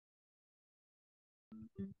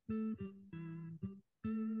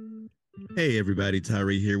Hey everybody,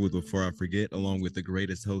 Tyree here with Before I Forget, along with the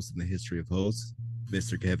greatest host in the history of hosts,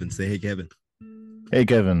 Mr. Kevin. Say hey, Kevin. Hey,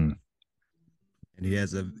 Kevin. And he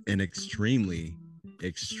has an extremely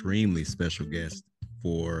special guest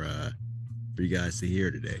for you guys to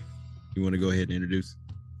hear today. You want to go ahead and introduce?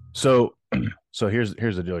 So, so here's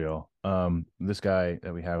the deal, y'all. This guy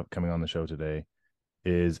that we have coming on the show today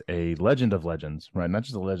is a legend of legends, right? Not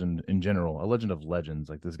just a legend in general, a legend of legends.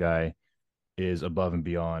 Like this guy is above and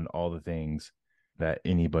beyond all the things that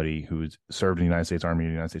anybody who's served in the United States Army,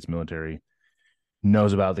 the United States military,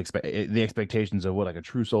 knows about the expectations of what like a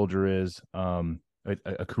true soldier is.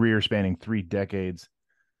 A career spanning 3 decades.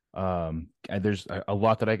 And there's a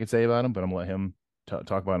lot that I could say about him, but I'm gonna let him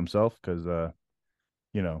talk about himself because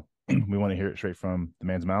we want to hear it straight from the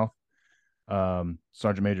man's mouth.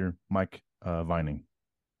 Sergeant Major Mike Vining.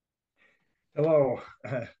 Hello.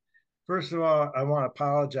 First of all, I want to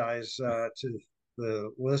apologize to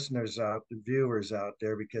the listeners out, the viewers out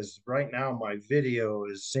there, because right now my video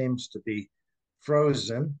seems to be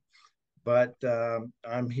frozen, but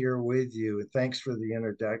I'm here with you. Thanks for the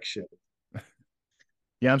introduction.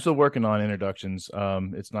 Yeah, I'm still working on introductions.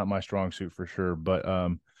 It's not my strong suit for sure, but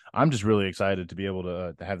I'm just really excited to be able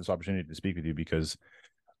to have this opportunity to speak with you because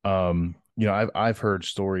I've heard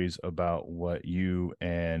stories about what you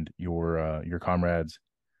and your comrades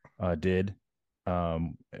did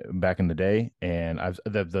back in the day, and I've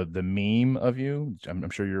the meme of you. I'm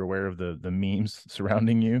sure you're aware of the memes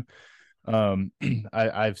surrounding you.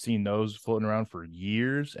 I've seen those floating around for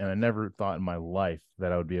years, and I never thought in my life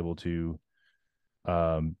that I would be able to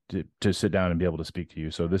sit down and be able to speak to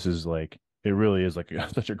you. So this is like it really is like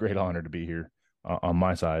such a great honor to be here on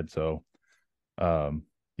my side. So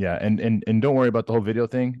yeah, and don't worry about the whole video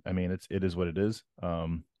thing. I mean, it is what it is.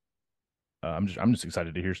 I'm just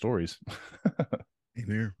excited to hear stories. Hey,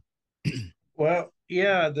 Mayor. Well,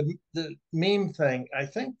 yeah, the meme thing. I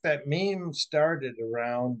think that meme started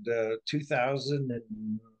around 2000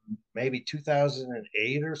 and maybe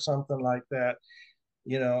 2008 or something like that.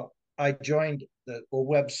 I joined a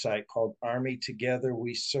website called Army Together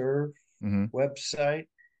We Serve Hmm. website.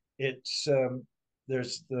 It's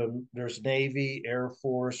there's Navy, Air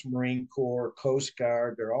Force, Marine Corps, Coast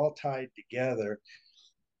Guard. They're all tied together.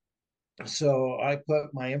 So I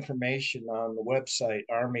put my information on the website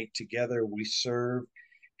Army Together We Serve,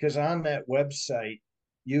 because on that website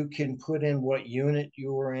you can put in what unit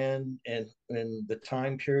you were in and the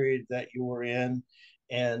time period that you were in,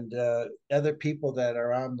 and other people that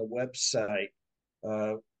are on the website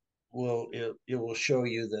uh, it will show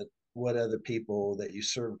you that what other people that you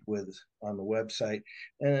served with on the website.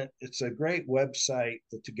 And it's a great website,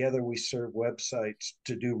 the Together We Serve websites,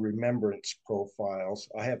 to do remembrance profiles.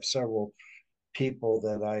 I have several people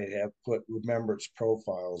that I have put remembrance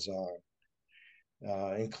profiles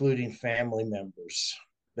on, including family members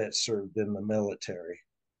that served in the military.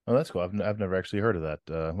 Oh, that's cool. I've never actually heard of that.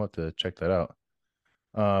 I'll have to check that out.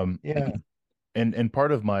 Um, Yeah. and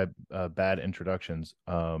part of my bad introductions,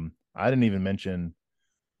 I didn't even mention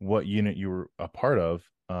what unit you were a part of.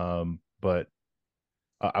 But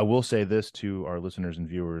I will say this to our listeners and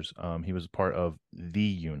viewers: he was part of the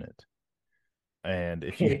unit. And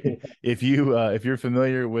if you if you're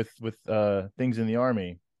familiar with things in the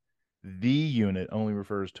army, the unit only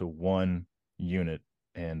refers to one unit,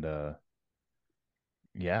 and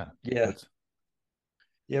yeah, Yeah. that's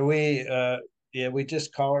Yeah, we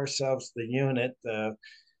just call ourselves the unit.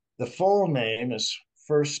 The full name is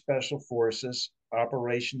First Special Forces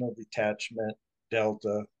Operational Detachment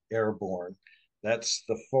Delta Airborne. That's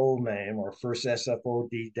the full name, or First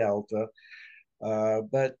SFOD Delta.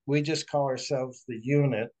 But we just call ourselves the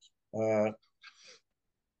unit. Uh,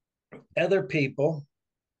 Other people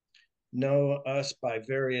know us by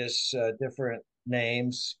various different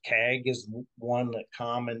names. CAG is one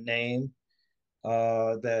common name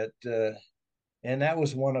that and that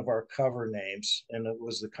was one of our cover names, and it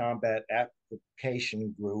was the Combat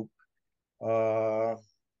Application Group. Uh,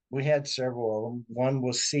 we had several of them. One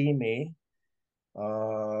was See Me.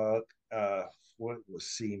 Uh, what was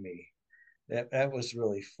See Me? That was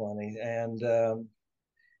really funny, and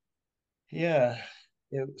yeah,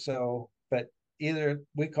 but either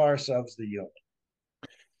we call ourselves the unit.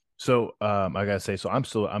 so. I gotta say, so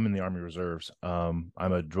I'm in the Army Reserves. I'm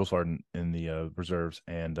a drill sergeant in the reserves,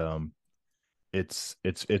 and it's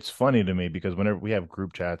funny to me because whenever we have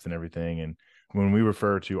group chats and everything, and when we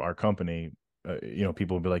refer to our company,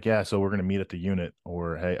 people will be like, "Yeah, so we're gonna meet at the unit,"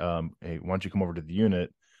 or "Hey, why don't you come over to the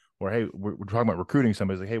unit?" or hey, we're talking about recruiting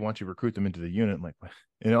somebody. It's like, hey, why don't you recruit them into the unit? I'm like,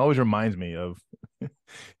 and it always reminds me of,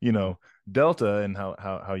 you know, Delta and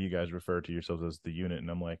how you guys refer to yourselves as the unit. And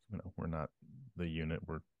I'm like, we're not the unit.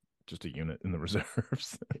 We're just a unit in the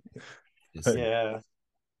reserves. It's, But, Yeah.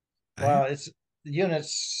 I have, Well, it's the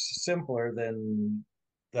unit's simpler than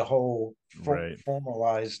the whole right.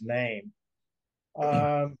 formalized name.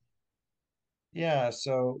 Um, yeah,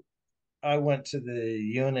 so I went to the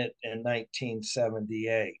unit in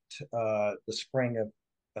 1978, the spring of,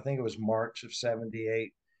 I think it was March of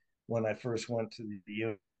 78 when I first went to the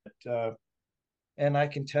unit. Uh, and I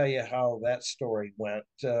can tell you how that story went.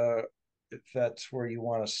 If that's where you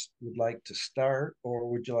would like to start, or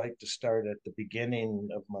would you like to start at the beginning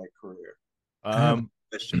of my career? I have a Um,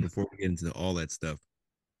 question before we get into all that stuff.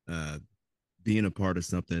 Uh, Being a part of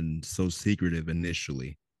something so secretive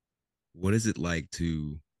initially, what is it like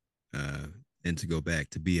to, uh, and to go back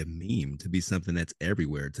to be a meme, to be something that's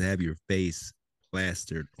everywhere, to have your face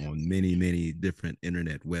plastered on many, many different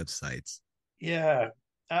internet websites? Yeah,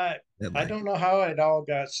 I That I like, don't know how it all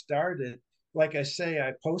got started. Like I say,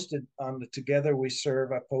 I posted on the Together We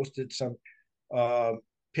Serve. I posted some uh,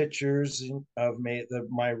 pictures of me.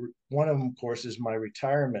 My one of them, of course, is my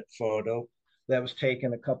retirement photo that was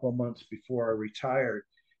taken a couple of months before I retired,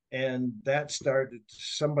 and that started.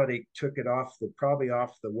 Somebody took it off probably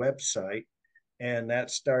off the website, and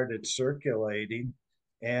that started circulating.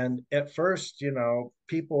 And at first,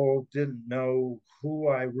 people didn't know who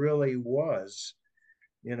I really was.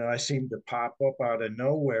 I seemed to pop up out of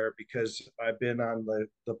nowhere because I've been on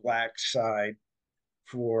the black side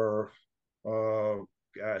for,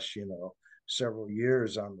 gosh, several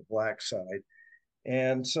years on the black side.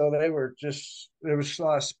 And so there was a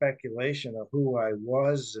lot of speculation of who I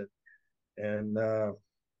was, and,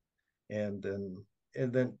 and then,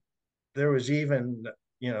 and then there was even,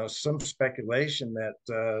 some speculation that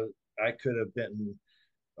I could have been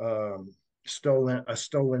um, a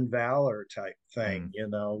stolen valor type thing,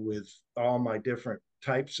 mm, with all my different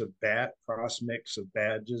types of cross mix of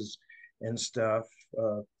badges and stuff.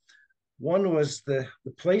 One was the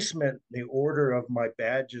placement, the order of my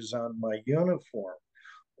badges on my uniform.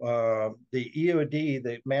 The EOD,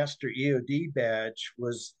 the Master EOD badge,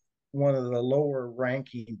 was one of the lower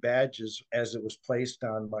ranking badges as it was placed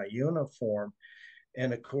on my uniform.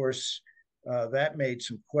 And of course, that made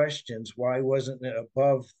some questions. Why wasn't it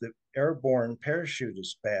above the airborne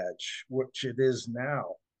parachutist badge, which it is now?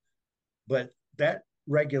 But that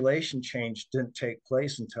regulation change didn't take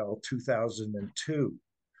place until 2002.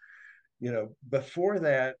 Before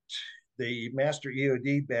that, the Master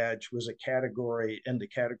EOD badge was a category into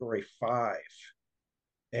category 5.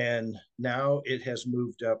 And now it has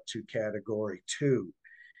moved up to category 2.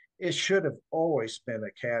 It should have always been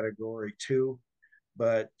a category 2,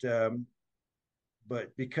 but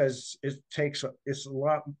because it's a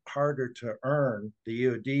lot harder to earn the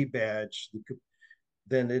EOD badge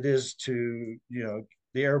than it is to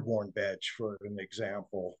the airborne badge, for an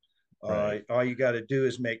example. right. All you got to do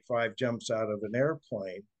is make 5 jumps out of an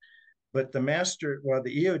airplane. But the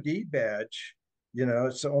EOD badge,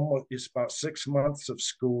 it's about 6 months of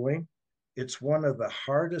schooling. It's one of the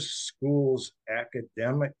hardest schools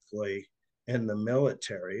academically in the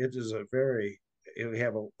military. It is we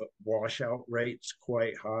have a washout rates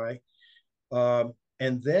quite high.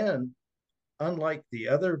 And then, unlike the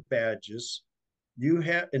other badges,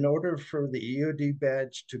 in order for the EOD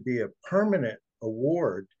badge to be a permanent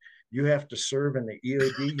award, you have to serve in the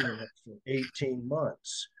EOD unit for 18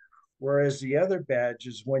 months. Whereas the other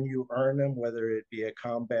badges, when you earn them, whether it be a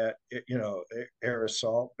combat, air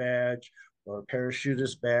assault badge or a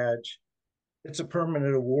parachutist badge, it's a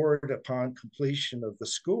permanent award upon completion of the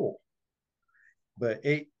school. But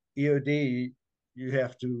EOD, you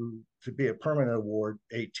have to be a permanent award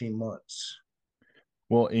 18 months.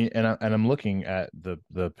 Well, and I'm looking at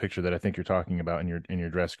the picture that I think you're talking about in your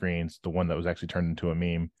dress screens, the one that was actually turned into a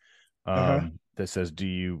meme, Uh-huh. that says, "Do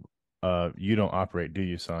you don't operate, do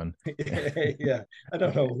you, son?" Yeah, I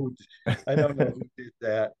don't know who I don't know who did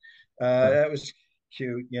that. That was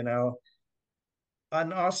cute,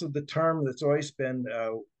 and also the term that's always been,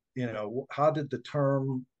 how did the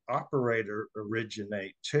term operator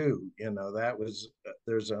originate too? That was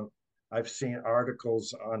I've seen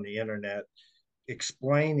articles on the internet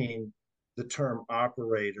explaining the term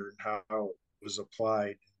operator and how it was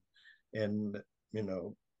applied, and you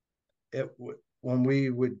know, it when we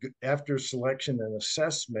would, after selection and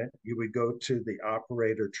assessment, you would go to the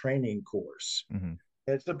operator training course. Hmm.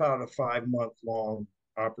 It's about a 5 month long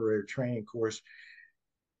operator training course.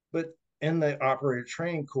 But in the operator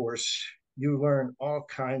training course, you learn all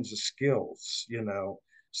kinds of skills,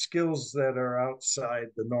 skills that are outside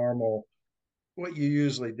the normal, what you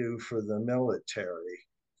usually do for the military.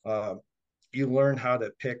 Uh, you learn how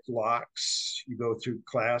to pick locks. You go through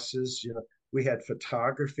classes. You know, we had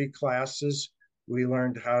photography classes. We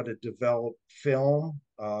learned how to develop film.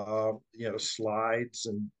 Slides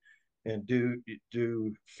and do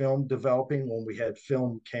film developing when we had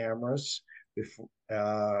film cameras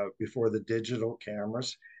before the digital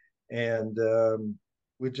cameras, and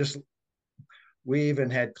we just we even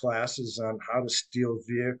had classes on how to steal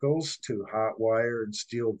vehicles, to hot wire and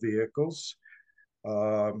steal vehicles.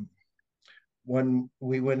 Um, when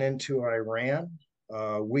we went into Iran,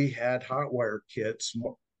 we had hot wire kits.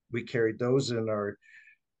 We carried those in our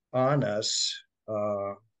on us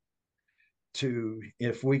to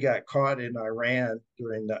if we got caught in Iran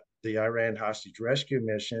during the Iran hostage rescue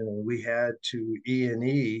mission and we had to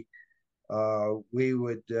E&E, we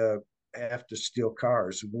would have to steal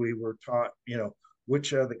cars. We were taught,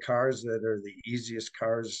 which are the cars that are the easiest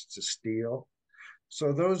cars to steal.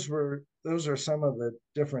 So those are some of the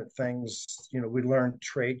different things. We learned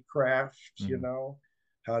trade craft, Mhm.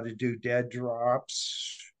 how to do dead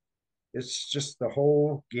drops. It's just the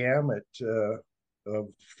whole gamut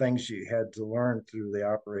of things you had to learn through the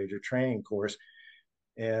operator training course.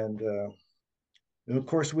 And of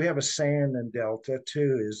course, we have a saying in Delta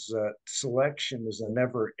too: is selection is a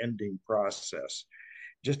never-ending process.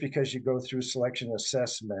 Just because you go through selection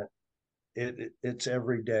assessment, it's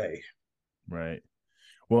every day. Right.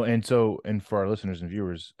 Well, and for our listeners and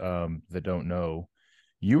viewers that don't know,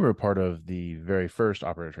 you were a part of the very first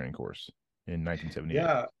operator training course in 1978.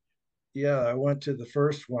 Yeah, yeah. I went to the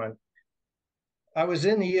first one. I was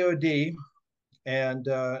in the EOD, and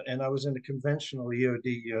I was in the conventional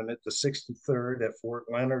EOD unit, the 63rd at Fort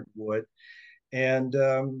Leonard Wood, and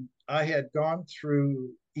I had gone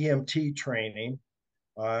through EMT training.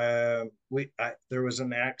 There was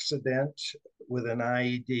an accident with an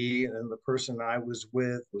IED, and the person I was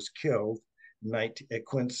with was killed at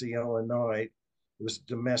Quincy, Illinois. It was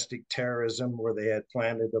domestic terrorism where they had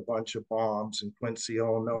planted a bunch of bombs in Quincy,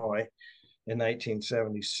 Illinois in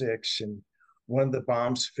 1976. And one of the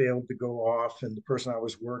bombs failed to go off, and the person I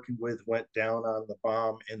was working with went down on the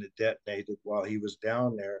bomb and it detonated while he was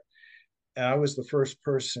down there. And I was the first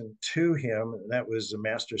person to him, and that was a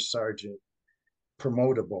Master Sergeant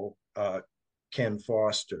promotable, Ken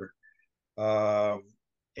Foster. Um,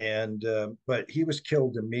 but he was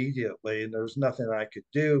killed immediately, and there was nothing I could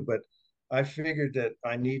do. But I figured that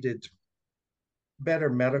I needed better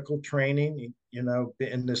medical training,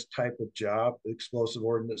 in this type of job, explosive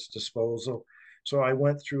ordnance disposal. So I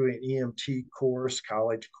went through an EMT course,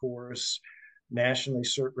 college course, nationally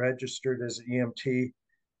cert registered as an EMT.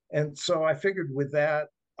 And so I figured with that,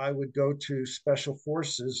 I would go to special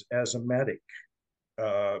forces as a medic.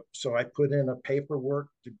 So I put in a paperwork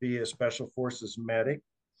to be a special forces medic.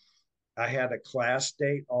 I had a class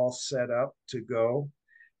date all set up to go.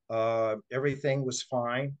 Everything was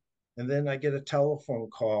fine. And then I get a telephone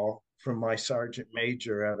call from my sergeant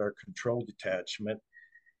major at our control detachment.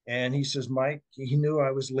 And he says, Mike, he knew I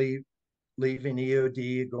was leaving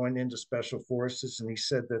EOD, going into special forces. And he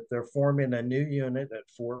said that they're forming a new unit at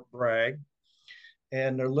Fort Bragg.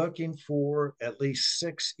 And they're looking for at least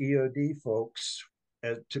 6 EOD folks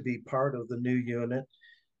to be part of the new unit,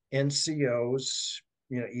 NCOs,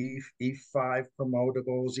 E5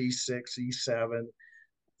 promotables, E6, E7,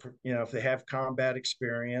 if they have combat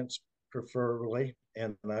experience, preferably.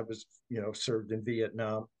 And I was, served in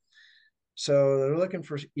Vietnam. So they're looking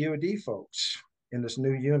for EOD folks in this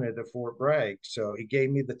new unit at Fort Bragg. So he gave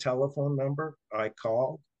me the telephone number. I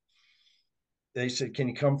called. They said, "Can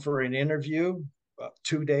you come for an interview?"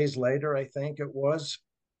 2 days later, I think it was,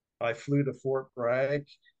 I flew to Fort Bragg.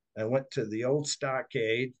 I went to the old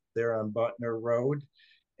stockade there on Butner Road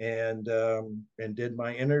and did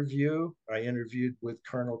my interview. I interviewed with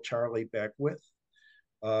Colonel Charlie Beckwith,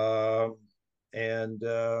 um, and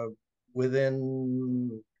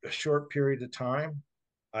within a short period of time,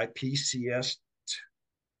 I PCSed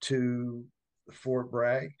to Fort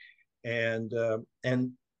Bragg, and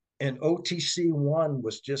and OTC 1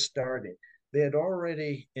 was just starting. They had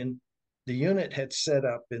already in the unit had set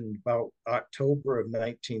up in about October of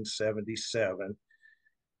 1977,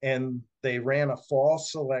 and they ran a fall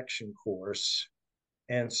selection course.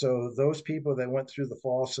 And so those people that went through the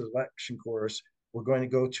fall selection course were going to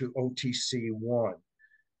go to OTC 1.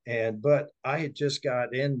 But I had just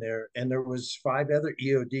got in there, and there was 5 other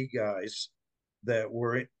EOD guys that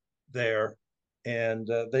were there, and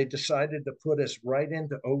they decided to put us right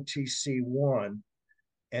into OTC 1.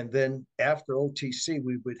 And then after OTC,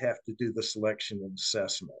 we would have to do the selection and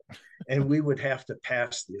assessment, and we would have to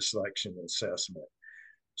pass the selection and assessment.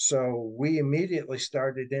 So we immediately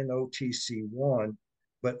started in OTC 1,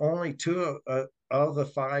 but only two of the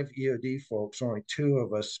five EOD folks, only two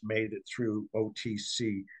of us made it through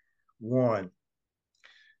OTC 1.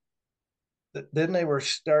 Then they were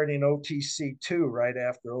starting OTC 2 right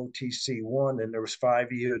after OTC 1, and there was five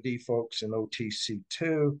EOD folks in OTC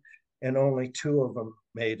 2, and only two of them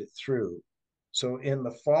made it through. So in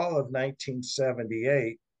the fall of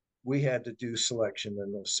 1978, we had to do selection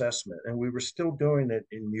and assessment, and we were still doing it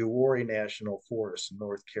in Uwharrie National Forest in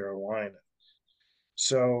North Carolina.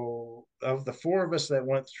 So of the four of us that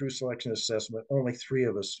went through selection assessment, only three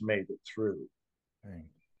of us made it through. Dang.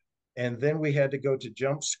 And then we had to go to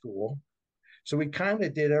jump school. So we kind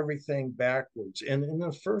of did everything backwards. And in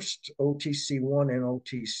the first OTC 1 and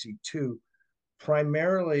OTC 2,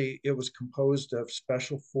 primarily it was composed of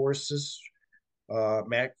special forces,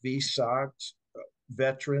 MACV SOCs,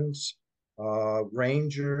 veterans,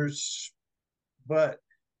 Rangers. But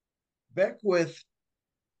Beckwith,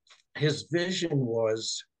 his vision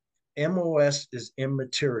was MOS is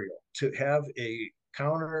immaterial. To have a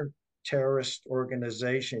counter terrorist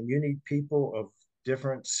organization, you need people of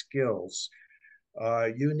different skills.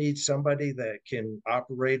 You need somebody that can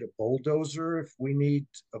operate a bulldozer. If we need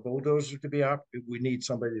a bulldozer to be we need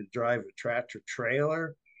somebody to drive a tractor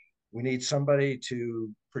trailer. We need somebody to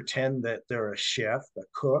pretend that they're a chef, a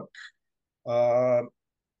cook. Uh,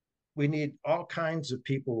 we need all kinds of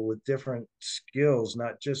people with different skills,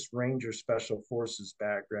 not just Ranger Special Forces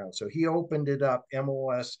background. So he opened it up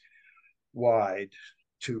MOS wide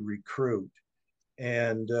to recruit,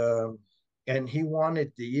 and and he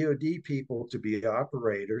wanted the EOD people to be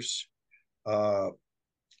operators, uh,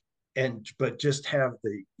 and but just have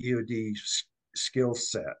the EOD skill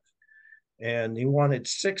set. And he wanted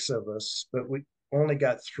six of us, but we only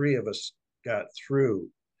got three of us got through.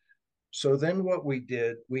 So then what we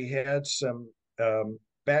did, we had some,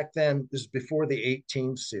 back then, this is before the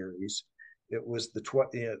 18 series. It was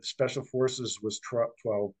the Special Forces was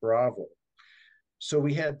 12 Bravo. So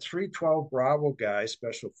we had 312 Bravo guys,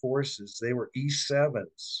 Special Forces. They were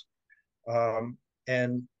E7s.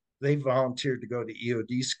 And they volunteered to go to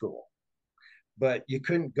EOD school. But you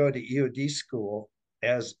couldn't go to EOD school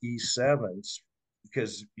as E7s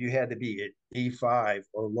because you had to be at E5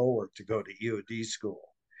 or lower to go to EOD school.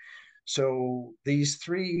 So these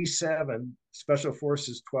three E7 Special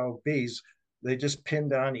Forces 12Bs, they just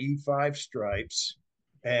pinned on E5 stripes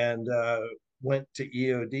and went to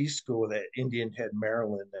EOD school at Indian Head,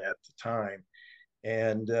 Maryland at the time.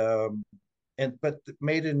 But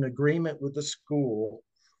made an agreement with the school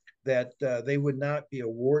that they would not be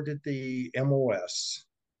awarded the MOS,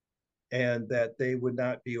 and that they would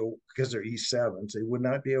not be, because they're E7s, they would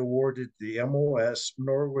not be awarded the MOS,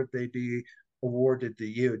 nor would they be awarded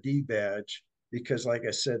the EOD badge, because like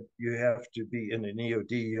I said, you have to be in an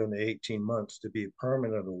EOD in 18 months to be a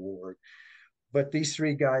permanent award. But these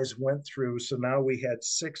three guys went through, so now we had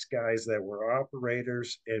six guys that were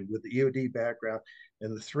operators and with the EOD background,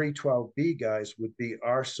 and the 312B guys would be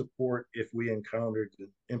our support if we encountered an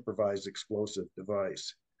improvised explosive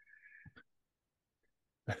device.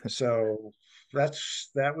 So that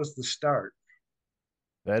was the start.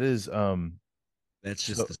 That is That's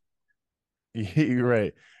so just you're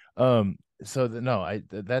right. So no,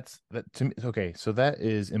 that's that to me. Okay, so that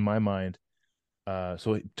is in my mind.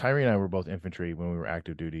 So Tyree and I were both infantry when we were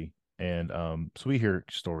active duty, and so we hear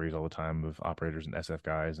stories all the time of operators and SF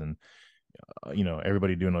guys, and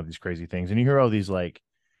everybody doing all these crazy things, and you hear all these like,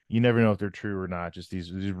 you never know if they're true or not. Just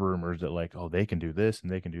these rumors that like, oh, they can do this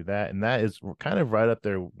and they can do that, and that is kind of right up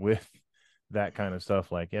there with that kind of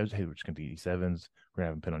stuff. Like, yeah, hey, we're just gonna do E7s. We're gonna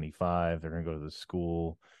have them pin on E5. They're gonna go to the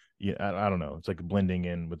school. Yeah, I don't know. It's like blending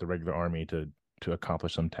in with the regular army to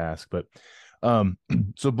accomplish some task. But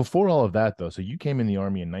so before all of that though, so you came in the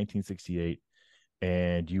army in 1968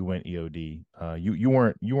 and you went EOD. You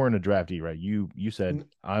weren't a draftee, right? You said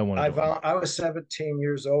I want to go. I was 17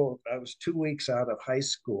 years old. I was 2 weeks out of high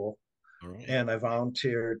school, all right. and I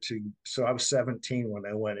volunteered to. So I was 17 when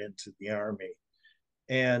I went into the army,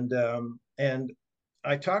 and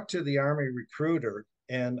I talked to the army recruiter,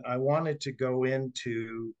 and I wanted to go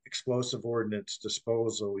into explosive ordnance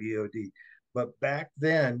disposal EOD, but back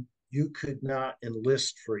then you could not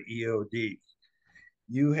enlist for EOD.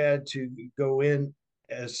 You had to go in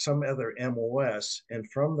as some other MOS, and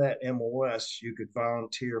from that MOS, you could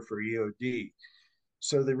volunteer for EOD.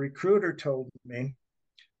 So the recruiter told me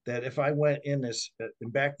that if I went in as,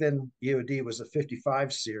 and back then EOD was a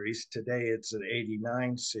 55 series, today it's an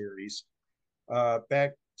 89 series.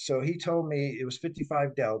 So he told me it was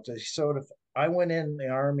 55 Delta. So if I went in the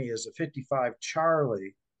Army as a 55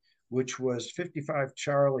 Charlie, which was 55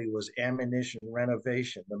 Charlie was ammunition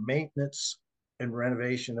renovation, the maintenance and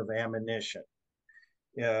renovation of ammunition.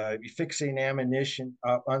 Fixing ammunition,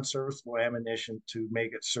 unserviceable ammunition to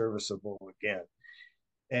make it serviceable again.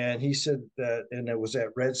 And he said that, and it was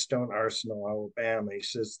at Redstone Arsenal, Alabama. He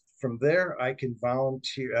says, from there, I can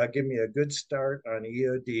volunteer, give me a good start on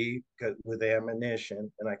EOD with ammunition,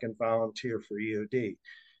 and I can volunteer for EOD.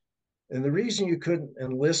 And the reason you couldn't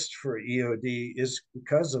enlist for EOD is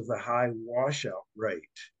because of the high washout rate.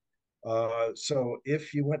 So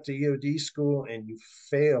if you went to EOD school and you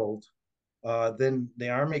failed, then the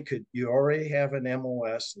Army could, you already have an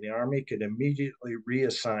MOS, and the Army could immediately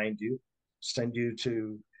reassign you, send you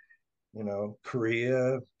to,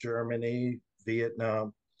 Korea, Germany,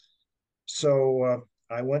 Vietnam. So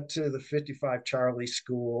I went to the 55 Charlie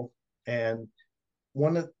school, and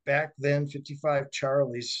back then, 55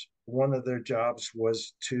 Charlies, one of their jobs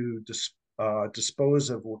was to dispose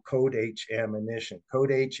of Code H ammunition.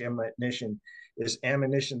 Code H ammunition is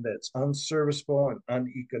ammunition that's unserviceable and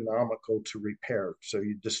uneconomical to repair. So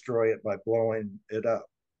you destroy it by blowing it up.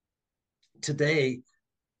 Today,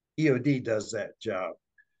 EOD does that job.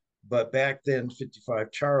 But back then,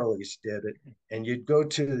 55 Charlies did it. And you'd go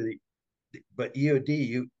to but EOD,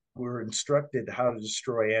 you were instructed how to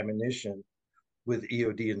destroy ammunition with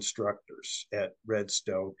EOD instructors at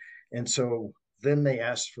Redstone. And so then they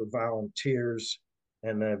asked for volunteers,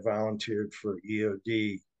 and I volunteered for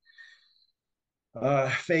EOD.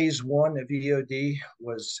 Phase one of EOD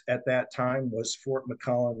was at that time was Fort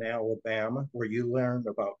McClellan, Alabama, where you learned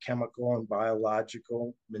about chemical and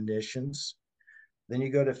biological munitions. Then you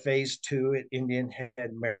go to phase two at Indian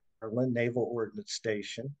Head, Maryland, Naval Ordnance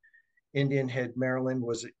Station. Indian Head, Maryland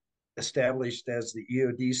was established as the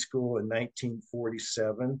EOD school in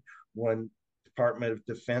 1947 when Department of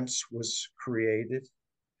Defense was created.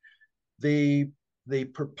 The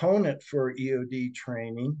proponent for EOD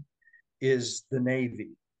training is the Navy.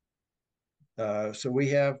 So we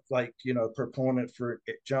have proponent for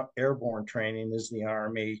airborne training is the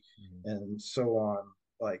Army, and so on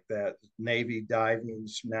like that. Navy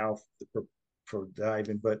diving's now for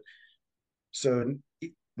diving, but so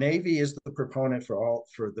Navy is the proponent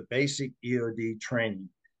for the basic EOD training.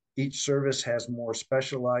 Each service has more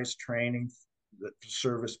specialized training, the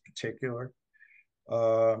service particular.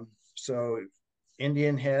 So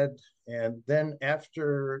Indian Head, and then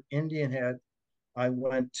after Indian Head, I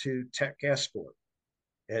went to Tech Escort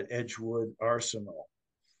at Edgewood Arsenal.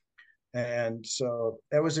 And so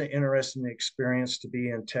that was an interesting experience to be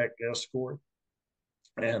in Tech Escort.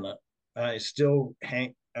 And I still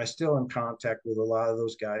in contact with a lot of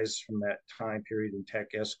those guys from that time period in Tech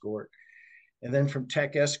Escort. And then from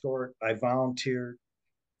Tech Escort, I volunteered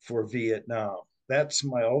for Vietnam. That's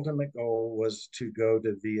my ultimate goal, was to go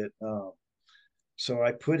to Vietnam. So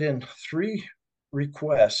I put in 3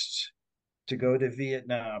 requests to go to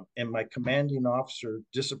Vietnam, and my commanding officer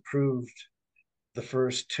disapproved the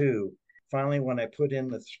first 2. Finally, when I put in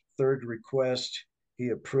the third request, he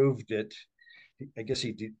approved it. I guess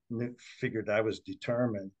he figured I was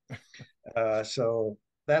determined. So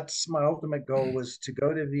that's my ultimate goal, was to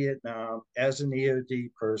go to Vietnam as an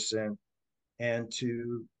EOD person, and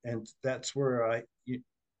that's where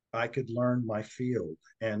I could learn my field.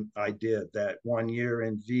 And I did. That 1 year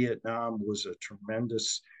in Vietnam was a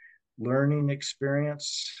tremendous learning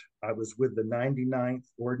experience. I was with the 99th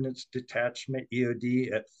Ordnance Detachment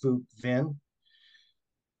EOD at Phuc Vinh.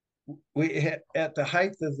 At the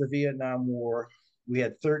height of the Vietnam War, we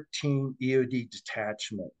had 13 EOD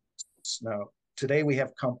detachments. Now, today we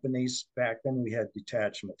have companies. Back then we had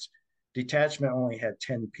detachments. Detachment only had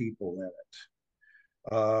 10 people in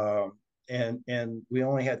it. And we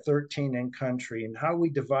only had 13 in country. And how we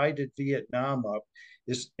divided Vietnam up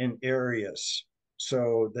is in areas.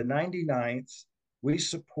 So the 99th, we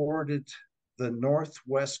supported the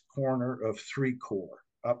northwest corner of 3 Corps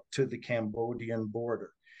up to the Cambodian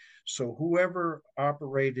border. So whoever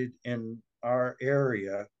operated in our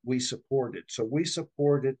area, we supported. So we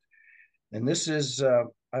supported, and this is,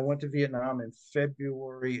 I went to Vietnam in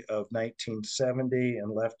February of 1970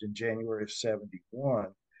 and left in January of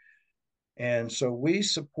 71. And so we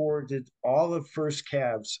supported all of 1st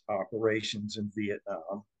Cav's operations in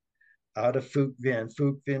Vietnam out of Phuc Vinh.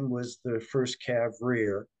 Phuc Vinh was the 1st Cav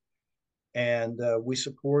rear. And we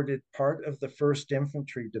supported part of the 1st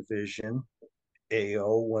Infantry Division,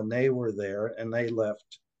 AO, when they were there, and they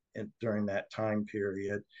left during that time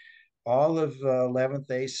period. All of 11th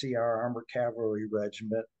ACR Armored Cavalry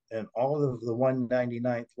Regiment and all of the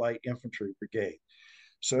 199th Light Infantry Brigade.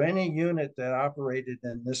 So any unit that operated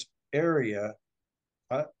in this area,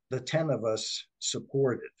 the 10 of us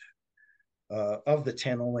supported. Of the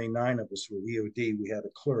 10, only 9 of us were EOD. We had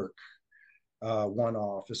a clerk, one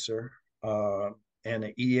officer, and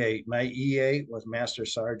an E8. My E8 was Master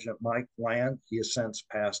Sergeant Mike Land. He has since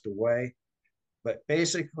passed away. But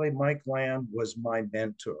basically, Mike Land was my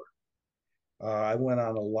mentor. I went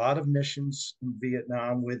on a lot of missions in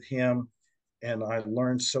Vietnam with him, and I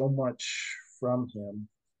learned so much from him.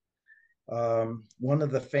 One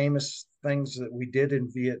of the famous things that we did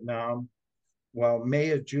in Vietnam, well,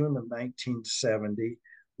 May or June of 1970,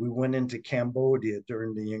 we went into Cambodia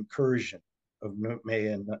during the incursion of May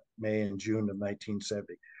and June of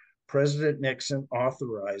 1970. President Nixon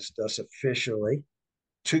authorized us officially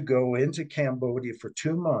to go into Cambodia for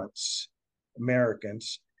 2 months,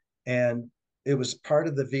 Americans, and it was part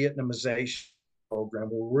of the Vietnamization program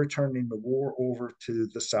where we're turning the war over to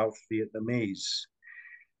the South Vietnamese.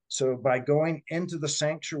 So by going into the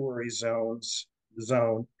sanctuary zone,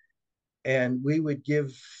 and we would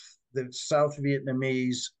give the South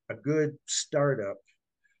Vietnamese a good startup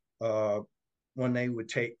when they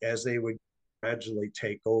would as they would gradually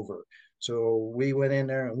take over. So we went in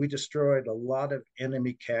there and we destroyed a lot of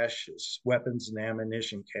enemy caches, weapons and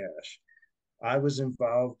ammunition cache. I was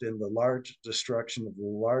involved in the large destruction of the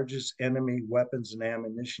largest enemy weapons and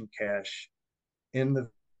ammunition cache in the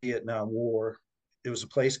Vietnam War. It was a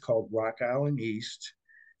place called Rock Island East,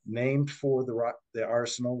 named for the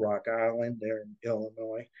Arsenal Rock Island there in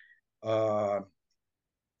Illinois.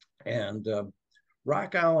 And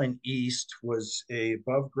Rock Island East was a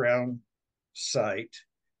above ground site.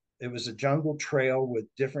 It was a jungle trail with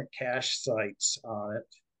different cache sites on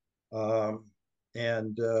it,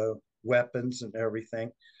 and weapons and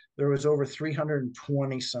everything. There was over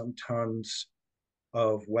 320 some tons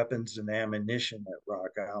of weapons and ammunition at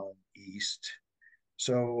Rock Island East.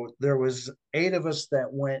 So there was 8 of us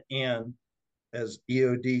that went in as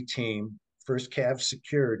EOD team. First Cav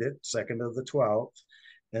secured it, second of the 12th,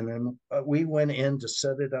 and then we went in to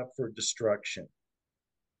set it up for destruction.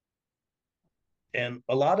 And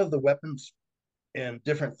a lot of the weapons and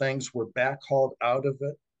different things were backhauled out of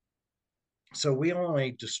it. So we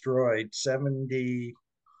only destroyed 70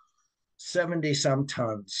 some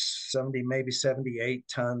tons, 70, maybe 78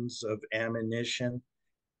 tons of ammunition.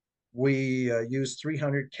 We used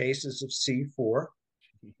 300 cases of C4.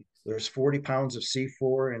 There's 40 pounds of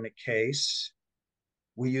C4 in a case.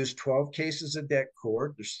 We used 12 cases of deck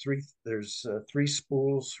cord. There's three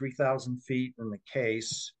spools, 3,000 feet in the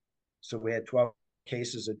case. So we had 12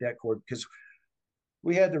 cases of deck cord because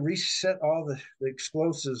we had to reset all the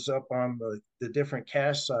explosives up on the different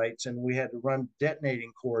cache sites, and we had to run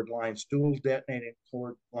detonating cord lines, dual detonating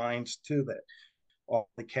cord lines to all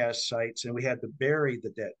the cache sites, and we had to bury the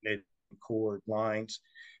detonating cord lines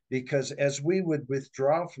because as we would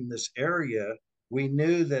withdraw from this area, we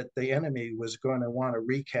knew that the enemy was going to want to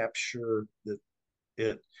recapture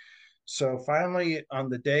it. So finally, on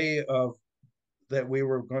the day of that we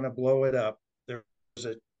were going to blow it up, there was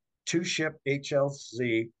a 2-ship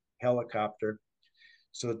HLZ helicopter.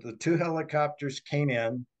 So the 2 helicopters came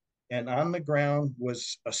in, and on the ground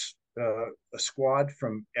was a squad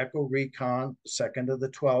from Echo Recon, 2nd of the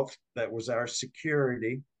 12th, that was our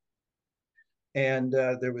security. And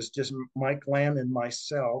there was just Mike Land and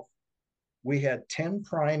myself. We had 10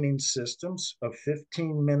 priming systems of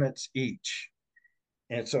 15 minutes each.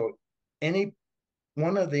 And so any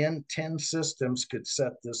one of the 10 systems could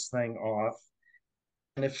set this thing off.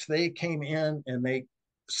 And if they came in and they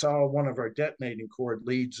saw one of our detonating cord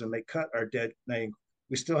leads and they cut our detonating,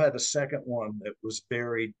 we still had a second one that was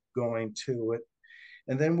buried going to it.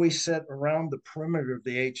 And then we set around the perimeter of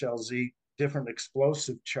the HLZ different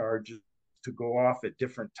explosive charges to go off at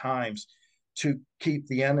different times to keep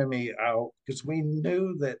the enemy out, because we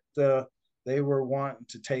knew that they were wanting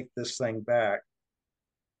to take this thing back.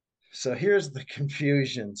 So here's the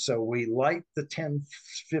confusion. So we light the 10,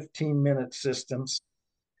 15-minute systems.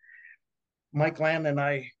 Mike Land and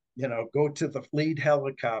I, go to the lead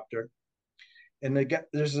helicopter, and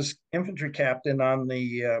there's this infantry captain on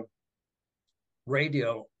the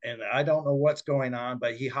radio, and I don't know what's going on,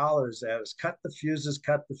 but he hollers at us, cut the fuses,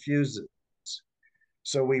 cut the fuses.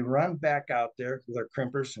 So we run back out there with our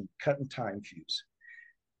crimpers and cutting time fuse.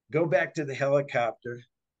 Go back to the helicopter.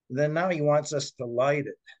 Then now he wants us to light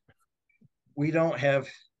it. We don't have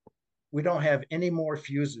any more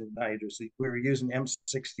fuse igniters. We were using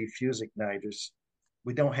M60 fuse igniters.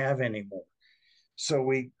 We don't have any more. So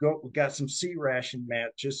we got some C ration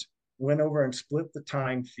matches, went over and split the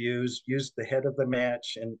time fuse, used the head of the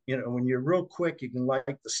match. And, when you're real quick, you can light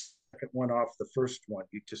the second one off the first one.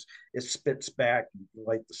 It spits back and you can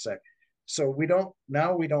light the second. So we don't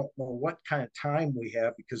know what kind of time we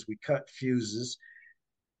have because we cut fuses.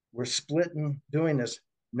 we're splitting doing this.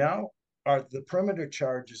 Now the perimeter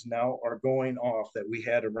charges now are going off that we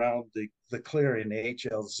had around the clearing, the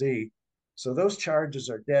HLZ. So those charges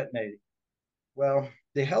are detonating. Well,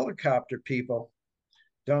 the helicopter people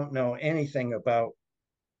don't know anything about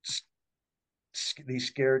these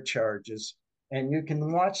scare charges. And you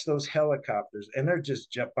can watch those helicopters and they're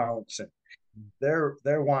just bouncing. They're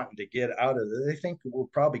wanting to get out of it. They think we'll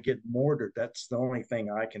probably get mortared. That's the only thing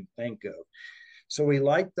I can think of. So we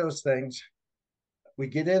like those things. We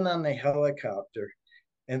get in on the helicopter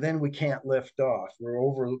and then we can't lift off. We're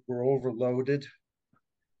overloaded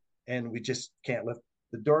and we just can't lift.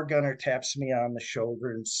 The door gunner taps me on the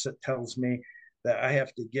shoulder and tells me that I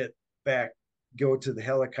have to get back, go to the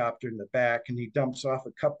helicopter in the back, and he dumps off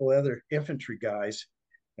a couple other infantry guys,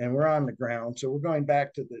 and we're on the ground. So we're going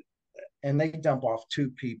back to the, and they dump off two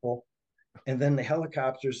people, and then the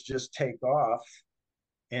helicopters just take off,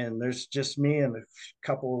 and there's just me and a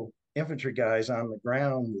couple infantry guys on the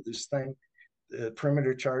ground with this thing. The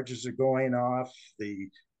perimeter charges are going off.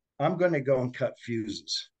 I'm going to go and cut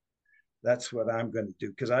fuses. That's what I'm going to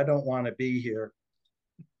do because I don't want to be here.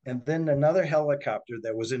 And then another helicopter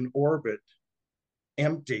that was in orbit,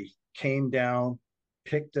 empty, came down,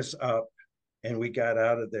 picked us up, and we got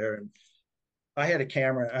out of there. And I had a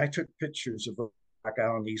camera. I took pictures of Rock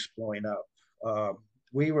Island East blowing up.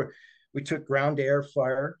 We took ground to air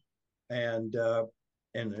fire, and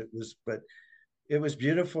it was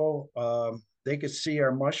beautiful. They could see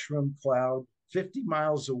our mushroom cloud 50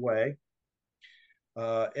 miles away.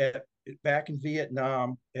 Back in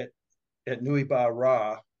Vietnam at Nui Ba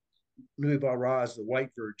Ra. Nui Ba Ra is the White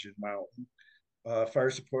Virgin Mountain. Fire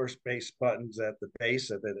support base buttons at the base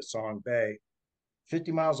of it at Song Bay.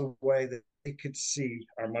 50 miles away, they could see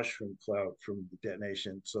our mushroom cloud from the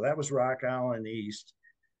detonation. So that was Rock Island East.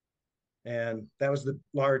 And that was the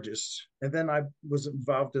largest. And then I was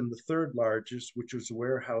involved in the third largest, which was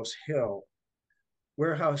Warehouse Hill.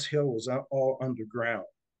 Warehouse Hill was all underground.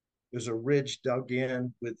 There's a ridge dug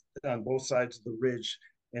in on both sides of the ridge,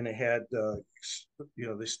 and it had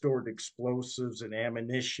they stored explosives and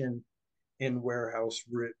ammunition in warehouse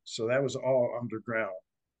ridge. So that was all underground,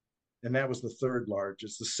 and that was the third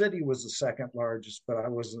largest. The city was the second largest, but I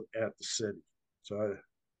wasn't at the city. So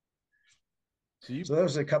there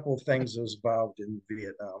was a couple of things that was involved in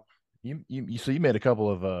Vietnam. So you made a couple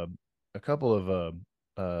of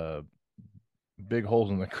big holes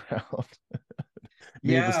in the ground.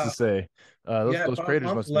 Needless to say, those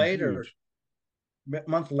craters must have been huge. A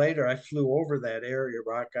month later, I flew over that area,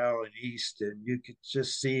 Rock Island East, and you could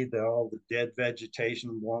just see all the dead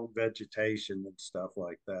vegetation, long vegetation, and stuff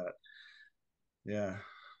like that. Yeah.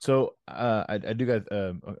 So I do got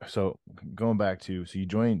so going back to you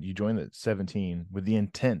joined at 17 with the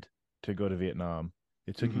intent to go to Vietnam.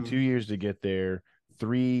 It took you 2 years to get there,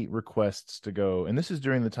 3 requests to go, and this is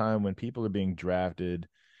during the time when people are being drafted.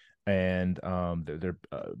 And they're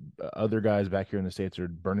other guys back here in the States are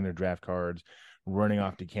burning their draft cards, running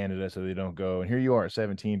off to Canada so they don't go. And here you are at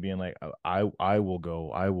 17 being like, I will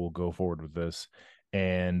go forward with this.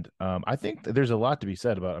 And I think that there's a lot to be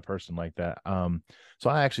said about a person like that. So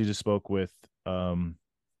I actually just spoke with who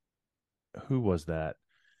was that?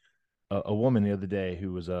 A woman the other day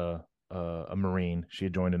who was a Marine. She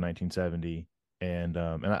had joined in 1970. And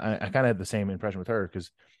I kind of had the same impression with her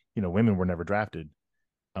because, women were never drafted.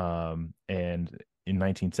 And in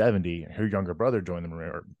 1970, her younger brother joined the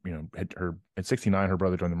Marine, or at 69, her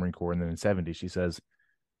brother joined the Marine Corps. And then in 70, she says,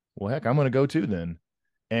 well, heck, I'm going to go too then.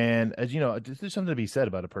 And as you know, there's something to be said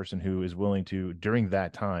about a person who is willing to, during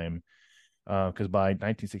that time, because by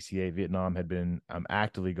 1968, Vietnam had been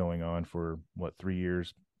actively going on for 3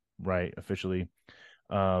 years, right? Officially.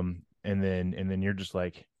 And then you're just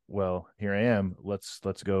like, well, here I am. Let's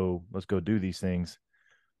go do these things.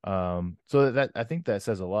 So that I think that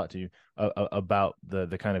says a lot to you about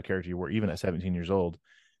the kind of character you were even at 17 years old.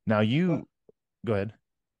 Now go ahead.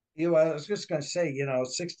 I was just going to say,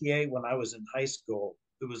 68 when I was in high school,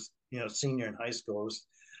 it was, senior in high school, it was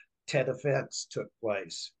Tet Offense took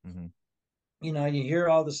place. Mm-hmm. You hear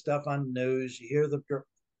all the stuff on the news, you hear the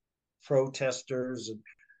protesters and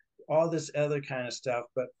all this other kind of stuff,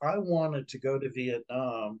 but I wanted to go to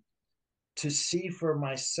Vietnam to see for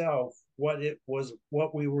myself what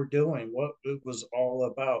we were doing, what it was all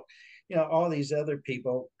about. All these other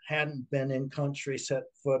people hadn't been in country, set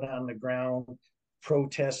foot on the ground,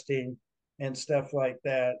 protesting and stuff like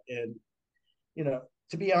that. And,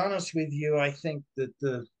 to be honest with you, I think that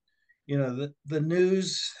the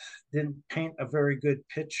news didn't paint a very good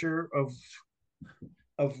picture of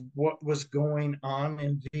what was going on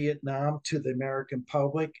in Vietnam to the American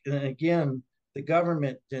public. And again, the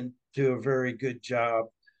government didn't do a very good job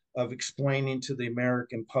of explaining to the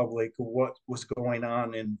American public what was going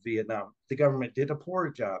on in Vietnam. The government did a poor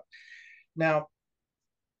job. Now,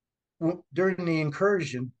 during the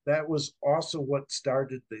incursion, that was also what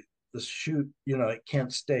started the shoot, at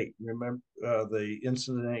Kent State. Remember the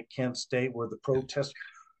incident at Kent State where the protests,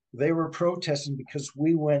 they were protesting because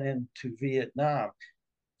we went into Vietnam.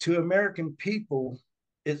 To American people,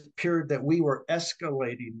 it appeared that we were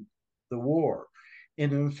escalating the war.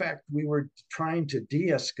 And in fact, we were trying to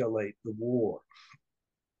de-escalate the war,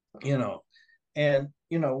 you know. And,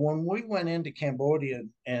 when we went into Cambodia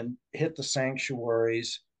and hit the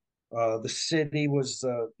sanctuaries, the city was,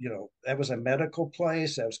 that was a medical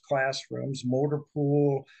place, that was classrooms, motor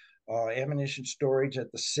pool, ammunition storage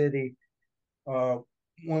at the city. Uh,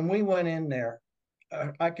 when we went in there,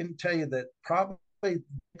 I can tell you that probably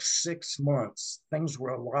 6 months, things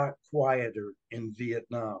were a lot quieter in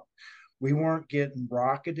Vietnam. We weren't getting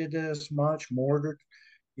rocketed as much, mortared.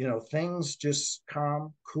 Things just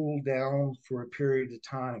cooled down for a period of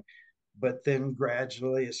time. But then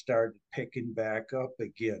gradually it started picking back up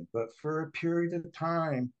again. But for a period of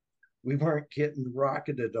time, we weren't getting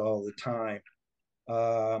rocketed all the time.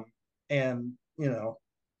 Um, and,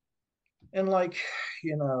 and like,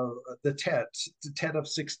 the Tet of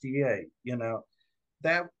 68,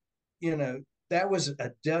 that, that was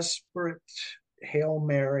a desperate Hail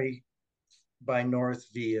Mary by North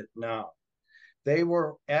Vietnam. They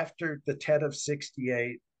were, after the Tet of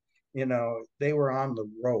 68, they were on the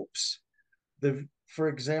ropes. For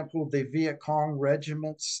example, the Viet Cong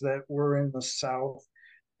regiments that were in the South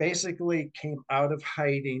basically came out of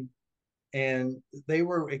hiding, and they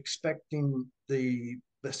were expecting the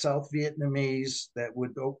South Vietnamese that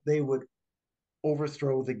they would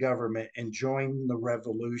overthrow the government and join the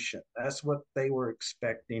revolution. That's what they were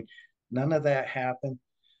expecting. None of that happened.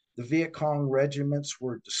 The Viet Cong regiments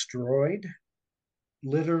were destroyed,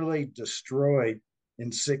 literally destroyed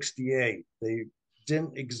in 68. They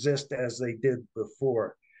didn't exist as they did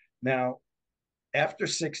before. Now, after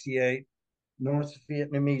 68, North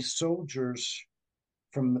Vietnamese soldiers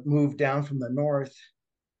moved down from the north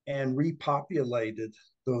and repopulated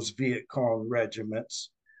those Viet Cong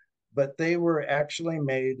regiments, but they were actually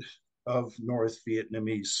made of North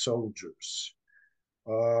Vietnamese soldiers.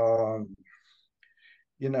 Um,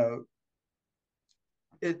 you know,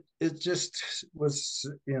 it just was,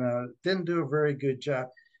 didn't do a very good job.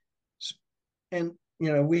 And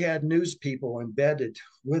we had news people embedded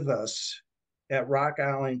with us at Rock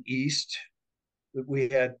Island East.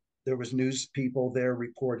 There was news people there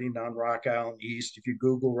reporting on Rock Island East. If you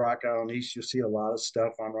Google Rock Island East, you'll see a lot of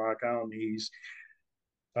stuff on Rock Island East.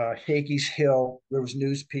 Shakey's Hill, there was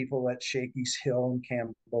news people at Shakey's Hill in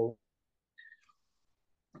Campbell.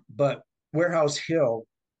 But Warehouse Hill,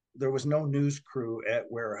 there was no news crew at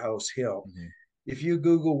Warehouse Hill. Mm-hmm. If you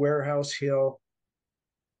Google Warehouse Hill,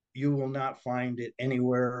 you will not find it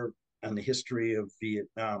anywhere on the history of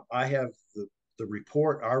Vietnam. I have the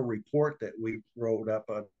report, our report that we wrote up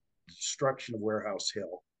on destruction of Warehouse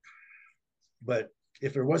Hill. But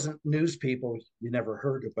if there wasn't news people, you never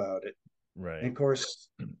heard about it. Right. And of course,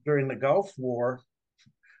 during the Gulf War,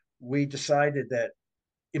 we decided that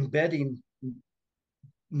embedding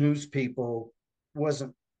news people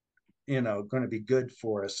wasn't, going to be good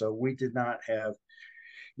for us. So we did not have,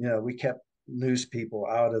 we kept news people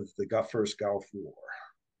out of the first Gulf War,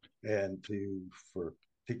 and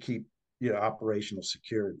to keep operational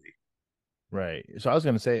security. Right. So I was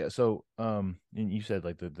going to say, and you said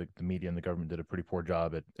like the media and the government did a pretty poor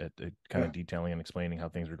job at kind of detailing and explaining how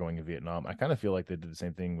things were going in Vietnam. I kind of feel like they did the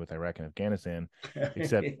same thing with Iraq and Afghanistan,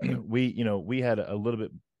 except we had a little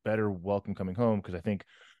bit better welcome coming home, because I think,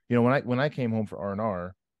 when I came home for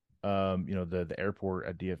R&R, the airport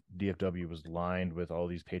at DFW was lined with all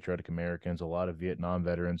these patriotic Americans, a lot of Vietnam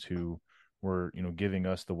veterans who were, giving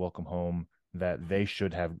us the welcome home that they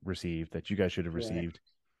should have received, that you guys should have received.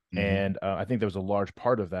 Mm-hmm. And I think there was a large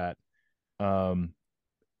part of that.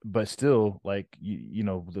 But still, like,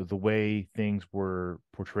 the way things were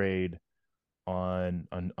portrayed on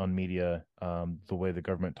media, the way the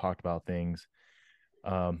government talked about things,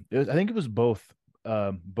 I think it was both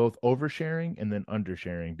oversharing and then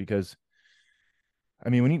undersharing, because I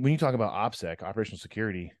mean, when you talk about OPSEC, operational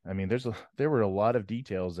security, I mean, there were a lot of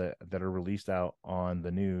details that are released out on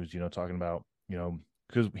the news, talking about,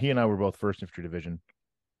 because he and I were both 1st Infantry Division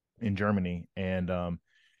in Germany, and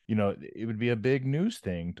it would be a big news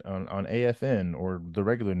thing on AFN or the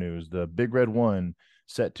regular news, the Big Red One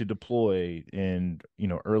set to deploy in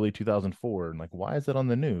early 2004, and like, why is that on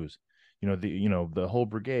the news? The whole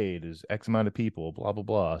brigade is X amount of people, blah blah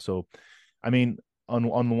blah. So I mean,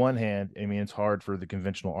 on the one hand, I mean, it's hard for the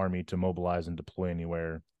conventional army to mobilize and deploy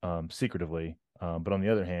anywhere secretively. But on the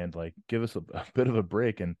other hand, like give us a bit of a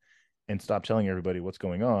break and stop telling everybody what's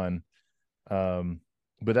going on. Um,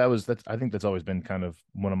 but that's I think that's always been kind of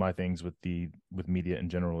one of my things with media in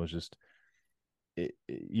general is just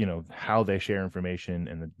how they share information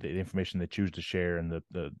and the information they choose to share and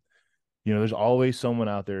the there's always someone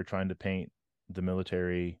out there trying to paint the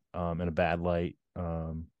military in a bad light.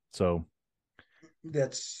 So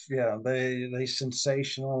That's yeah, they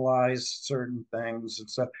sensationalize certain things and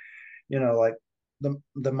stuff. Like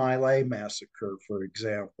the My Lai massacre, for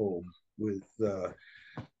example, with the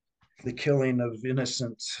killing of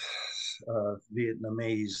innocent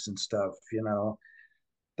Vietnamese and stuff.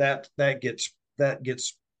 That gets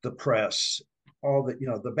the press. All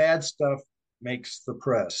the bad stuff makes the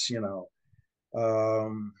press.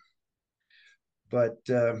 Um, but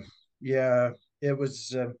yeah, it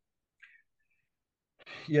was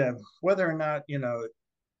yeah. Whether or not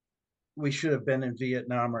we should have been in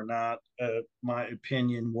Vietnam or not, my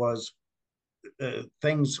opinion was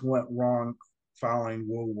things went wrong following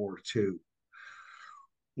World War II.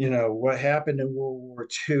 What happened in World War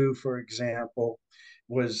II, for example,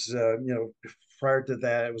 was prior to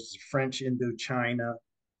that it was French Indochina.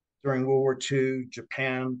 During World War II,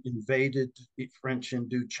 Japan invaded French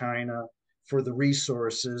Indochina for the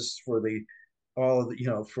resources, for the all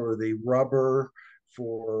the, for the rubber,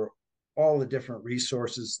 for all the different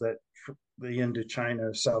resources that the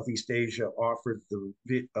Indochina, Southeast Asia offered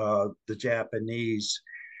the Japanese.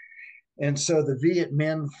 And so the Viet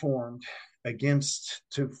Minh formed against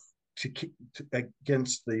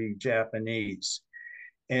against the Japanese,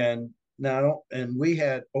 and now and we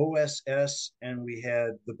had OSS and we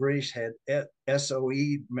had the British had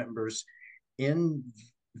SOE members in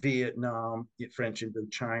Vietnam, French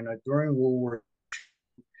Indochina during World War.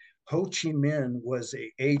 Ho Chi Minh was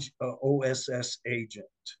a OSS agent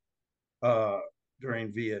uh,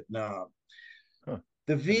 during Vietnam. huh,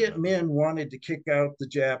 The Viet Minh wanted to kick out the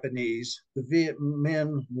Japanese. The Viet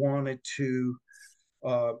Minh wanted to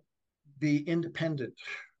uh, be independent,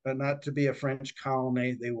 not to be a French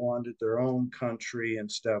colony. They wanted their own country and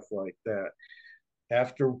stuff like that.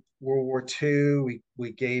 After World War II,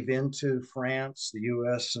 we gave in to France, the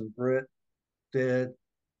US and Brit did,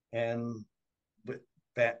 and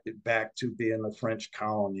back to being a French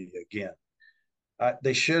colony again.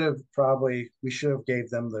 We should have gave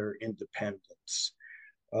them their independence.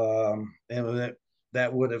 And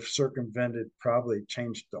that would have circumvented, probably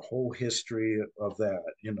changed the whole history of that,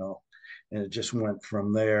 and it just went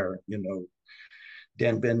from there,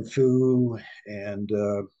 Dien Bien Phu, and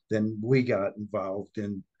then we got involved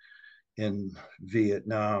in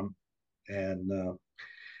Vietnam, and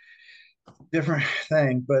different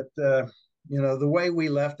thing. But the way we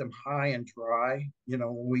left them high and dry,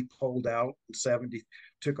 when we pulled out in 70,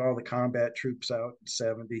 took all the combat troops out in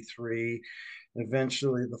 73,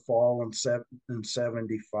 eventually the fall in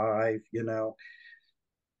 75,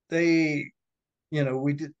 they,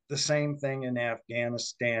 we did the same thing in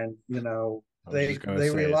Afghanistan. I was they just gonna they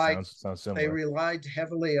say it relied sounds they similar. relied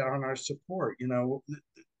heavily on our support.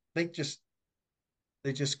 They just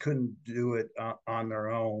they just couldn't do it on their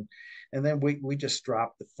own, and then we just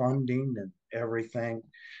dropped the funding and everything.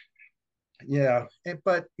 Yeah,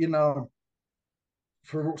 but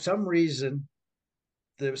for some reason,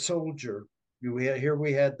 the soldier, we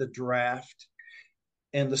had the draft,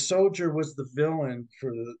 and the soldier was the villain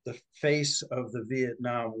for the face of the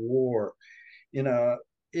Vietnam War. you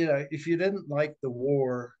know if you didn't like the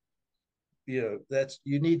war, that's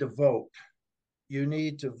you need to vote. You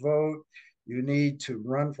need to vote. You need to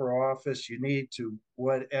run for office. You need to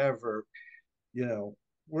whatever. You know,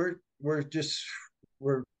 we're just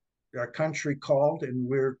we're our country called, and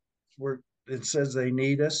we're it says they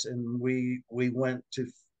need us, and we went to,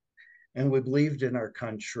 and we believed in our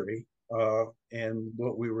country and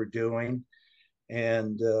what we were doing,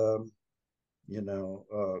 and you know,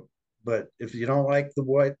 but if you don't like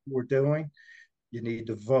what we're doing, you need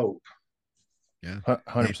to vote. Yeah. Same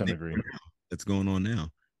 100% thing agree. that's going on now.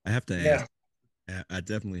 I have to ask, Yeah, I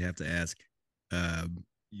definitely have to ask,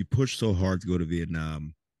 you pushed so hard to go to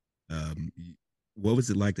Vietnam. Um, what was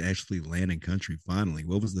it like to actually land in country finally?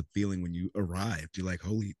 What was the feeling when you arrived? You're like,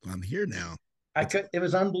 holy, I'm here now. I What's could. It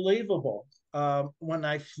was unbelievable.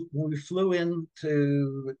 When we flew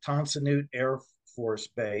into Tonsanute Air Force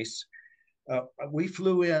Base, we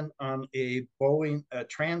flew in on a Boeing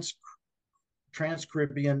Trans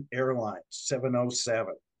Caribbean Airlines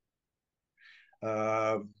 707.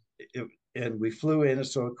 Uh, it, and we flew in,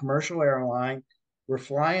 so a commercial airline. We're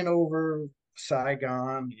flying over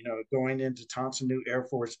Saigon, going into Tonsanute Air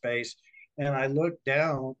Force Base, and I look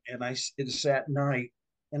down, and it's at night,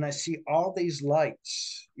 and I see all these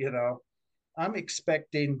lights. I'm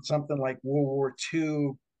expecting something like World War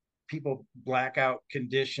II, people blackout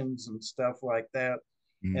conditions and stuff like that.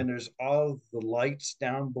 Mm. And there's all the lights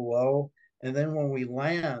down below. And then when we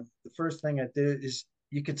land, the first thing I did is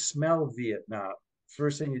you could smell Vietnam.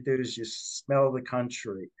 First thing you do is you smell the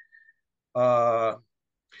country. Uh,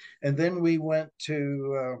 and then we went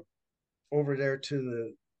to over there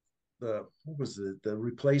to the what was it, the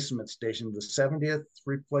replacement station, the 70th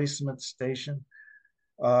replacement station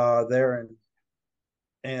there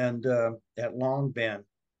and at Long Bend.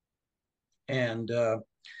 And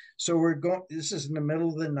so we're going, this is in the middle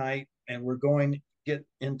of the night, and we're going to get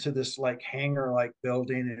into this like hangar like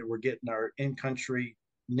building, and we're getting our in country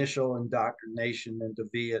initial indoctrination into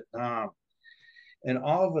Vietnam. And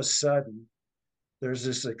all of a sudden, there's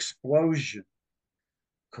this explosion.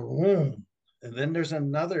 Kaboom. And then there's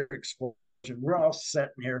another explosion. We're all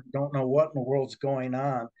sitting here, don't know what in the world's going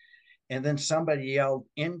on. And then somebody yelled,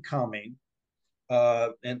 incoming.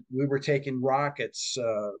 And we were taking rockets,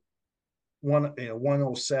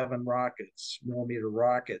 107 rockets, millimeter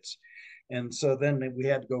rockets. And so then we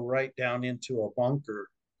had to go right down into a bunker.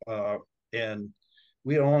 And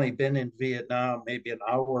we had only been in Vietnam maybe an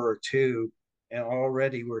hour or two, and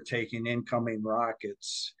already we're taking incoming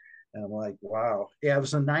rockets. And I'm like, wow. Yeah, it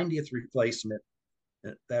was a 90th replacement.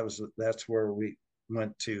 That's where we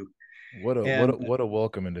went to. And What a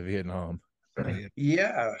welcome into Vietnam. Yeah.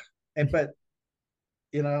 yeah, but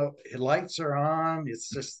lights are on.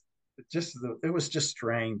 It was just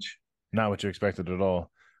strange. Not what you expected at all.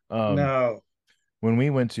 Um, No. when we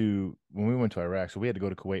went to Iraq, so we had to go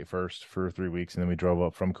to Kuwait first for 3 weeks, and then we drove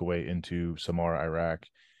up from Kuwait into Samara, Iraq,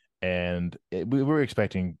 and we were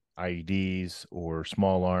expecting IEDs or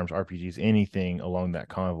small arms, RPGs, anything along that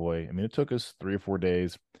convoy. I mean, it took us 3 or 4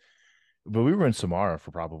 days, but we were in Samara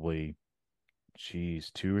for probably,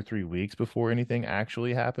 geez, 2 or 3 weeks before anything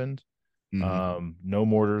actually happened. Mm-hmm. No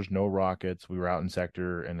mortars, no rockets. We were out in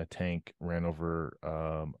sector, and a tank ran over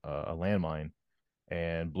a landmine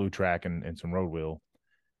and blew track and some road wheel,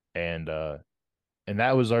 and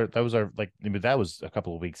that was our like, I mean, that was a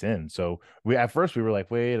couple of weeks in. So we at first we were like,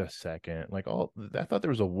 wait a second, like, oh, I thought there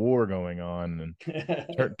was a war going on,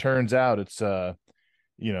 and turns out it's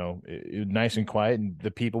nice and quiet, and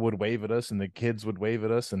the people would wave at us, and the kids would wave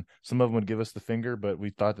at us, and some of them would give us the finger, but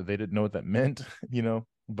we thought that they didn't know what that meant,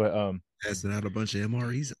 but Passing out a bunch of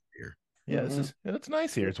MREs up here. yeah, it's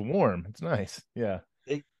nice here, it's warm, it's nice, yeah.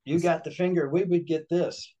 You got the finger. We would get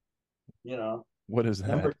this. You know, What is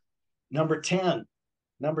number that? number 10,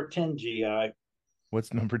 number 10 GI.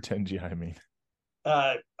 What's number 10 GI mean?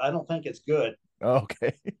 I don't think it's good. Oh,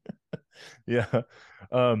 okay. Yeah.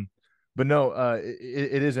 Um, but no,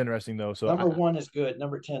 it is interesting though. So Number one is good.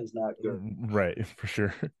 Number 10 is not good. right, for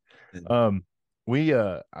sure. And We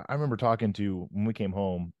I remember talking to, when we came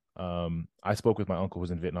home, I spoke with my uncle who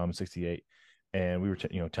was in Vietnam in '68, and we were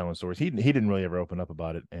telling stories. He didn't really ever open up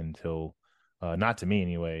about it until not to me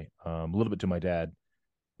anyway, a little bit to my dad.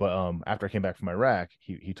 But after I came back from Iraq,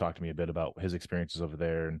 he talked to me a bit about his experiences over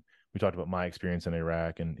there, and we talked about my experience in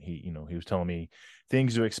Iraq, and he was telling me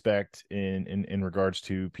things to expect in regards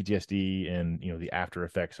to PTSD and the after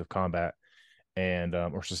effects of combat, and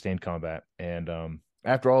or sustained combat. And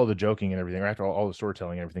after all the joking and everything, or after all the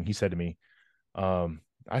storytelling and everything, he said to me,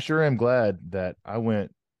 I sure am glad that I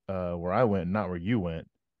went where I went, not where you went.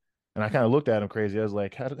 And I kind of looked at him crazy. I was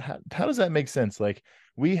like, how does that make sense? Like,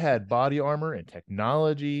 we had body armor and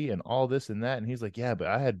technology and all this and that. And he's like, yeah, but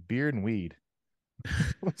I had beard and weed.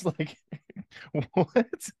 It's like, what?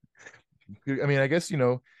 I mean, I guess,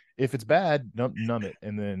 if it's bad, numb it,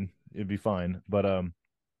 and then it'd be fine. But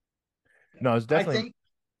no, it's I definitely. think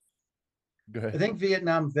Go I ahead. think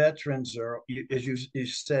Vietnam veterans are, as you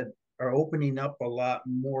said, are opening up a lot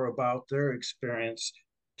more about their experience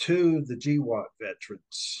to the GWAT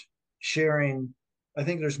veterans, sharing. I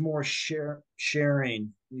think there's more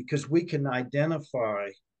sharing because we can identify,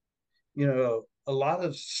 a lot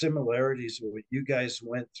of similarities with what you guys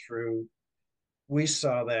went through. We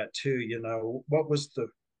saw that too.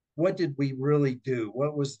 What did we really do?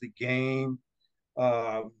 What was the game?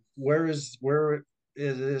 Where it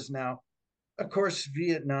is now? Of course,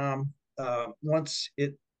 Vietnam, once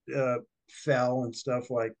it fell and stuff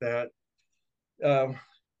like that, uh,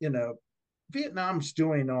 you know, Vietnam's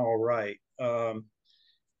doing all right.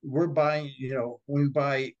 We're buying, we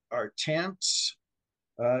buy our tents.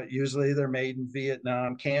 Usually they're made in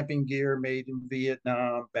Vietnam, camping gear made in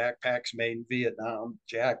Vietnam, backpacks made in Vietnam,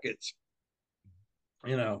 jackets,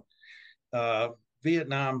 you know, uh,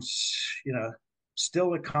 Vietnam's,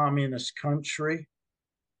 still a communist country.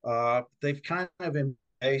 They've kind of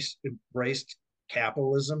embraced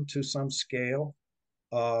capitalism to some scale.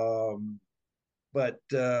 Um, but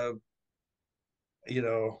you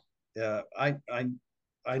know,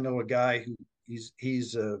 I know a guy who he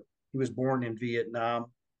was born in Vietnam,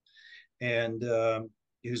 and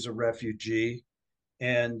he was a refugee,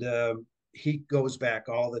 and he goes back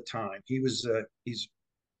all the time. He's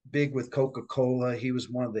big with Coca-Cola. He was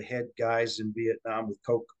one of the head guys in Vietnam with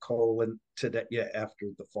Coca-Cola today, yeah, after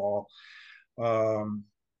the fall. Um,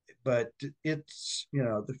 but it's,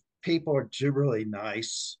 the people are really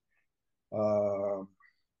nice. Um,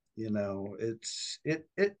 it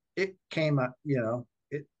came up,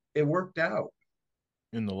 it worked out.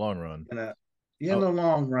 In the long run. In Oh, the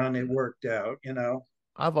long run, it worked out.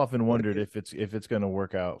 I've often Like wondered if it's going to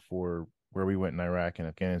work out for where we went in Iraq and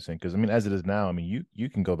Afghanistan, because I mean, as it is now, I mean, you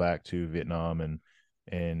can go back to Vietnam and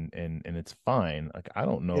it's fine. Like, I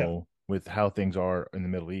don't yeah, know with how things are in the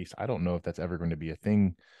Middle East. I don't know if that's ever going to be a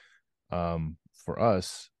thing for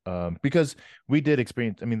us, because we did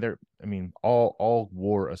experience. I mean, all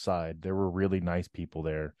war aside, there were really nice people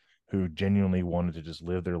there who genuinely wanted to just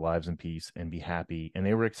live their lives in peace and be happy, and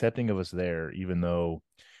they were accepting of us there, even though,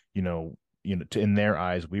 you know, in their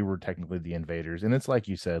eyes, we were technically the invaders. And it's like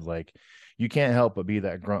you said, like, you can't help but be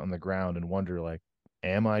that grunt on the ground and wonder, like,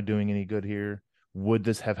 am I doing any good here? Would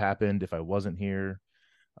this have happened if I wasn't here?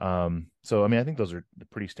 So I mean, I think those are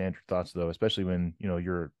pretty standard thoughts, though, especially when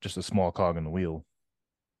you're just a small cog in the wheel.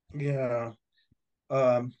 yeah.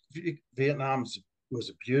 Vietnam was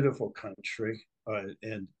a beautiful country,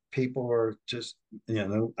 and people were just,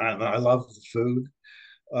 I love the food.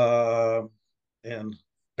 Uh, and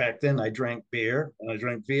back then, I drank beer, and I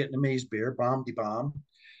drank Vietnamese beer, Bom de Bom,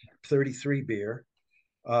 33 beer,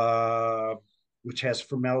 uh, which has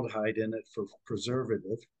formaldehyde in it for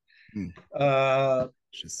preservative. Mm, Uh,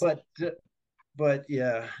 just but but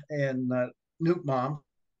yeah, and Nuke Mom,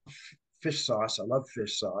 fish sauce. I love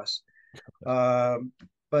fish sauce. Um,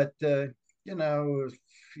 but you know,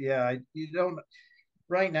 yeah, you don't.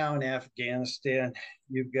 Right now in Afghanistan,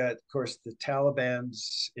 you've got, of course, the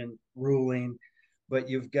Taliban's in ruling, but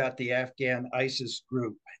you've got the Afghan ISIS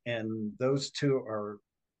group, and those two are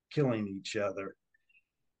killing each other.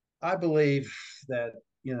 I believe that,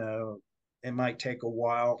 it might take a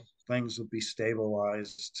while. Things will be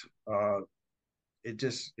stabilized.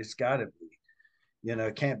 It's got to be.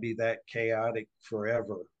 It can't be that chaotic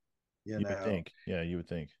forever. You You would know, think, yeah, you would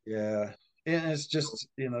think. yeah, and it's just,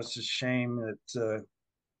 it's a shame that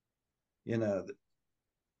you know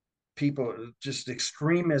people, just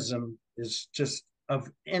extremism is just of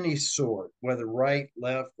any sort, whether right,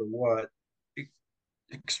 left, or what.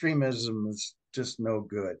 Extremism is just no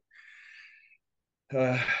good.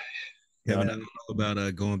 Uh, Kevin, I uh, don't know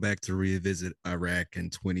about going back to revisit Iraq in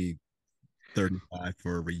 2035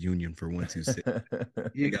 for a reunion for 126. I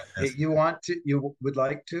you got past. you want to? You would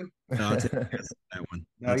like to? No, I'll take that one.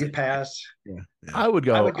 No, I'll you take pass. yeah, yeah. I would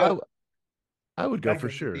I go. would go. I would go I for go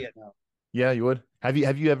to sure. Vietnam. Yeah, you would. Have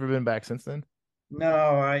you ever been back since then?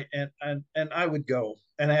 No, and I would go.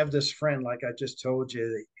 And I have this friend, like I just told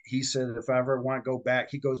you. He said if I ever want to go back,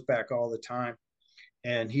 he goes back all the time,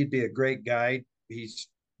 and he'd be a great guide. He's,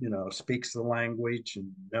 speaks the language,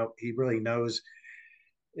 and he really knows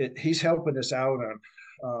it. He's helping us out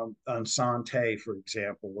on Sante, for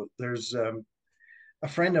example. There's a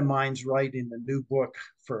friend of mine's writing a new book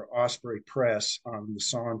for Osprey Press on the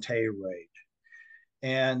Sante raid,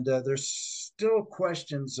 and there's still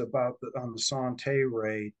questions about on the Sante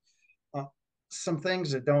raid. Uh, some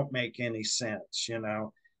things that don't make any sense.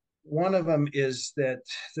 One of them is that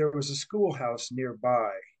there was a schoolhouse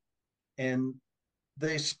nearby, and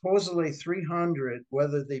they supposedly 300,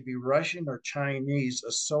 whether they be Russian or Chinese,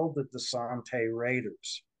 assaulted the Sante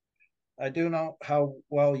Raiders. I do know how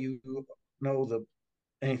well you know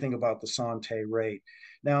anything about the Sante raid.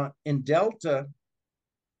 Now in Delta,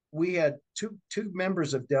 we had two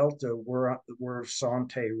members of Delta were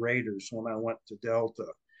Sante Raiders when I went to Delta,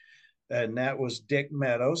 and that was Dick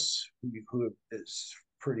Meadows, who is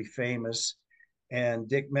pretty famous. And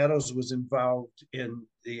Dick Meadows was involved in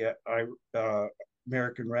the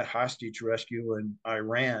American hostage rescue in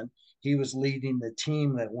Iran. He was leading the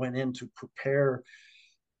team that went in to prepare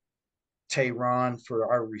Tehran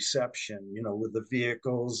for our reception, with the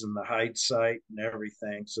vehicles and the hide site and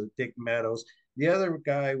everything. So Dick Meadows. The other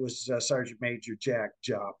guy was Sergeant Major Jack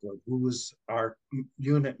Joplin, who was our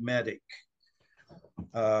unit medic.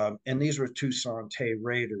 And these were two Sante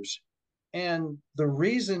Raiders. And the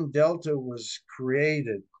reason Delta was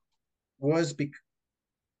created was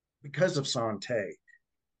because of Sante.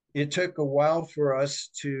 It took a while for us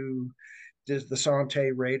to the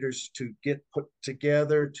Sante Raiders to get put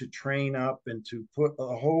together, to train up, and to put the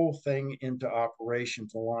whole thing into operation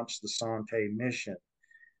to launch the Sante mission.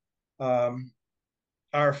 Um,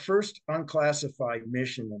 our first unclassified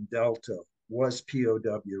mission in Delta was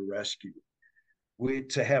POW rescue.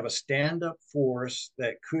 To have a stand-up force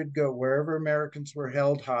that could go wherever Americans were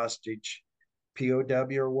held hostage,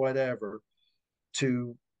 POW or whatever,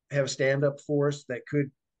 to have a stand-up force that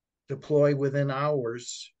could deploy within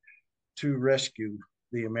hours to rescue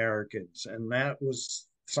the Americans. And that was,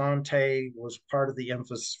 Sante was part of the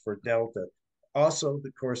emphasis for Delta. Also, of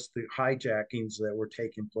course, the hijackings that were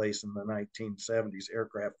taking place in the 1970s,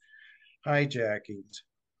 aircraft hijackings.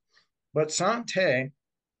 But Sante,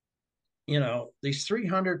 these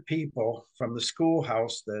 300 people from the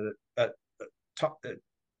schoolhouse that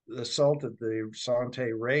assaulted the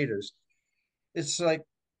Sante Raiders, it's like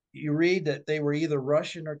you read that they were either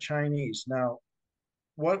Russian or Chinese. Now,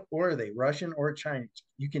 what were they, Russian or Chinese?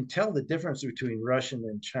 You can tell the difference between Russian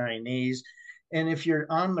and Chinese. And if you're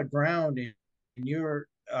on the ground and you're,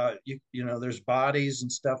 there's bodies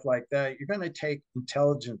and stuff like that, you're going to take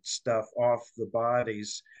intelligence stuff off the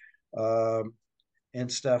bodies. And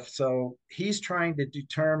stuff. So he's trying to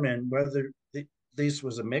determine whether this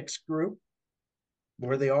was a mixed group.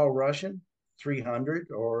 Were they all Russian, 300,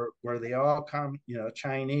 or were they all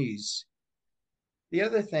Chinese? The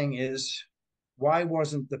other thing is, why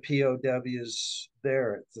wasn't the POWs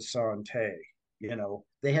there at the Sante?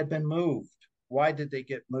 They had been moved. Why did they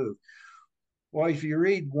get moved? Well, if you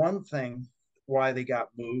read one thing, why they got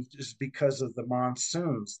moved is because of the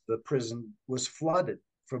monsoons. The prison was flooded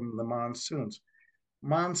from the monsoons.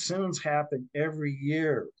 Monsoons happen every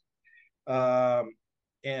year.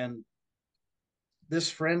 And this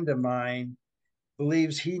friend of mine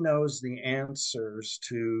believes he knows the answers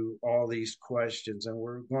to all these questions, and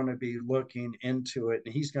we're going to be looking into it,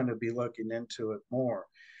 and he's going to be looking into it more.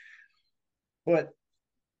 But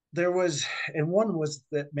one was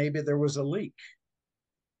that maybe there was a leak.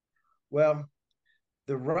 Well,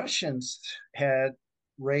 the Russians had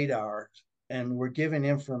radar and were giving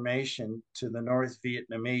information to the North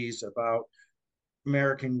Vietnamese about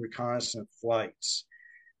American reconnaissance flights.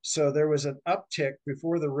 So there was an uptick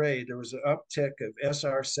before the raid. There was an uptick of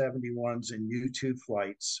SR-71s and U-2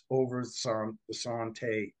 flights over the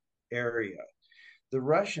Sante area. The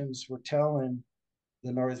Russians were telling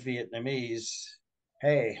the North Vietnamese,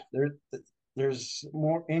 hey, there's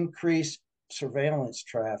more increased surveillance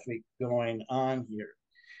traffic going on here.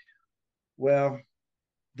 Well,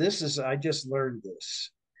 I just learned this.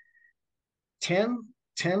 10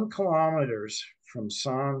 kilometers from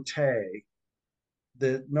Sante,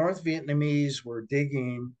 the North Vietnamese were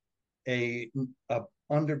digging a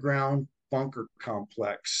underground bunker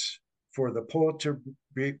complex for the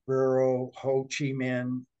Politburo, Ho Chi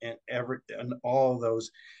Minh, and all of those.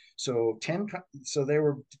 So they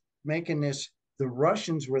were making this. The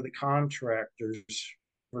Russians were the contractors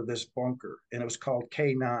for this bunker, and it was called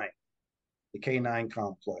K9, the K9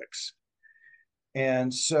 complex.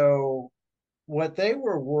 And so what they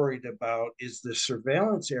were worried about is the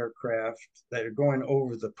surveillance aircraft that are going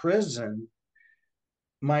over the prison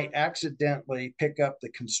might accidentally pick up the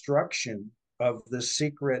construction of the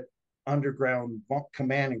secret underground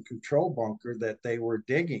command and control bunker that they were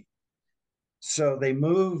digging. So they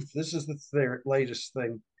moved, this is their latest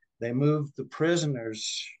thing, they moved the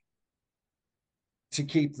prisoners to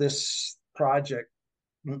keep this project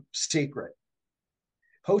secret.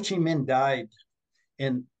 Ho Chi Minh died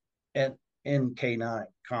in K9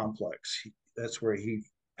 complex. That's where he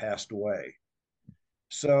passed away.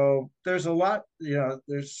 So there's a lot,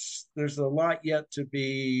 there's a lot yet to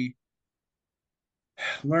be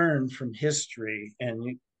learned from history.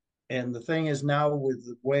 And the thing is, now with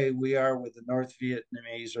the way we are with the North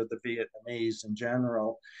Vietnamese or the Vietnamese in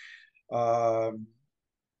general,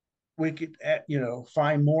 we could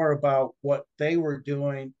find more about what they were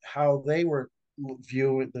doing, how they were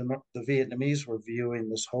viewing, the Vietnamese were viewing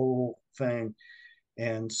this whole thing.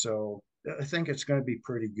 And so I think it's going to be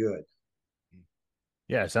pretty good.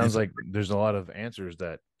 Yeah, it sounds like there's a lot of answers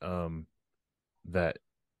that that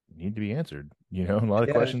need to be answered. A lot of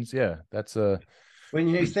questions. Yeah, that's when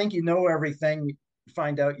you think you know everything, you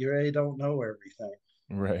find out you really don't know everything.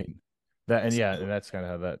 Right. And that's kind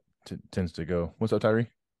of how that tends to go. What's up, Tyree?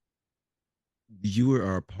 You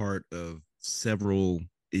are a part of several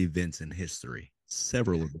events in history.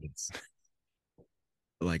 Several events.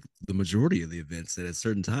 Like the majority of the events at a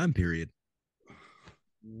certain time period.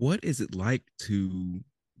 What is it like to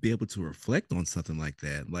be able to reflect on something like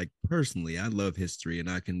that? Like personally, I love history and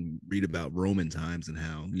I can read about Roman times and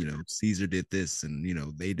how, Caesar did this and,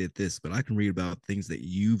 they did this, but I can read about things that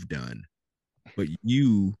you've done but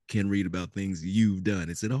you can read about things you've done.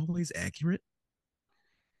 Is it always accurate?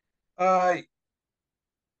 Uh,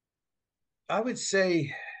 I would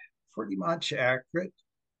say pretty much accurate.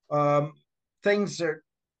 Um, things that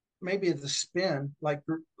maybe the spin, like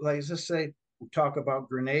let's say we talk about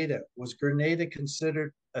Grenada. Was Grenada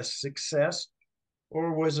considered a success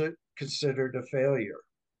or was it considered a failure?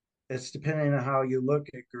 It's depending on how you look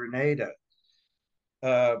at Grenada.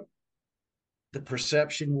 Uh, the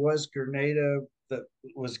perception was Grenada that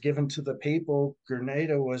was given to the people.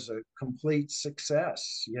 Grenada was a complete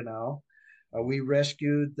success. We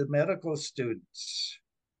rescued the medical students.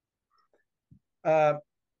 Uh,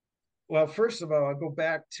 well, first of all, I'll go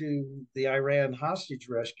back to the Iran hostage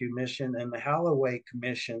rescue mission and the Holloway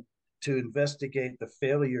Commission to investigate the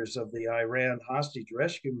failures of the Iran hostage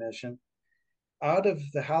rescue mission. Out of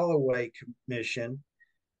the Holloway Commission,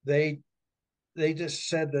 they they just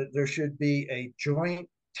said that there should be a joint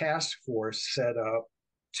task force set up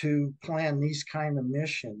to plan these kind of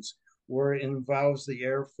missions where it involves the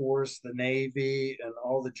Air Force, the Navy, and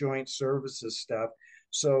all the joint services stuff.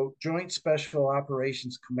 So Joint Special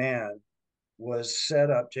Operations Command was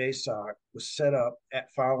set up, JSOC was set up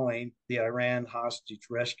at following the Iran hostage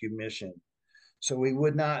rescue mission. So we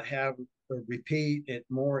would not have a repeat it,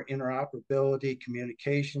 more interoperability,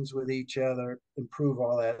 communications with each other, improve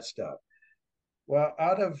all that stuff. Well,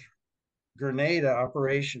 out of Grenada,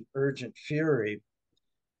 Operation Urgent Fury,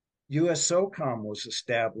 U.S. SOCOM was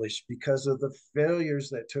established because of the failures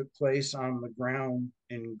that took place on the ground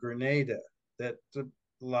in Grenada that a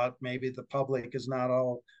lot, maybe the public is not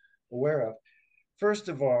all aware of. First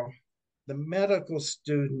of all, the medical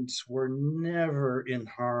students were never in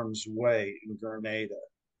harm's way in Grenada.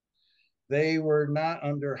 They were not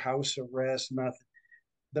under house arrest, nothing.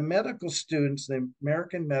 The medical students, the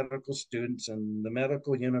American medical students and the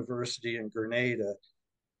medical university in Grenada,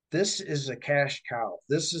 this is a cash cow.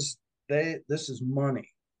 This is money,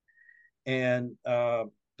 and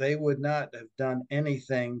they would not have done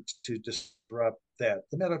anything to disrupt that.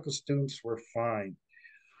 The medical students were fine.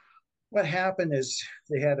 What happened is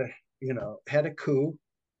they had a coup.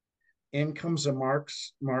 In comes a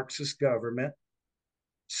Marxist government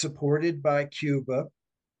supported by Cuba,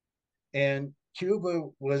 and Cuba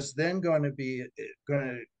was then going to be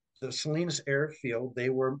going to the Salinas airfield. They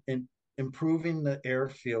were improving the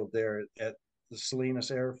airfield there at the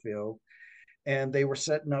Salinas airfield, and they were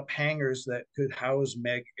setting up hangars that could house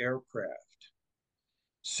MiG aircraft.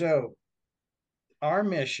 So our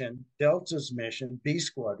mission, Delta's mission, B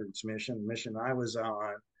Squadron's mission, the mission I was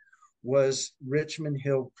on, was Richmond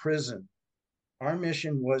Hill Prison. Our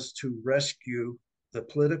mission was to rescue the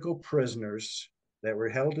political prisoners that were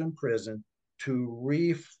held in prison to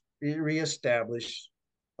reestablish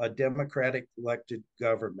a democratic elected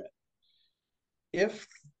government. If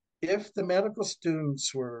if the medical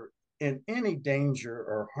students were in any danger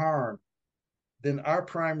or harm, then our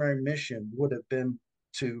primary mission would have been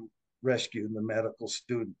to rescue the medical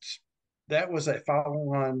students. That was a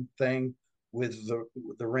follow-on thing with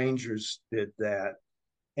the Rangers did that.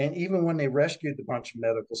 And even when they rescued a bunch of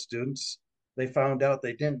medical students, they found out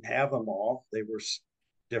they didn't have them all. They were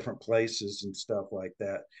different places and stuff like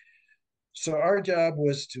that. So our job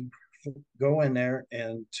was to go in there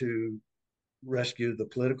and to rescue the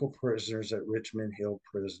political prisoners at Richmond Hill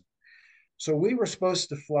Prison. So we were supposed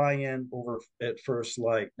to fly in over at first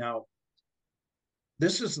light. Now,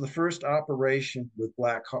 this is the first operation with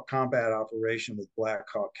Black Hawk, combat operation with Black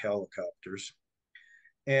Hawk helicopters.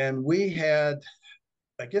 And we had,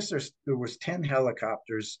 I guess there was 10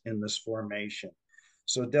 helicopters in this formation.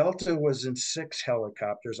 So Delta was in 6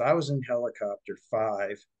 helicopters. I was in helicopter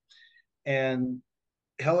 5. And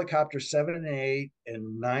helicopter 7 and 8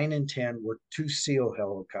 and 9 and 10 were 2 SEAL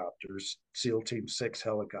helicopters, SEAL Team 6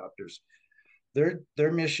 helicopters.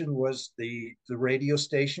 Their mission was the radio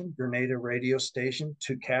station, Grenada radio station,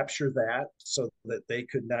 to capture that so that they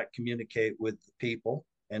could not communicate with the people,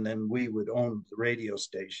 and then we would own the radio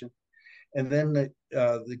station. And then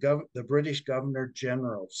the British Governor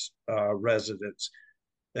General's residence.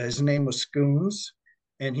 His name was Scoons,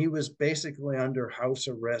 and he was basically under house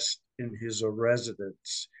arrest in his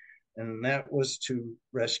residence, and that was to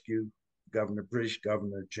rescue British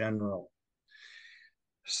Governor General.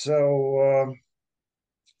 So,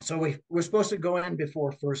 so we were supposed to go in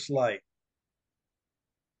before first light.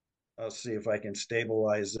 I'll see if I can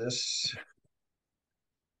stabilize this.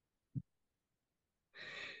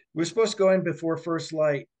 We were supposed to go in before first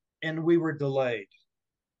light, and we were delayed.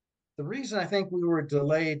 The reason I think we were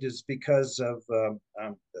delayed is because of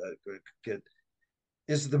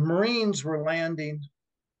is the Marines were landing.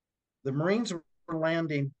 The Marines were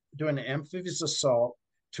landing doing an amphibious assault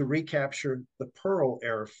to recapture the Pearl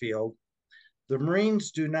airfield. The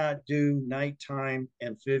Marines do not do nighttime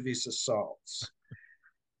amphibious assaults.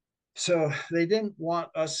 So they didn't want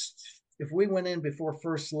us, if we went in before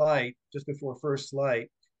first light, just before first light,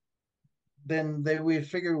 then we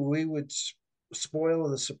figured we would spoil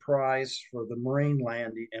the surprise for the Marine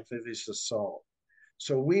landing amphibious assault.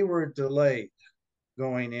 So we were delayed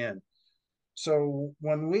going in. So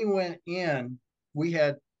when we went in, we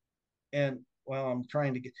had, and well, I'm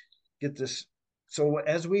trying to get this. So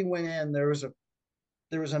as we went in, there was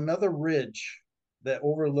another ridge that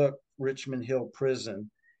overlooked Richmond Hill Prison,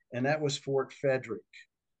 and that was Fort Frederick.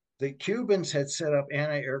 The Cubans had set up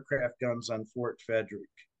anti-aircraft guns on Fort Frederick.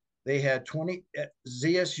 They had 20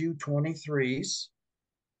 ZSU 23s.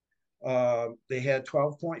 They had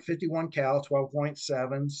 12.51 cal,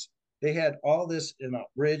 12.7s. They had all this in a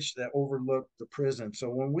ridge that overlooked the prison. So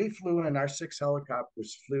when we flew in, our 6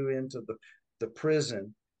 helicopters flew into the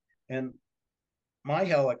prison, and my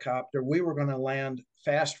helicopter, we were going to land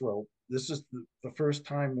fast rope. This is the first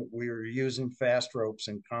time that we were using fast ropes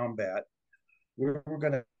in combat. We were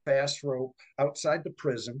going to fast rope outside the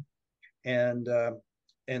prison, and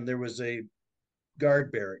there was a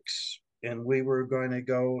guard barracks, and we were going to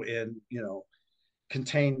go and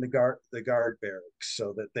contain the guard barracks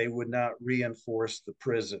so that they would not reinforce the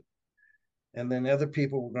prison. And then other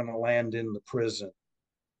people were going to land in the prison.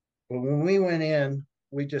 But when we went in,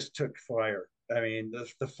 we just took fire. I mean,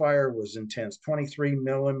 the fire was intense. 23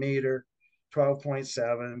 millimeter,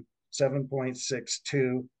 12.7,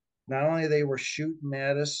 7.62. Not only they were shooting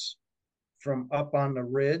at us from up on the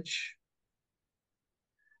ridge,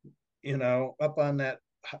 up on that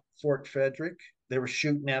Fort Frederick, they were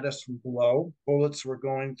shooting at us from below. Bullets were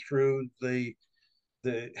going through the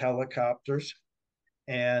helicopters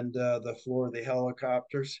and the floor of the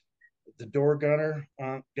helicopters. The door gunner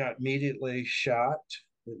got immediately shot.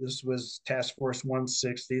 This was Task Force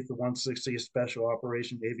 160th, the 160th Special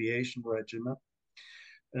Operation Aviation Regiment.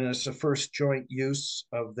 And it's the first joint use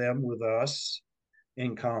of them with us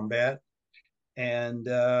in combat. And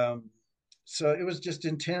so it was just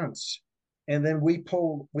intense. And then we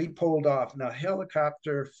pulled off. Now,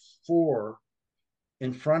 helicopter 4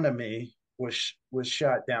 in front of me was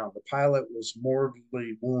shot down. The pilot was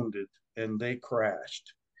mortally wounded, and they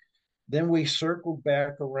crashed. Then we circled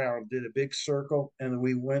back around, did a big circle, and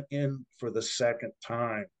we went in for the second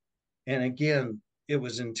time. And again, it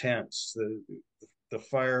was intense. The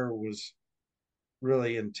fire was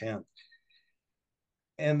really intense.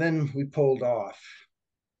 And then we pulled off.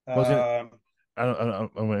 I was gonna, I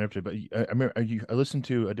don't want to interrupt you, but I remember I listened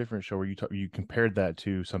to a different show where you compared that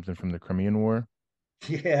to something from the Crimean War.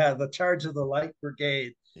 Yeah, the charge of the Light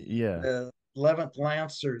Brigade, Yeah, the 11th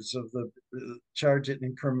Lancers of the charge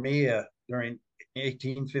in Crimea during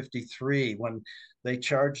 1853 when they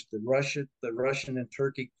charged the Russian and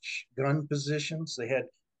Turkish gun positions. They had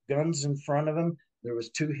guns in front of them. There was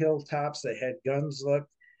 2 hilltops. They had guns looked,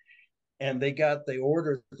 and they got the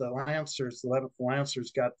order. The Lancers, the 11th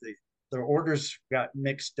Lancers, their orders got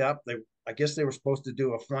mixed up. I guess they were supposed to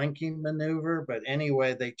do a flanking maneuver, but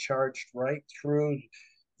anyway, they charged right through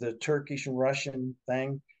the Turkish and Russian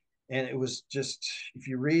thing. And it was just, if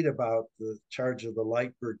you read about the charge of the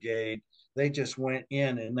Light Brigade, they just went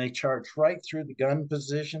in and they charged right through the gun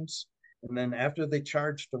positions. And then after they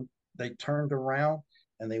charged them, they turned around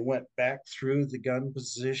and they went back through the gun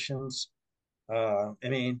positions. I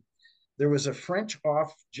mean, there was a French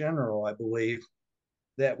off general, I believe,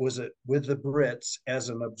 that was with the Brits as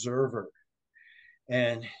an observer.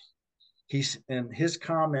 And his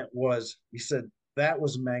comment was, he said, that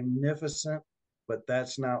was magnificent, but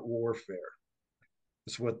that's not warfare.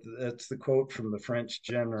 That's the quote from the French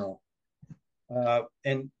general.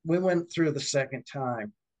 And we went through the second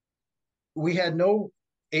time. We had no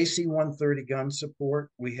AC-130 gun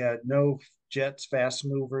support. We had no jets, fast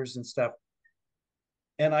movers and stuff.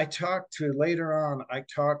 And I talked to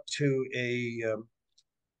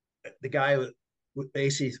the guy with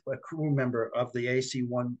AC, a crew member of the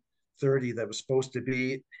AC-130 that was supposed to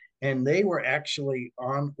be, and they were actually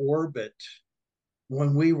on orbit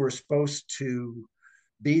when we were supposed to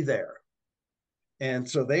be there. And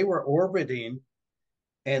so they were orbiting,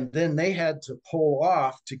 and then they had to pull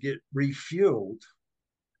off to get refueled.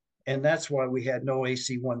 And that's why we had no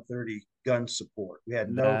AC-130 gun support. We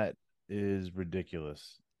had no. that is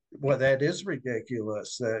ridiculous. Well, that is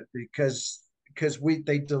ridiculous. That because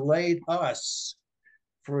they delayed us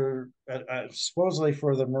for supposedly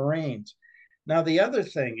for the Marines. Now the other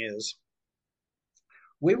thing is,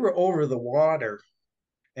 we were over the water,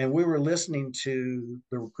 and we were listening to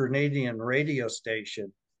the Grenadian radio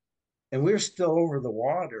station, and we were still over the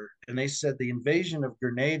water. And they said the invasion of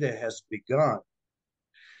Grenada has begun.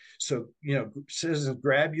 So, citizens,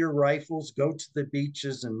 grab your rifles, go to the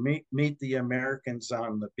beaches, and meet the Americans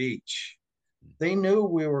on the beach. They knew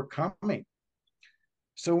we were coming.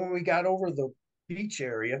 So when we got over the beach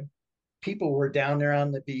area, people were down there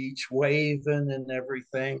on the beach waving and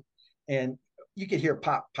everything. And you could hear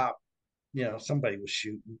pop, pop, somebody was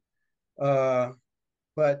shooting.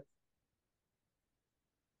 But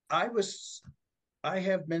I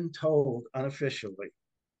have been told unofficially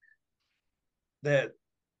that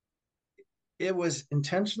it was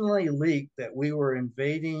intentionally leaked that we were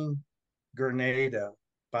invading Grenada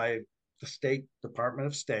by the State Department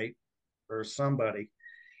of State or somebody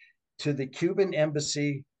to the Cuban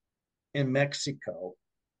embassy in Mexico,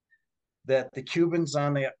 that the Cubans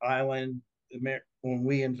on the island, when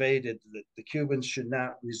we invaded, the Cubans should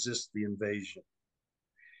not resist the invasion.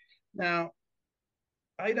 Now,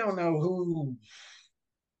 I don't know who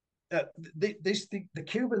the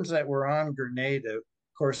Cubans that were on Grenada, of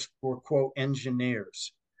course, were quote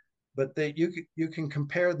engineers, but you can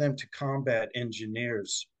compare them to combat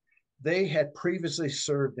engineers. They had previously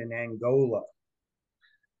served in Angola,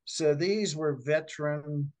 so these were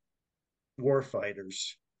veteran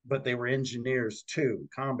warfighters, but they were engineers too,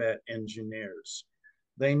 combat engineers.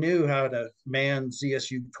 They knew how to man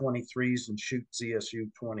ZSU 23s and shoot ZSU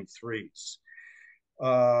 23s.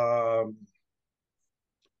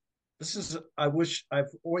 This is, I've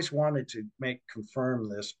always wanted to confirm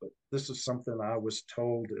this, but this is something I was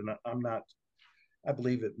told, and I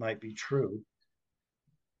believe it might be true.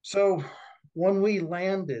 So when we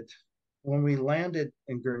landed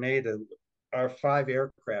in Grenada, our 5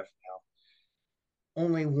 aircraft now,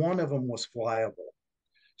 only one of them was flyable.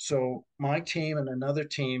 So my team and another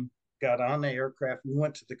team got on the aircraft. We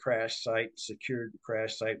went to the crash site, secured the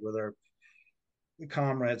crash site with our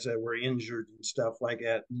comrades that were injured and stuff like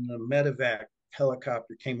that. And the medevac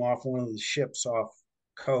helicopter came off one of the ships off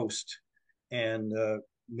coast and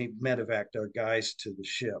medevaced our guys to the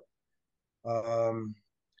ship.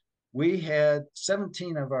 We had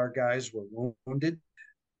 17 of our guys were wounded.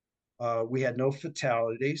 We had no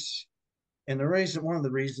fatalities. And one of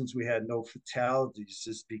the reasons we had no fatalities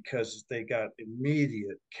is because they got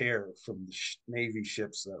immediate care from the Navy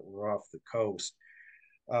ships that were off the coast.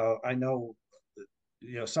 I know,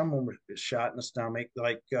 some of them were shot in the stomach,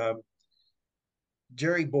 like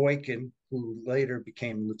Jerry Boykin, who later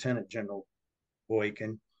became Lieutenant General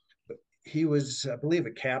Boykin. But he was, I believe,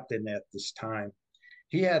 a captain at this time.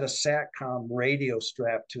 He had a SATCOM radio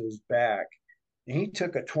strapped to his back, and he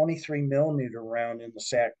took a 23 millimeter round in the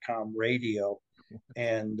SATCOM radio,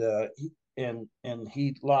 and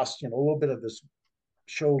he lost a little bit of his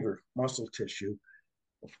shoulder muscle tissue,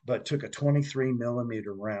 but took a 23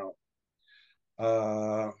 millimeter round.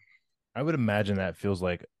 I would imagine that feels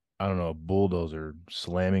like, I don't know, a bulldozer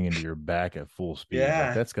slamming into your back at full speed. Yeah,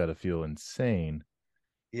 like, that's got to feel insane.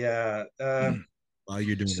 Yeah. While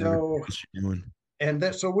you're doing everything you're doing.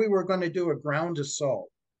 So we were going to do a ground assault.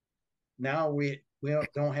 Now we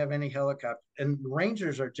don't have any helicopter, and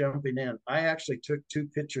Rangers are jumping in. I actually took 2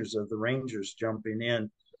 pictures of the Rangers jumping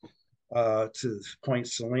in to Point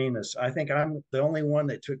Salinas. I think I'm the only one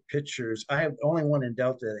that took pictures. I have the only one in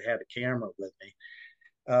Delta that had a camera with me.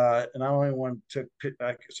 And I only one took,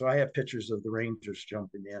 so I have pictures of the Rangers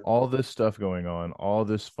jumping in. All this stuff going on, all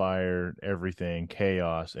this fire, everything,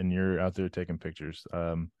 chaos, and you're out there taking pictures.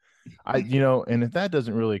 And if that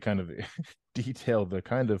doesn't really kind of detail the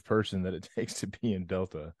kind of person that it takes to be in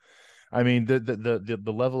Delta, I mean,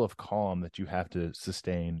 the level of calm that you have to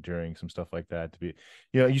sustain during some stuff like that to be,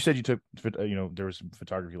 you said you took, there was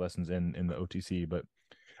photography lessons in the OTC, but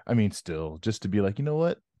I mean, still just to be like, you know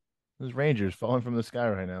what? There's Rangers falling from the sky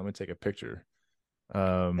right now. I'm gonna take a picture.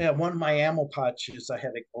 Yeah, one of my ammo pouches, I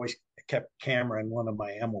always kept a camera in one of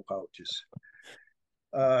my ammo pouches.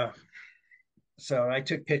 So I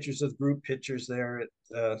took pictures of group pictures there.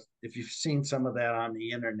 If you've seen some of that on the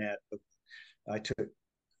internet, I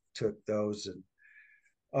took those.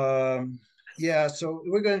 And yeah, so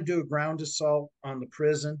we're going to do a ground assault on the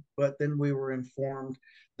prison, but then we were informed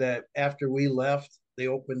that after we left, they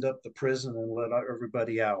opened up the prison and let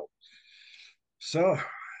everybody out. So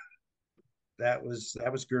that was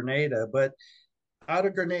Grenada. But out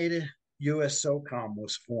of Grenada, U.S. SOCOM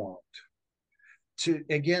was formed.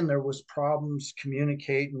 Again, there was problems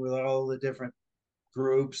communicating with all the different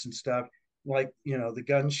groups and stuff, like the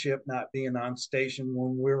gunship not being on station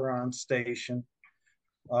when we were on station.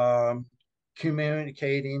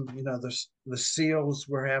 Communicating, the SEALs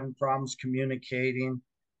were having problems communicating.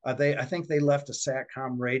 I think they left a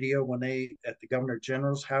SATCOM radio when at the Governor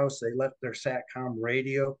General's house. They left their SATCOM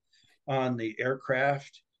radio, on the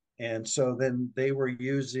aircraft. And so then they were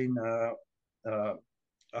using a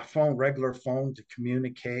phone, regular phone, to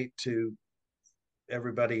communicate to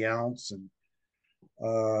everybody else. And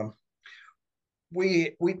uh,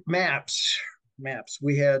 we maps.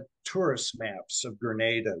 We had tourist maps of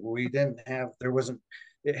Grenada. We didn't have there wasn't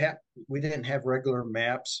it had we didn't have regular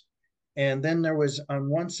maps. And then there was on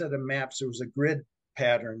one set of maps there was a grid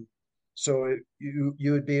pattern. So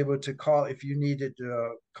you would be able to call if you needed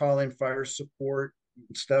to call in fire support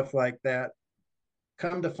and stuff like that.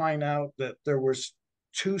 Come to find out that there was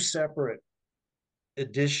two separate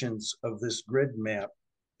editions of this grid map,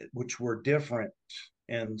 which were different.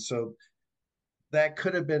 And so that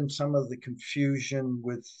could have been some of the confusion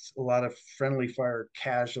with a lot of friendly fire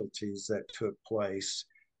casualties that took place.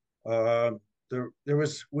 Uh, there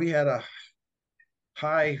was we had a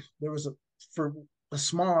high there was a for a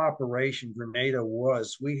small operation Grenada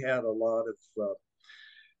was we had a lot of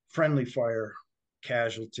friendly fire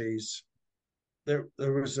casualties. There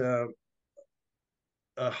was a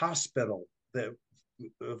hospital that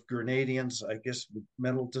of Grenadians, I guess,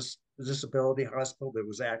 mental disability hospital that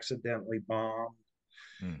was accidentally bombed,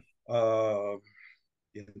 Mm. uh,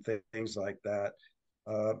 things like that.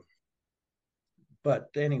 Uh, but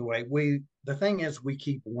anyway, the thing is, we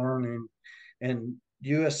keep learning, and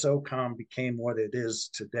USOCOM became what it is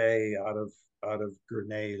today out of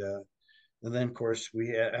Grenada. And then, of course, we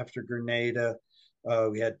had, after Grenada,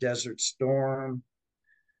 we had Desert Storm.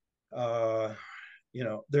 Uh,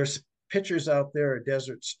 there's pictures out there of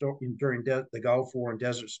Desert Storm during the Gulf War and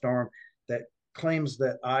Desert Storm that claims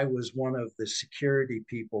that I was one of the security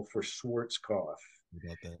people for Schwarzkopf.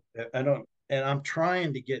 About that. I don't, and I'm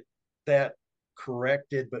trying to get that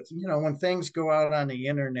corrected. But when things go out on the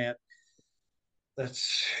internet,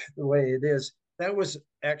 that's the way it is. That was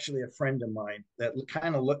actually a friend of mine that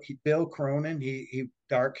kind of looked. Bill Cronin. He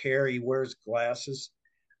dark hair. He wears glasses.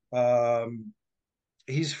 Um,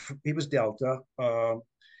 he was Delta.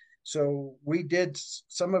 So we did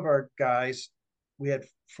some of our guys. We had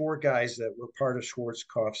 4 guys that were part of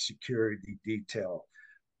Schwarzkopf's security detail,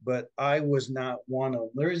 but I was not one of them.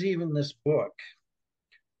 There's even this book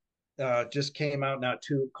just came out now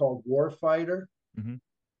too called Warfighter Mm-hmm.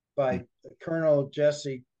 by Colonel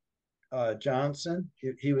Jesse Johnson.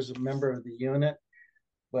 He was a member of the unit,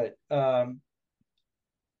 but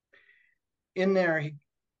in there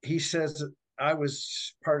he says I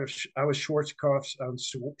was Schwarzkopf's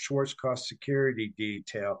Schwarzkopf security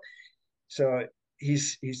detail. So he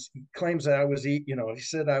claims that I was he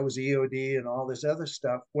said I was EOD and all this other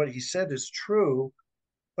stuff. What he said is true,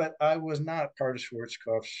 but I was not part of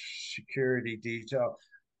Schwarzkopf's security detail.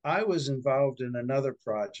 I was involved in another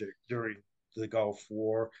project during the Gulf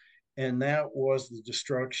War, and that was the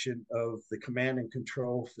destruction of the command and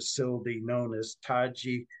control facility known as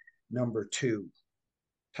Taji Number 2.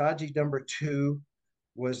 Taji Number 2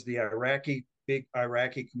 was the big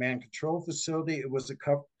Iraqi command control facility. It was a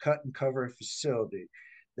cut and cover facility.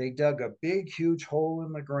 They dug a big, huge hole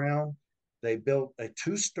in the ground. They built a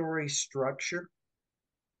 2-story structure,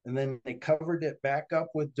 and then they covered it back up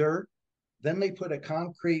with dirt. Then they put a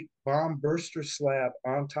concrete bomb burster slab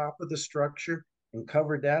on top of the structure and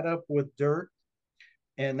covered that up with dirt.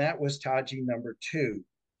 And that was Taji Number 2.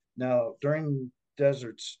 Now, during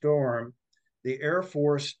Desert Storm, the Air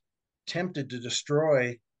Force attempted to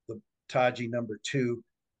destroy the Taji Number 2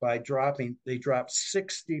 by they dropped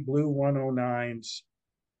 60 Blue 109s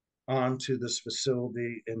onto this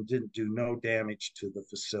facility and didn't do no damage to the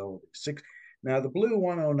facility. Now, the Blue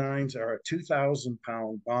 109s are a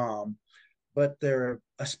 2,000-pound bomb, but they're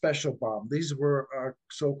a special bomb. These were our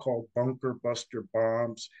so-called bunker buster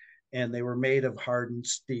bombs, and they were made of hardened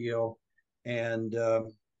steel. And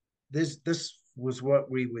this was what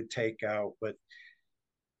we would take out. But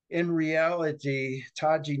in reality,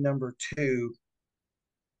 Taji Number 2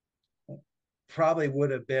 probably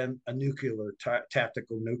would have been a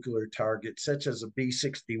tactical nuclear target, such as a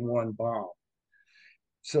B-61 bomb.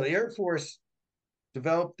 So the Air Force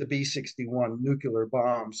developed the B-61 nuclear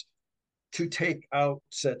bombs to take out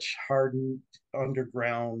such hardened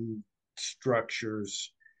underground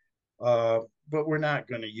structures. But we're not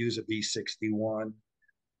going to use a B-61.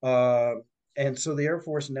 And so the Air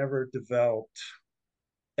Force never developed,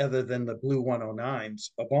 other than the Blue 109s,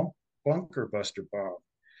 a bunker buster bomb.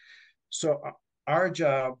 So our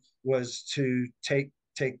job was to take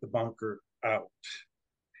the bunker out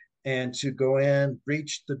and to go in,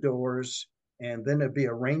 breach the doors, and then it'd be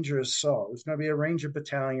a Ranger assault. It was going to be a Ranger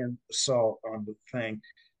battalion assault on the thing.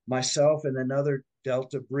 Myself and another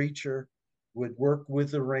Delta breacher would work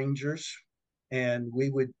with the Rangers, and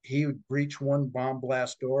he would breach one bomb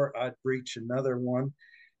blast door, I'd breach another one,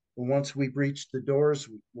 Once we breached the doors,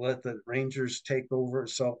 we let the Rangers take over,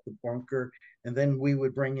 assault the bunker, and then we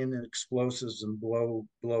would bring in explosives and blow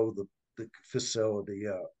the facility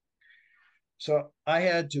up. So I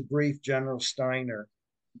had to brief General Steiner,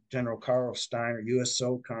 General Carl Steiner, U.S.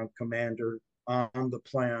 SOCOM commander, on the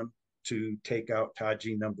plan to take out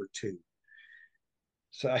Taji number 2.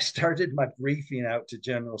 So I started my briefing out to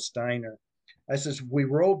General Steiner. I says, we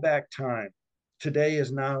roll back time. Today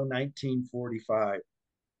is now 1945.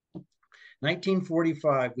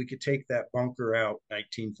 1945, we could take that bunker out,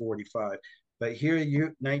 1945. But here,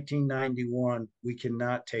 1991, we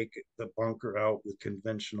cannot take the bunker out with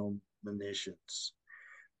conventional munitions.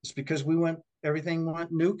 It's because everything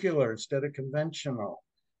went nuclear instead of conventional.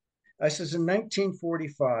 I says in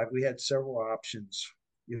 1945, we had several options.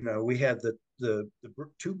 We had the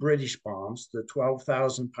 2 British bombs, the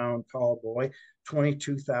 12,000-pound tall boy,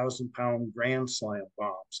 22,000-pound Grand Slam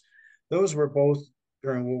bombs. Those were both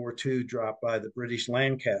during World War II dropped by the British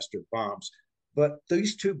Lancaster bombs. But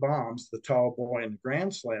these 2 bombs, the tall boy and the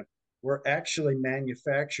Grand Slam, were actually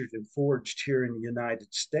manufactured and forged here in the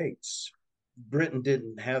United States. Britain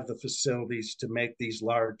didn't have the facilities to make these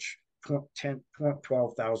large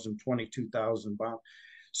 12,000, 22,000 bombs.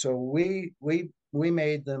 So we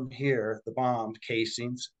made them here, the bomb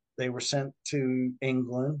casings. They were sent to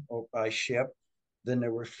England by ship. Then they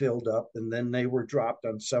were filled up, and then they were dropped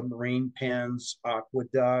on submarine pens,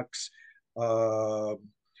 aqueducts,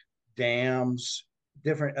 dams,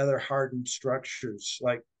 different other hardened structures.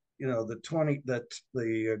 Like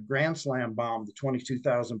the Grand Slam bomb, the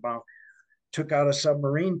 22,000 bomb, took out a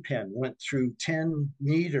submarine pen, went through 10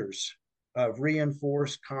 meters of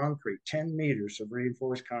reinforced concrete, 10 meters of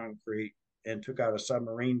reinforced concrete, and took out a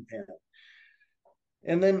submarine pen.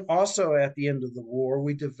 And then also at the end of the war,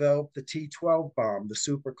 we developed the T-12 bomb, the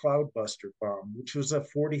Super Cloudbuster bomb, which was a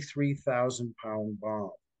 43,000-pound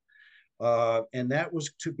bomb. And that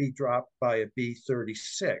was to be dropped by a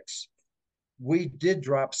B-36. We did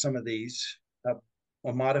drop some of these,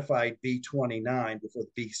 a modified B-29 before the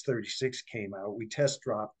B-36 came out. We test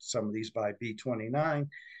dropped some of these by B-29.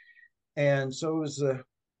 And so it was a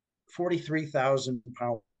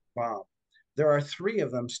 43,000-pound bomb. There are 3 of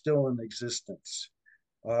them still in existence.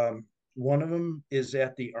 One of them is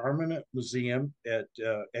at the Armament Museum at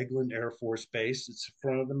Eglin Air Force Base. It's in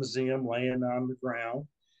front of the museum, laying on the ground.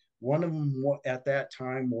 One of them at that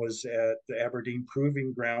time was at the Aberdeen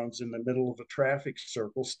Proving Grounds in the middle of a traffic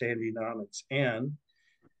circle, standing on its end.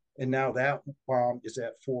 And now that bomb is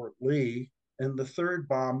at Fort Lee. And the 3rd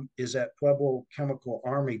bomb is at Pueblo Chemical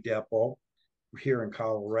Army Depot here in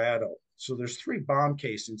Colorado. So there's 3 bomb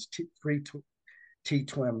casings, 3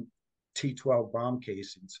 T-12 bomb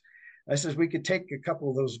casings. I says we could take a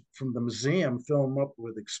couple of those from the museum, fill them up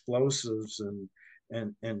with explosives, and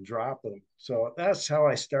drop them. So that's how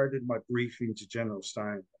I started my briefing to General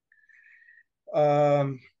Stein.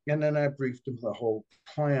 And then I briefed him the whole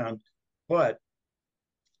plan. But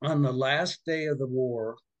on the last day of the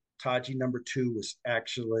war, Taji number 2 was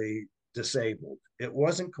actually disabled. It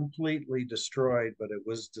wasn't completely destroyed, but it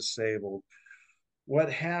was disabled.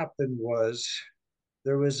 What happened was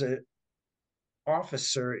there was an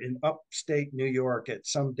officer in upstate New York at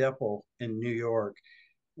some depot in New York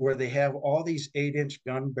where they have all these 8-inch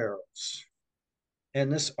gun barrels.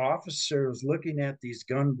 And this officer was looking at these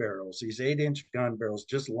gun barrels, these 8-inch gun barrels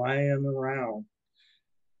just lying around,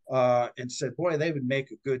 and said, boy, they would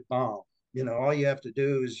make a good bomb. All you have to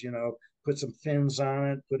do is, put some fins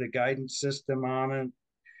on it, put a guidance system on it,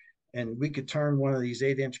 and we could turn one of these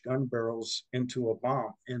 8-inch gun barrels into a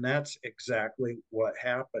bomb. And that's exactly what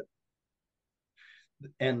happened.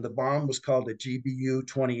 And the bomb was called a GBU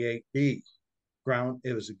 28B.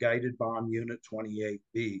 It was a guided bomb unit 28B.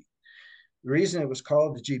 The reason it was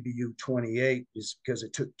called the GBU 28 is because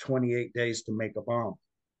it took 28 days to make a bomb,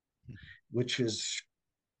 which is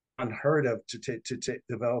unheard of to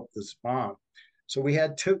develop this bomb. So we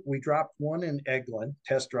dropped one in Eglin,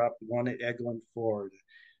 test dropped one at Eglin, Florida.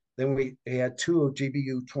 Then we had 2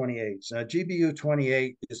 GBU 28s. Now, GBU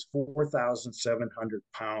 28 is 4,700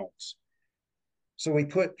 pounds. So we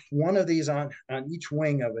put one of these on each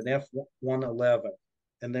wing of an F-111,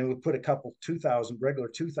 and then we put a couple regular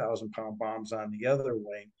 2,000-pound bombs on the other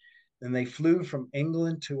wing, and they flew from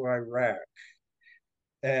England to Iraq.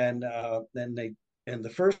 And then the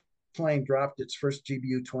first plane dropped its first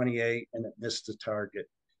GBU 28, and it missed the target.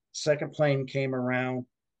 Second plane came around,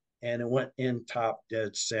 and it went in top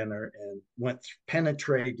dead center and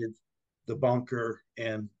penetrated the bunker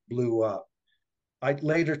and blew up. I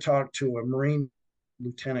later talked to a Marine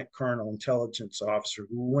lieutenant colonel intelligence officer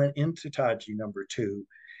who went into Taji number 2,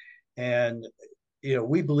 and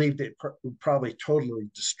we believed it probably totally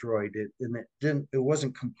destroyed it, and it didn't. It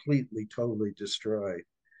wasn't completely totally destroyed.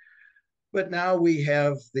 But now we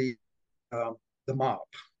have the MOP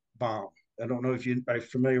bomb. I don't know if you are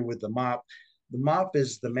familiar with the MOP. The MOP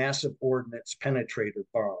is the massive ordnance penetrator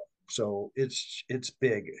bomb, so it's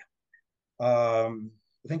big. I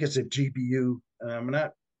think it's a GBU. I'm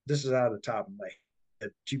not. This is out of the top of my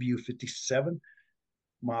head. GBU 57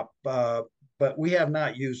 MOP, but we have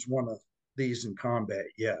not used one of these in combat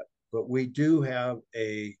yet. But we do have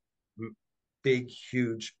a big,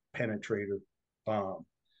 huge penetrator bomb.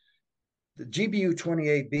 The GBU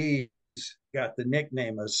 28B got the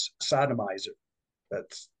nickname as Sodomizer.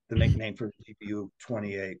 That's the nickname for GBU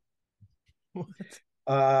 28. What?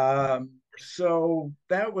 So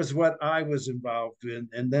that was what I was involved in.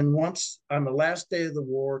 And then once on the last day of the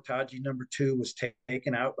war, Taji number 2 was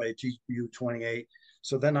taken out by GBU 28.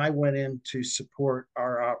 So then I went in to support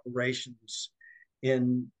our operations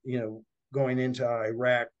in, going into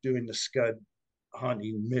Iraq, doing the Scud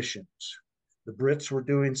hunting missions. The Brits were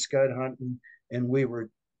doing Scud hunting, and we were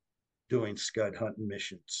doing Scud hunting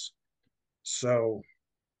missions. So,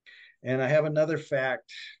 and I have another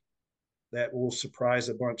fact that will surprise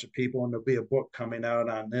a bunch of people, and there'll be a book coming out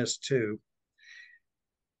on this too.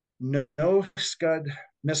 No Scud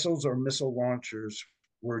missiles or missile launchers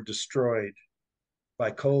were destroyed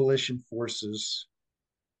by coalition forces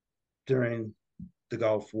during the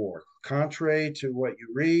Gulf War. Contrary to what you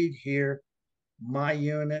read here, my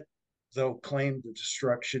unit, though, claimed the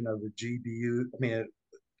destruction of a GBU,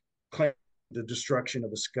 claimed the destruction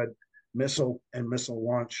of a Scud missile and missile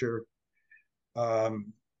launcher.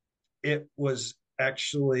 It was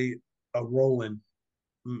actually a Roland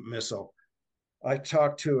missile. I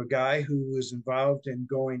talked to a guy who was involved in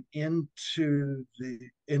going into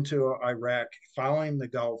Iraq following the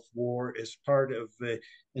Gulf War as part of the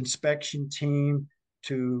inspection team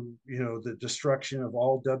to the destruction of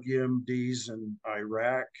all WMDs in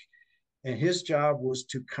Iraq, and his job was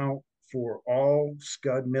to count for all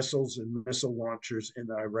Scud missiles and missile launchers in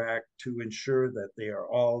Iraq to ensure that they are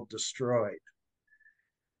all destroyed.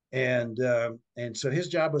 And so his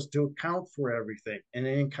job was to account for everything, and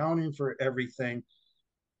in accounting for everything,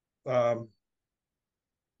 the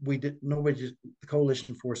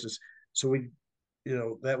coalition forces. So we,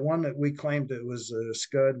 that one that we claimed it was a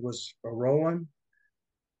Scud was a Roland.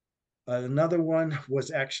 Another one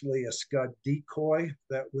was actually a Scud decoy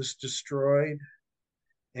that was destroyed,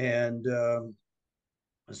 and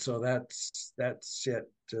so that's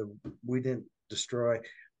it. We didn't destroy,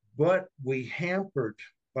 but we hampered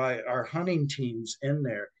by our hunting teams in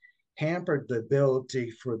there, hampered the ability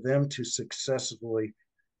for them to successfully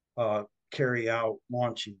carry out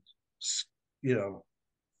launching,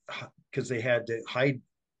 because they had to hide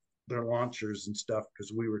their launchers and stuff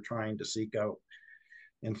because we were trying to seek out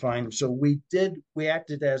and find them. So we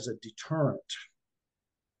acted as a deterrent.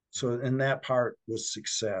 So, and that part was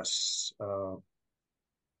success.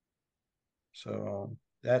 So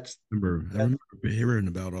I remember hearing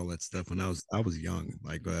about all that stuff when I was young.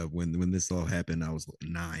 Like when this all happened, I was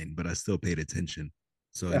 9, but I still paid attention.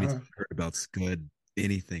 So anytime I heard about Scud,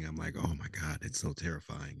 anything, I'm like, oh my God, it's so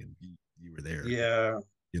terrifying. And you were there, yeah,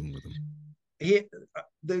 dealing with them.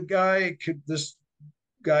 This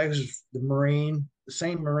guy who's the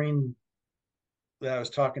same Marine that I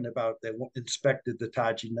was talking about that inspected the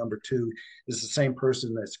Taji number 2 is the same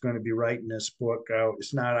person that's going to be writing this book out.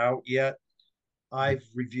 It's not out yet. I've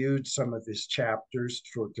reviewed some of his chapters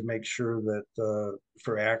to make sure that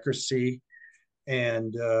for accuracy,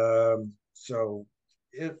 and so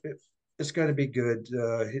it's going to be good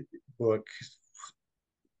book.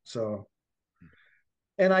 So,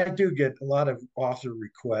 and I do get a lot of author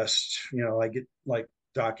requests. I get like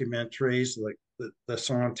documentaries, like the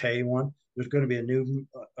Sante one. There's going to be a new.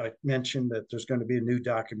 I mentioned that there's going to be a new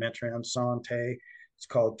documentary on Sante. It's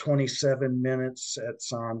called 27 Minutes at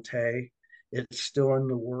Sante. It's still in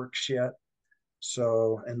the works yet.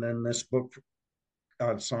 So, and then this book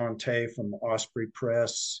on Sante from Osprey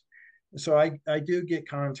Press. So I do get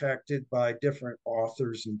contacted by different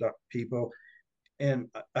authors and people, and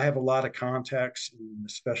I have a lot of contacts in the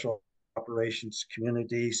special operations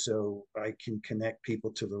community, so I can connect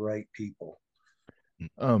people to the right people.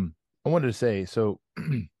 I wanted to say, so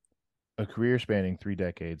a career spanning 3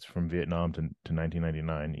 decades from Vietnam to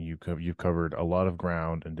 1999, you've covered a lot of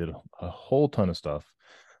ground and did a whole ton of stuff.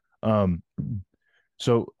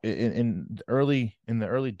 So in the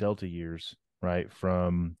early Delta years, right,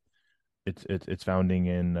 from its founding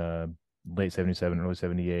in late 77, early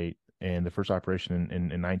 78, and the first operation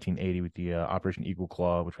in 1980 with the Operation Eagle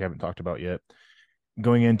Claw, which we haven't talked about yet.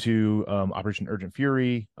 going into Operation Urgent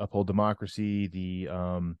Fury, Uphold Democracy, the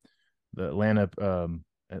Atlanta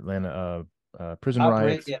prison Operate,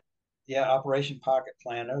 riots, yeah, yeah. Operation Pocket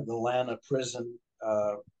Planner, the Atlanta prison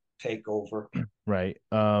takeover. right?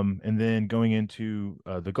 And then going into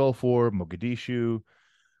the Gulf War, Mogadishu,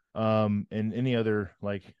 and any other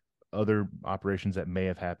like other operations that may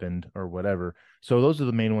have happened or whatever. So those are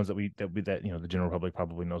the main ones that you know the general public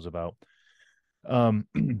probably knows about. And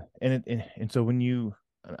so when you,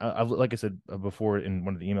 I've like I said before in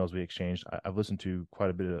one of the emails we exchanged, I've listened to quite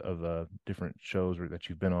a bit of different shows that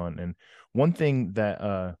you've been on, and one thing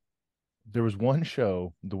that there was one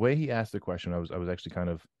show, the way he asked the question, I was actually kind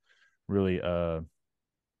of really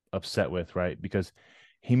upset with, right? Because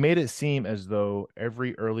he made it seem as though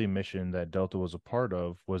every early mission that Delta was a part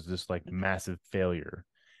of was this like massive failure.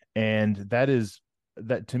 And that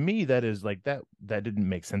to me, that is like that didn't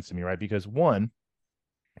make sense to me, right? Because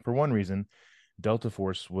for one reason, Delta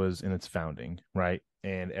Force was in its founding, right?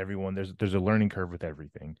 And everyone there's a learning curve with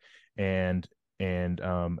everything. And and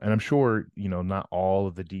I'm sure, you know, not all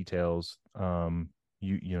of the details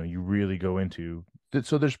you know you really go into.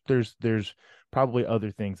 So there's probably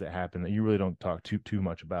other things that happen that you really don't talk too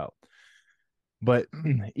much about. But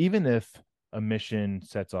even if a mission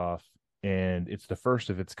sets off and it's the first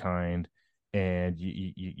of its kind, and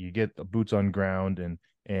you get the boots on ground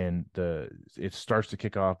and the it starts to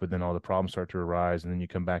kick off, but then all the problems start to arise, and then you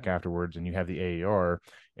come back afterwards and you have the AAR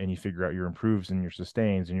and you figure out your improves and your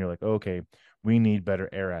sustains, and you're like, okay, we need better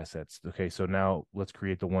air assets. Okay, so now let's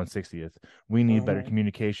create the 160th. We need better Mm-hmm.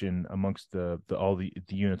 communication amongst the all the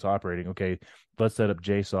units operating. Okay, let's set up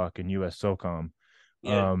JSOC and US SOCOM.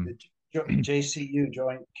 Yeah, Um, the JCU,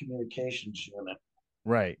 Joint Communications Unit.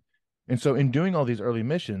 Right. And so in doing all these early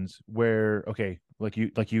missions where okay,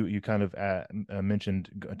 you kind of mentioned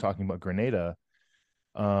talking about Grenada,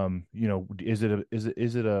 you know, is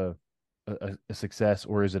it a success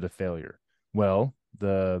or is it a failure? Well,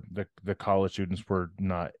 the college students were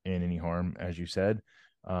not in any harm, as you said.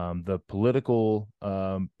 The political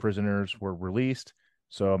prisoners were released,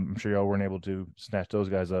 so I'm sure y'all weren't able to snatch those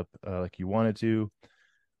guys up like you wanted to.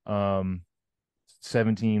 Um,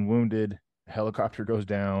 17 wounded, helicopter goes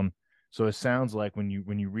down. So it sounds like when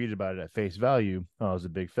you read about it at face value, oh, it was a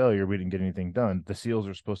big failure. We didn't get anything done. The SEALs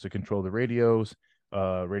are supposed to control the radios.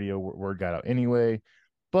 Radio word got out anyway.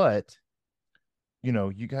 But you know,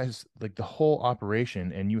 you guys like the whole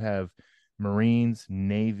operation, and you have Marines,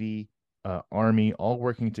 Navy, Army all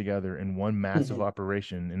working together in one massive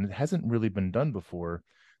operation, and it hasn't really been done before.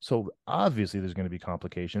 So obviously, there's going to be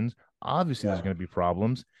complications. Obviously, there's Yeah. going to be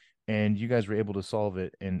problems, and you guys were able to solve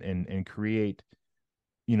it and create,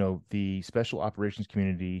 you know, the special operations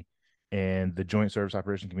community and the joint service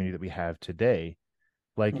operations community that we have today.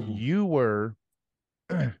 Like you were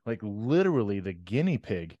like literally the guinea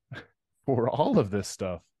pig for all of this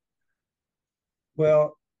stuff.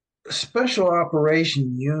 Well, special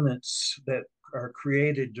operation units that are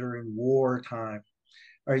created during wartime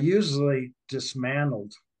are usually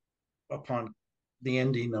dismantled upon the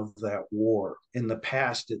ending of that war. In the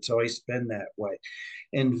past, it's always been that way.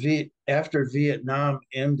 And after Vietnam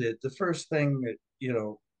ended, the first thing that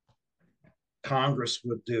Congress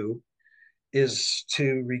would do is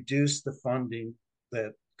to reduce the funding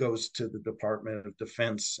that goes to the Department of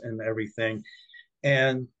Defense and everything.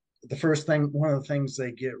 And the first thing, one of the things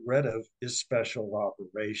they get rid of is special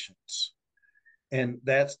operations. And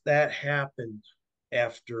that happened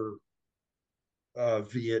after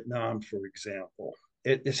Vietnam, for example.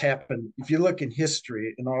 It's happened. If you look in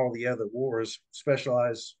history in all the other wars,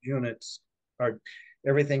 specialized units are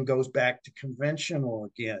everything goes back to conventional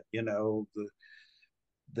again.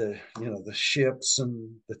 The ships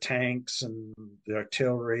and the tanks and the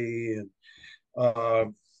artillery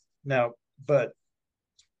and now, but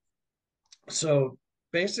so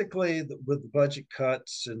basically with the budget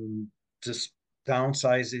cuts and just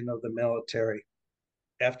downsizing of the military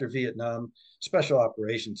after Vietnam, special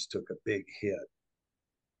operations took a big hit,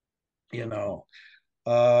 you know.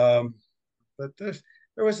 Um, but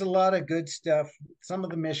there was a lot of good stuff. Some of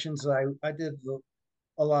the missions I did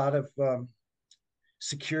a lot of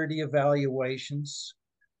security evaluations.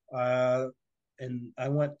 Uh, and I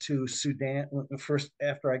went to Sudan first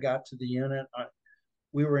after I got to the unit.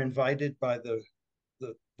 We were invited by the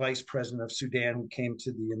vice president of Sudan, who came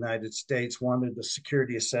to the United States, wanted a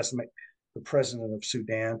security assessment, the president of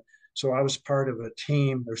Sudan. So I was part of a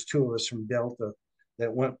team. There's two of us from Delta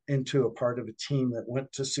that went into a part of a team that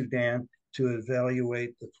went to Sudan to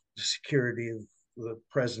evaluate the security of the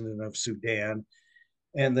president of Sudan.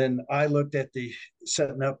 And then I looked at the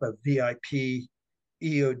setting up a VIP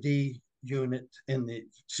EOD unit in the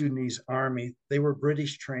Sudanese army. They were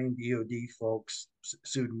British trained EOD folks,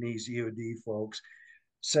 Sudanese EOD folks,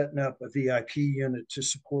 setting up a VIP unit to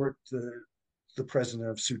support the president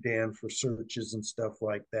of Sudan for searches and stuff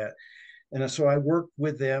like that. And so I worked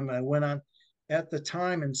with them. I went on at the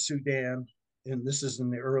time in Sudan, and this is in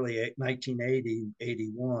the early 1980,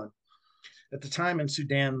 81. At the time in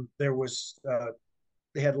Sudan, they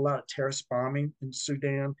had a lot of terrorist bombing in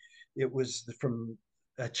Sudan. It was from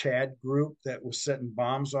a Chad group that was setting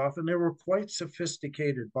bombs off, and they were quite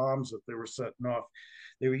sophisticated bombs that they were setting off.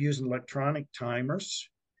 They were using electronic timers,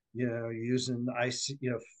 using IC,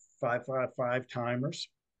 555 timers,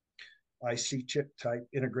 IC chip type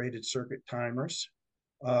integrated circuit timers.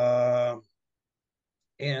 Uh,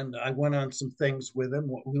 and I went on some things with them.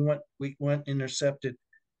 We went intercepted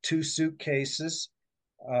 2 suitcases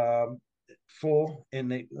um, full,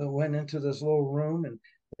 and they went into this little room, and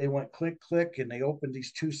they went click click, and they opened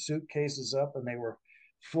these 2 suitcases up, and they were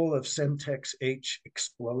full of Semtex H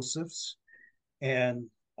explosives. And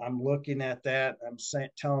I'm looking at that.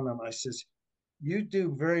 telling them, I says, you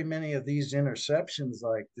do very many of these interceptions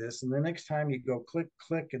like this, and the next time you go click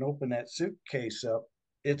click and open that suitcase up,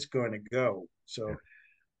 it's going to go. So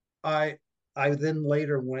I I then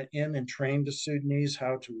later went in and trained the Sudanese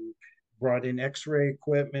how to brought in X-ray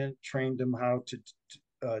equipment, trained them how to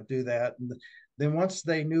do that. And then once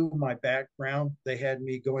they knew my background, they had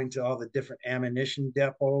me going to all the different ammunition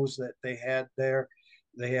depots that they had there.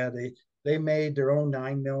 They had a they made their own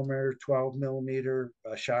 9 millimeter, 12 millimeter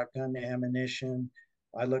shotgun ammunition.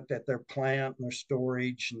 I looked at their plant and their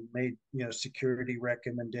storage and made security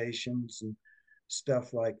recommendations and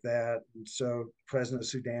stuff like that. And so President of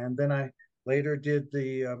Sudan. Then I later did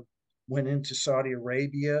went into Saudi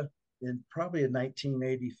Arabia in probably in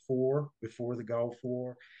 1984 before the Gulf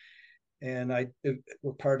War. And I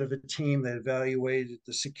were part of a team that evaluated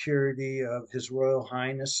the security of His Royal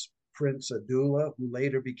Highness Prince Abdullah, who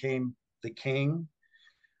later became the king.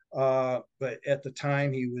 But at the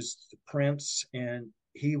time, he was the prince, and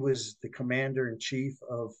he was the commander in chief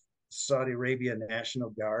of Saudi Arabia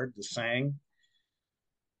National Guard, the Sang.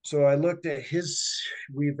 So I looked at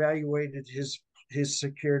we evaluated his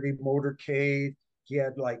security motorcade. He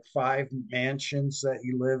had like 5 mansions that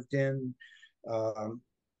he lived in. Um,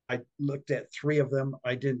 I looked at 3 of them.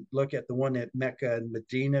 I didn't look at the one at Mecca and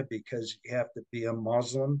Medina because you have to be a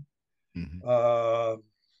Muslim. Mm-hmm.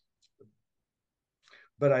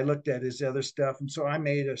 But I looked at his other stuff, and so I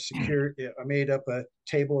made up a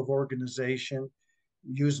table of organization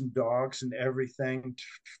using dogs and everything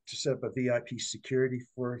to set up a VIP security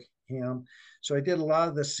for him. So I did a lot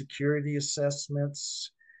of the security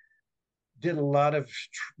assessments, did a lot of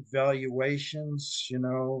valuations,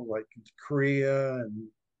 like Korea and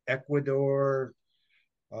Ecuador.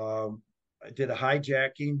 I did a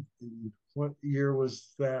hijacking. What year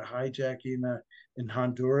was that hijacking in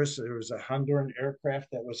Honduras? There was a Honduran aircraft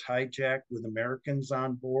that was hijacked with Americans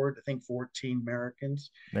on board. I think 14 Americans.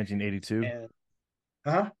 1982. And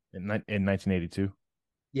huh? In 1982.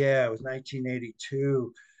 Yeah, it was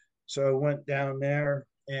 1982. So I went down there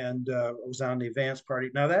and was on the advance party.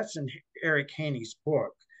 Now that's in Eric Haney's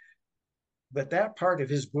book, but that part of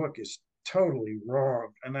his book is totally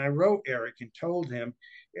wrong. And I wrote Eric and told him,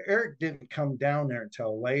 Eric didn't come down there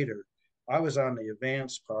until later. I was on the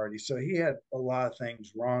advance party, so he had a lot of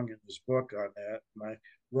things wrong in his book on that. And I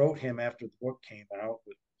wrote him after the book came out.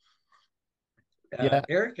 But Yeah,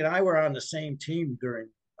 Eric and I were on the same team during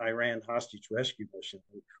Iran hostage rescue mission.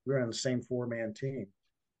 We were on the same 4-man team.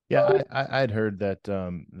 yeah, I'd heard that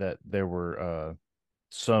that there were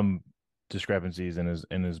some discrepancies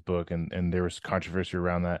in his book, and there was controversy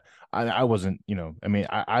around that. I wasn't, I mean,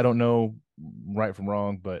 I don't know right from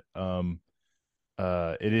wrong, but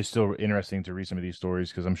it is still interesting to read some of these stories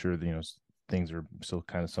because I'm sure things are still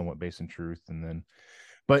kind of somewhat based in truth, and then,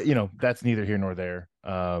 but that's neither here nor there.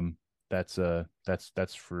 That's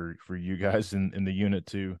for you guys in the unit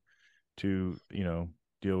to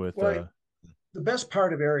deal with. Well, the best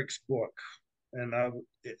part of Eric's book, and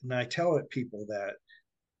I tell it people that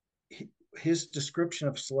his description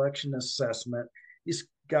of selection assessment, he's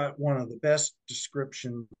got one of the best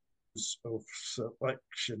descriptions of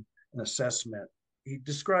selection and assessment. He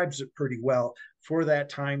describes it pretty well for that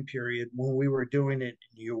time period when we were doing it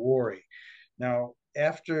in Uwari. Now,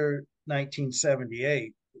 after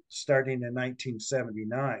 1978, starting in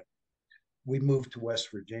 1979, we moved to West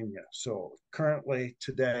Virginia. So currently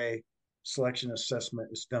today, selection assessment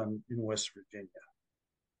is done in West Virginia.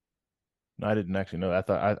 No, I didn't actually know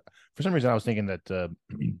that. For some reason I was thinking that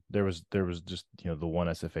there was just the one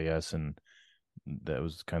SFAS, and that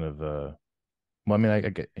was kind of well, I mean, I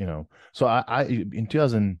get so I in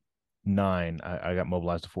 9, I got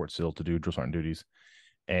mobilized to Fort Sill to do drill sergeant duties.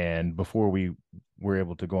 And before we were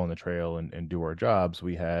able to go on the trail and do our jobs,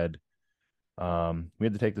 we had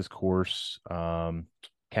to take this course,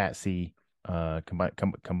 CAT C,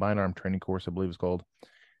 combined arm training course, I believe it's called,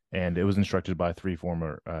 and it was instructed by 3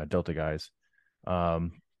 former Delta guys.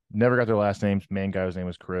 Um, Never got their last names. Main guy's name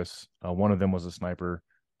was Chris. One of them was a sniper.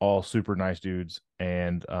 All super nice dudes,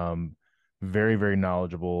 and very very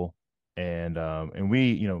knowledgeable. And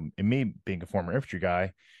we, and me being a former infantry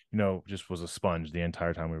guy, just was a sponge the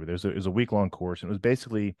entire time we were there. So it was a week-long course, and it was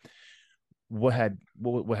basically what had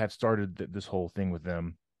started this whole thing with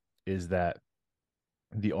them is that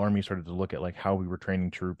the Army started to look at like how we were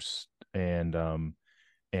training troops, and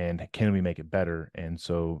can we make it better? And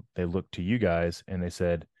so they looked to you guys and they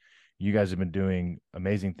said, you guys have been doing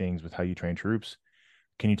amazing things with how you train troops.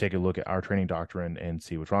 Can you take a look at our training doctrine and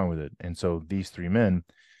see what's wrong with it? And so these 3 men,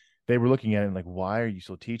 they were looking at it like, why are you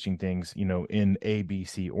still teaching things, in A, B,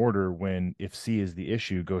 C order, when if C is the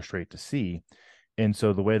issue, go straight to C. And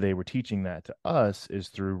so the way they were teaching that to us is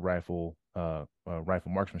through rifle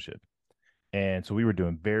marksmanship. And so we were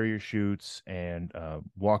doing barrier shoots and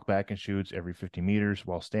walk back and shoots every 50 meters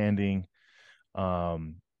while standing.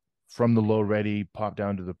 Um, from the low ready, pop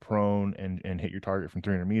down to the prone and hit your target from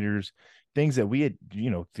 300 meters. Things that we had,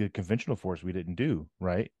 the conventional force we didn't do,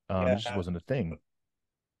 right? It just Yeah. wasn't a thing.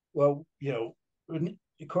 Well, of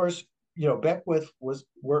course, Beckwith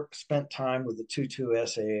spent time with the 22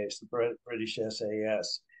 SAS, the British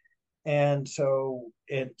SAS. And so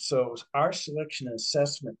our selection and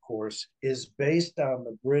assessment course is based on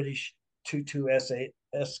the British 22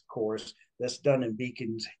 SAS course that's done in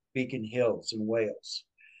Beacon Hills in Wales.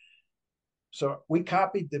 So we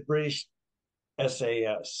copied the British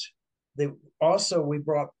SAS. We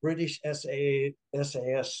brought British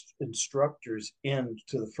SAS instructors into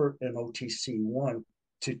the first in OTC1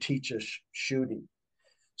 to teach us shooting.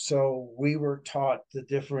 So we were taught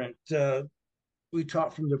we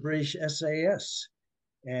taught from the British SAS,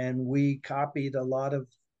 and we copied a lot of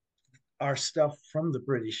our stuff from the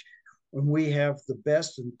British. And we have the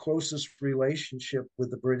best and closest relationship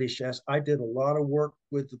with the British. I did a lot of work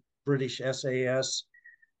with the British SAS.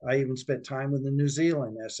 I even spent time with the New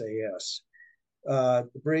Zealand SAS. The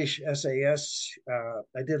British SAS,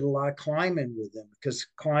 I did a lot of climbing with them because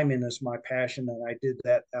climbing is my passion, and I did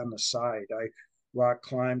that on the side. I rock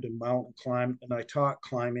climbed and mountain climbed, and I taught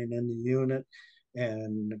climbing in the unit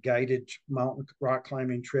and guided mountain rock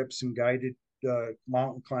climbing trips and guided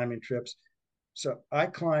mountain climbing trips. So I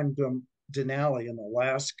climbed Denali in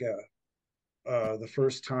Alaska the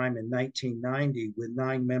first time in 1990 with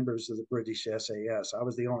 9 members of the British SAS. I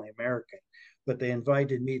was the only American, but they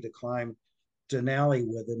invited me to climb Denali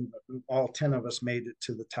with them. All 10 of us made it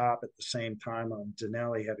to the top at the same time on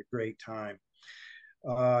Denali, had a great time.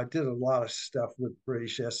 I did a lot of stuff with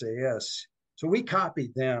British SAS. So we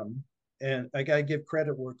copied them, and I got to give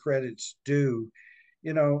credit where credit's due.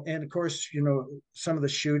 And of course, some of the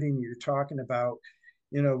shooting you're talking about,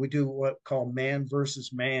 we do what called man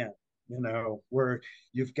versus man, where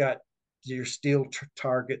you've got your steel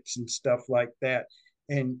targets and stuff like that,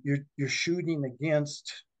 and you're shooting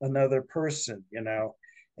against another person,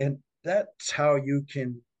 and that's how you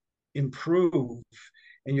can improve.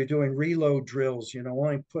 And you're doing reload drills,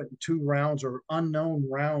 only putting 2 rounds or unknown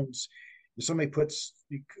rounds. If somebody puts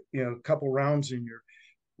a couple rounds in your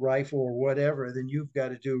rifle or whatever, then you've got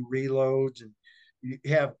to do reloads, and you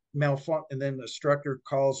have malfunction, and then the instructor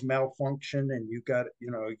calls malfunction, and you got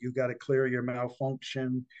to clear your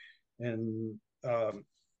malfunction, and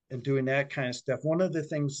doing that kind of stuff. One of the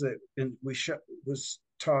things that was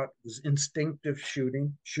taught was instinctive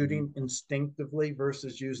shooting instinctively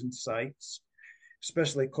versus using sights,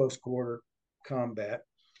 especially close quarter combat.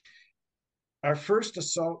 Our first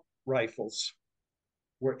assault rifles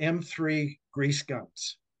were M3 grease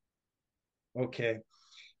guns. Okay.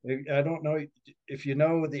 I don't know if you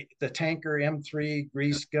know the tanker M3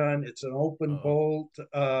 grease gun. It's an open bolt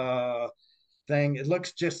thing. It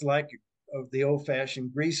looks just like the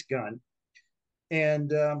old-fashioned grease gun.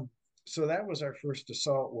 And so that was our first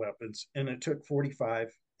assault weapons. And it took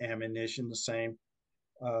 45 ammunition, the same.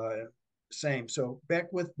 So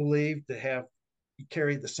Beckwith believed to have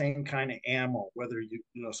carried the same kind of ammo,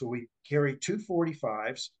 so we carry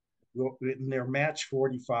 245s, and they're match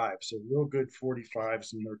 45, so real good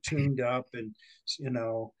 45s, and they're tuned up, and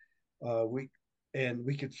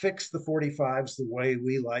we could fix the 45s the way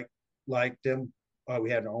we liked them.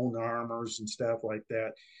 We had our own armors and stuff like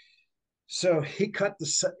that. So he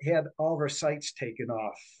had all of our sights taken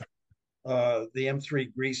off the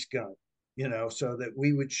M3 grease gun, so that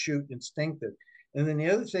we would shoot instinctive. And then the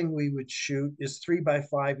other thing we would shoot is 3 by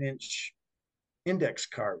 5 inch index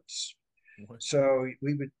cards. What? So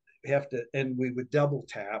we would have to, and we would double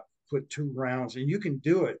tap, put 2 rounds, and you can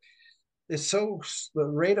do it. It's so the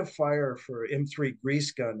rate of fire for M3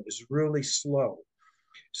 grease gun is really slow.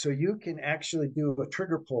 So you can actually do a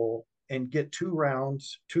trigger pull and get 2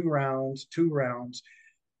 rounds, 2 rounds, 2 rounds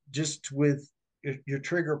just with your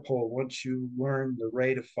trigger pull once you learn the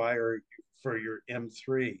rate of fire for your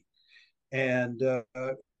M3 and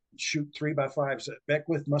shoot 3 by 5s.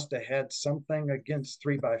 Beckwith must have had something against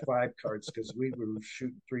 3 by 5 cards because we were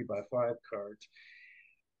shooting 3 by 5 cards.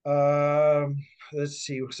 Let's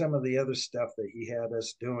see some of the other stuff that he had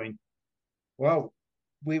us doing. Well,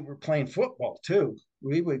 we were playing football too.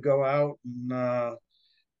 We would go out and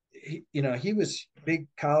he was a big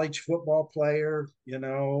college football player.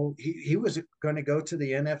 He was going to go to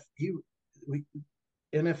the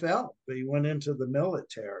NFL, but he went into the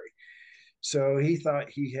military. So he thought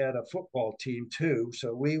he had a football team too.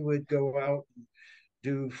 So we would go out and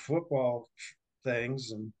do football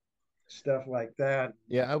things and stuff like that.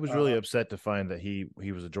 Yeah, I was really upset to find that he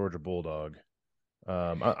was a Georgia Bulldog.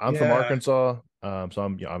 I'm from Yeah. Arkansas, so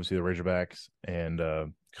I'm obviously the Razorbacks,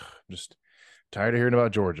 and just tired of hearing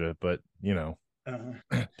about Georgia. But Uh,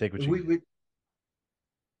 take what you we can get. would,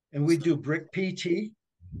 and we do brick PT.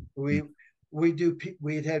 We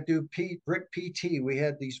we'd have do brick PT. We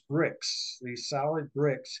had these bricks, these solid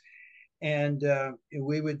bricks, and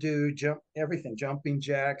we would do jumping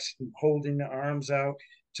jacks, and holding the arms out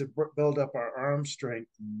to build up our arm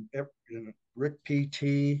strength. And brick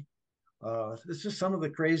PT. This is some of the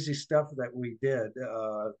crazy stuff that we did.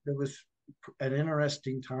 It was an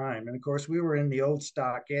interesting time, and of course, we were in the old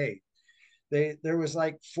stockade. There was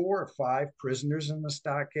like 4 or 5 prisoners in the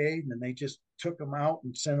stockade, and they just took them out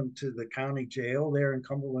and sent them to the county jail there in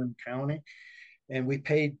Cumberland County, and we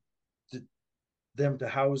paid them to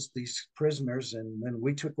house these prisoners, and then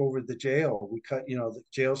we took over the jail. We cut the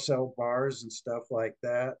jail cell bars and stuff like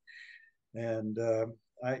that, and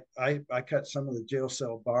I cut some of the jail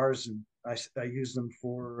cell bars, and I used them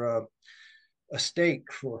for a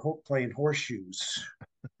stake for playing horseshoes.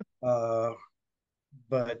 uh,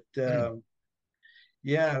 but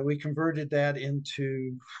yeah, we converted that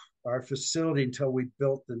into our facility until we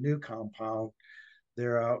built the new compound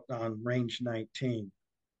there out on Range 19.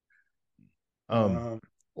 Um,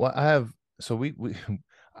 well, I have so we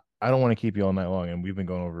I don't want to keep you all night long, and we've been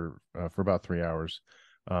going over for about 3 hours,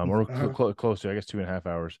 or close to, I guess, 2.5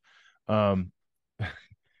 hours. Um,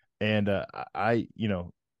 and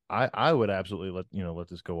I would absolutely let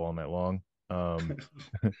this go all night long,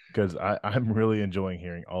 because I'm really enjoying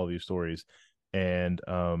hearing all these stories, and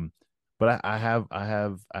but I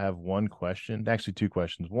have one question, actually two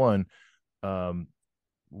questions. One, um,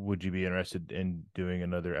 would you be interested in doing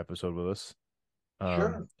another episode with us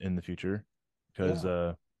Sure. in the future? Because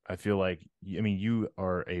Yeah. I feel like, I mean, you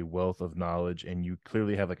are a wealth of knowledge, and you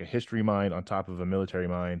clearly have like a history mind on top of a military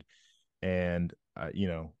mind, and I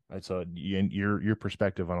saw your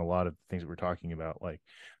perspective on a lot of things that we're talking about, like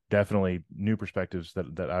definitely new perspectives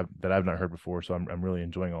that I've not heard before. So I'm really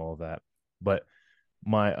enjoying all of that. But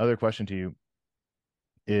my other question to you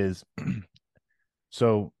is,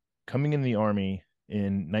 so coming in the Army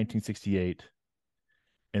in 1968,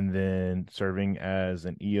 and then serving as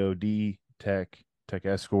an EOD tech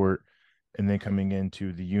escort, and then coming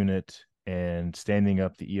into the unit and standing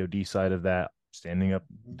up the EOD side of that, standing up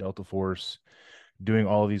Delta Force, doing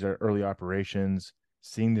all of these early operations,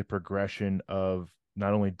 seeing the progression of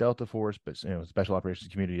not only Delta Force, but special operations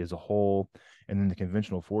community as a whole, and then the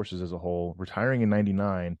conventional forces as a whole, retiring in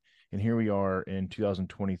 99, and here we are in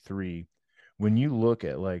 2023. When you look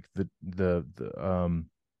at like the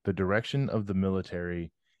direction of the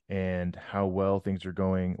military and how well things are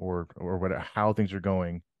going, or what how things are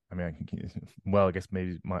going. I mean, well, I guess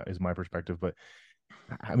maybe is my perspective, but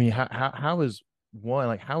I mean, how is one,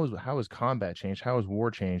 like, how has combat changed? How has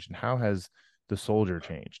war changed? And how has the soldier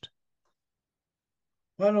changed?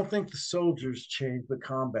 Well, I don't think the soldiers changed, but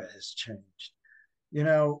combat has changed.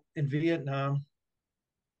 In Vietnam,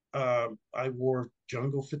 I wore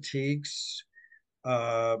jungle fatigues.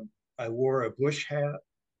 Uh, I wore a bush hat.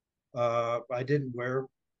 I didn't wear,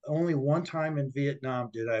 only one time in Vietnam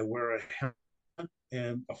did I wear a helmet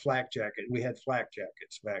and a flak jacket. We had flak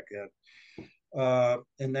jackets back then.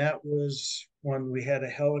 And that was when we had a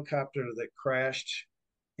helicopter that crashed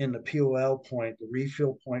in the POL point, the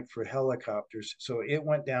refuel point for helicopters. So it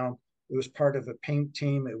went down. It was part of a pink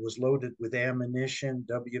team. It was loaded with ammunition,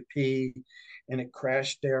 WP, and it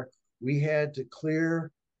crashed there. We had to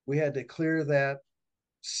clear. We had to clear that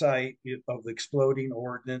site of the exploding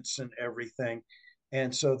ordnance and everything,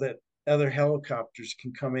 and so that other helicopters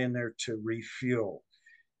can come in there to refuel.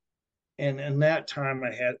 And in that time,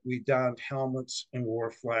 we donned helmets and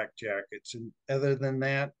wore flak jackets. And other than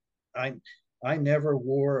that, I I never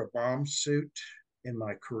wore a bomb suit in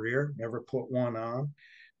my career. Never put one on.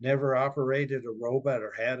 Never operated a robot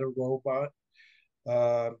or had a robot.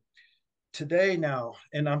 Uh, Today now,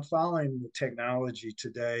 and I'm following the technology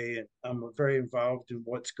today, and I'm very involved in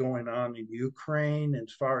what's going on in Ukraine. And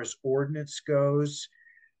as far as ordnance goes,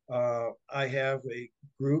 I have a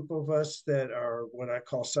group of us that are what I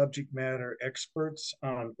call subject matter experts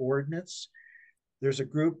on ordnance. There's a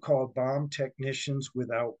group called Bomb Technicians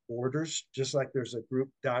Without Borders, just like there's a group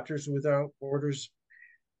Doctors Without Borders.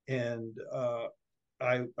 And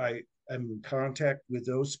I am in contact with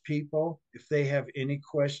those people. If they have any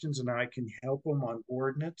questions and I can help them on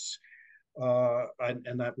ordnance,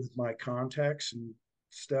 and that with my contacts and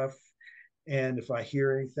stuff. And if I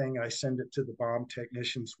hear anything, I send it to the Bomb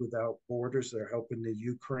Technicians Without Borders. They're helping the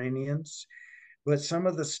Ukrainians. But some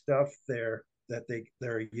of the stuff there that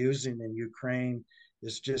they're using in Ukraine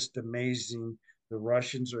is just amazing. The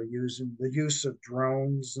Russians are using the use of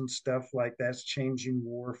drones and stuff like that's changing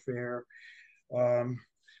warfare. Um,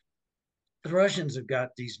 the Russians have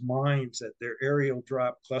got these mines that they're aerial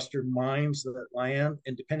drop cluster mines that land,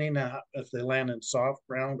 and depending on if they land in soft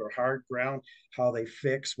ground or hard ground, how they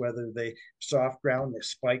fix, whether they soft ground, the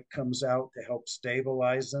spike comes out to help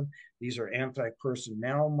stabilize them. These are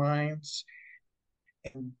anti-personnel mines,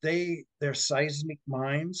 and they're seismic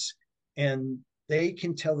mines, and they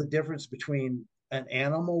can tell the difference between an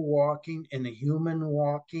animal walking and a human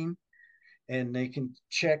walking, and they can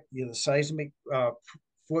check the seismic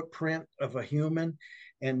footprint of a human.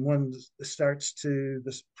 And when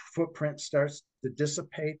the footprint starts to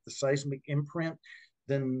dissipate, the seismic imprint,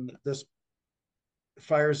 then this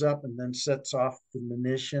fires up and then sets off the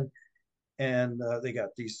munition. And they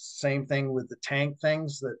got these same thing with the tank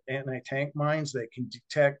things, that anti-tank mines that can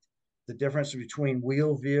detect the difference between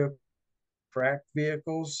wheel vehicle, tracked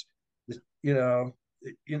vehicles. You know,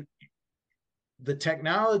 you, the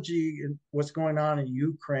technology and what's going on in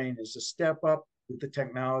Ukraine is a step up with the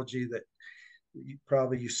technology that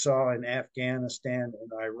you saw in Afghanistan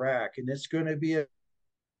and Iraq, and it's going to be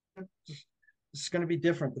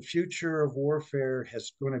different. The future of warfare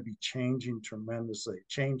is going to be changing tremendously.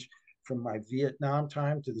 Change from my Vietnam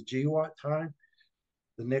time to the GWAT time.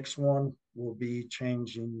 The next one will be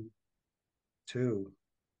changing too.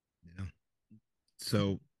 Yeah.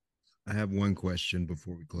 So I have one question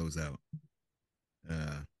before we close out.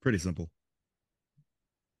 Pretty simple.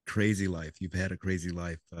 Crazy life. You've had a crazy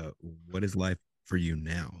life. What is life for you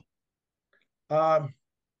now? Um,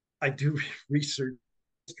 I do research,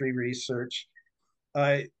 history research.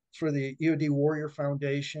 I For the EOD Warrior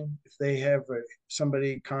Foundation, if they have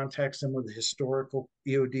somebody contacts them with a historical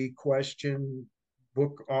EOD question,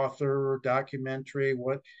 book author or documentary,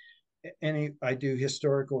 I do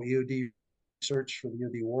historical EOD research for the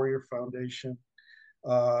EOD Warrior Foundation.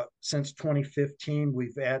 Since 2015,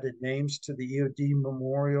 we've added names to the EOD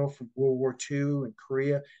Memorial from World War II and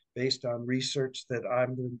Korea based on research that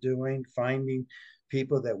I've been doing, finding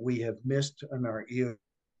people that we have missed in our EOD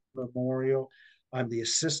Memorial. I'm the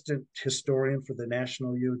assistant historian for the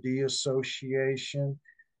National EOD Association.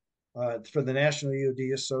 For the National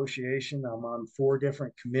EOD Association, I'm on 4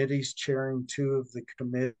 different committees, chairing 2 of the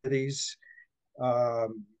committees.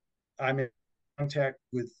 I'm in contact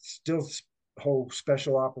with still whole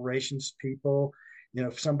special operations people.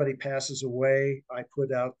 If somebody passes away, I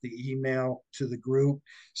put out the email to the group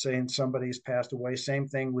saying somebody's passed away. Same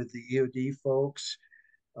thing with the EOD folks.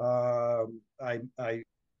 I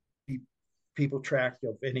keep people track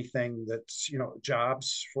of anything that's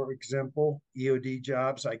jobs, for example, EOD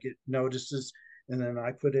jobs. I get notices, and then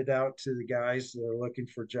I put it out to the guys that are looking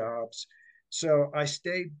for jobs. So I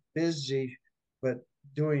stay busy, but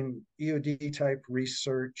doing EOD type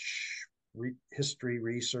research, history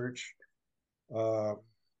research, uh,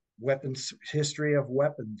 weapons, history of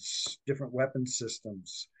weapons, different weapon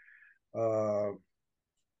systems. Uh,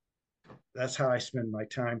 that's how I spend my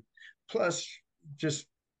time. Plus, just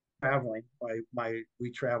traveling.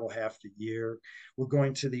 We travel half the year. We're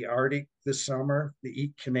going to the Arctic this summer,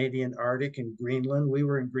 the Canadian Arctic in Greenland. We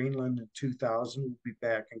were in Greenland in 2000. We'll be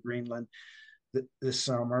back in Greenland this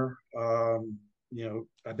summer.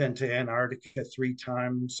 I've been to Antarctica 3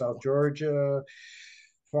 times, South Georgia,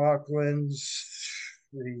 Falklands,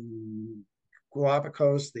 the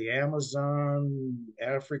Galapagos, the Amazon,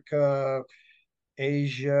 Africa,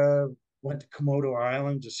 Asia, went to Komodo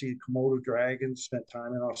Island to see Komodo dragons, spent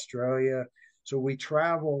time in Australia. So we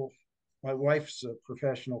travel my wife's a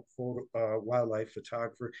professional wildlife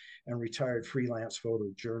photographer and retired freelance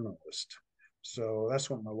photojournalist. So that's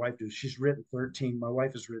what my wife does. She's written 13. My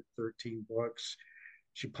wife has written 13 books.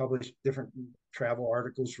 She published different travel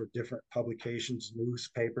articles for different publications,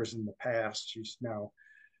 newspapers in the past. She's now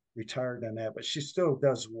retired on that, but she still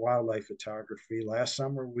does wildlife photography. Last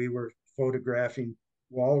summer, we were photographing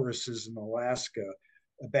walruses in Alaska,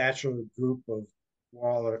 a bachelor group of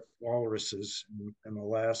walruses in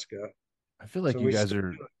Alaska. I feel like So you we guys still,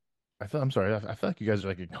 are. I'm sorry. I feel like you guys are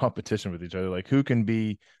like in competition with each other. Like who can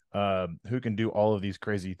do all of these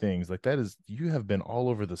crazy things. Like that is, you have been all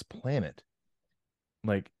over this planet.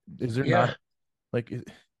 Like, is there yeah, not like,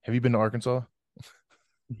 have you been to Arkansas?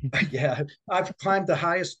 yeah. I've climbed the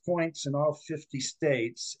highest points in all 50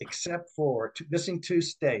 states, except for missing two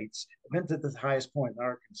states. I've been to the highest point in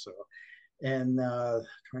Arkansas. And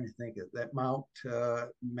trying to think of that Mount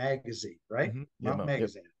Magazine, right? Yeah, Mount no, yep,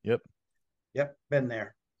 Magazine. yep. Yep, been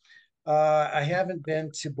there. I haven't been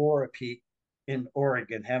to Bora Peak in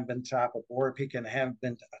Oregon. Haven't been top of Bora Peak, and I haven't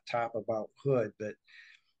been to top of Mount Hood. But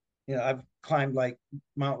I've climbed like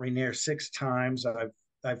Mount Rainier 6 times.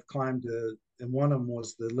 I've climbed and one of them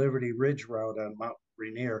was the Liberty Ridge route on Mount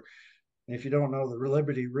Rainier. And if you don't know the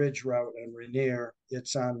Liberty Ridge route on Rainier,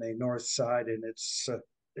 it's on the north side, and it's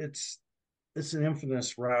it's an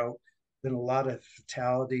infamous route. Been a lot of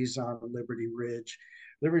fatalities on Liberty Ridge.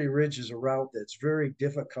 Liberty Ridge is a route that's very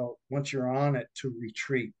difficult once you're on it to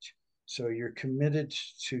retreat. So you're committed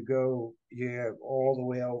to go, all the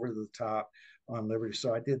way over the top on Liberty.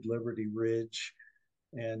 So I did Liberty Ridge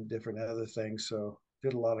and different other things. So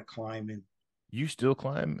did a lot of climbing. You still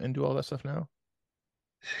climb and do all that stuff now?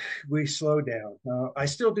 We slow down. I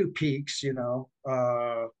still do peaks,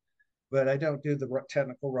 but I don't do the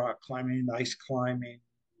technical rock climbing, ice climbing,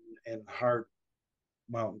 and hard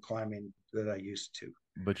mountain climbing that I used to.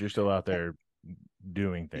 But you're still out there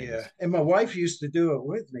doing Yeah, things. and my wife used to do it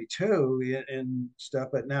with me too and stuff,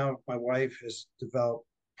 but now my wife has developed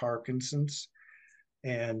Parkinson's,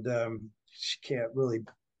 and she can't really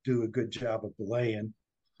do a good job of belaying,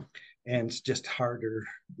 and it's just harder,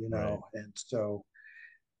 Right. and so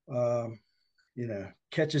um,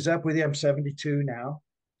 catches up with you. I'm 72 now,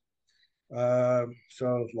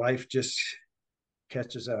 so life just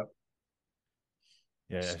catches up.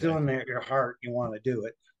 Yeah. Still in there, your heart, you want to do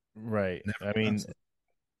it. Right. Never I mean, stops.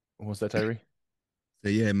 what's that, Tyree? So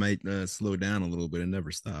yeah, it might slow down a little bit. It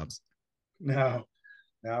never stops. No,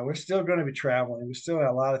 no, we're still going to be traveling. We still have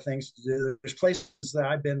a lot of things to do. There's places that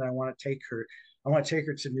I've been. I want to take her. I want to take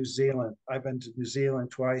her to New Zealand. I've been to New Zealand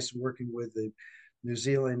twice, working with the New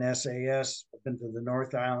Zealand SAS. I've been to the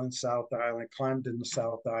North Island, South Island, climbed in the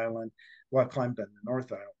South Island. Well, I climbed in the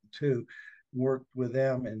North Island too. Worked with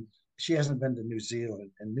them, and she hasn't been to New Zealand.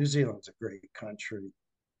 And New Zealand's a great country.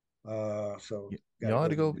 So got to Y'all had go to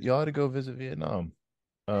to go. New Y'all had Zealand. to go visit Vietnam.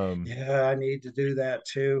 Um, Yeah, I need to do that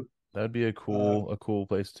too. that'd be Uh, a cool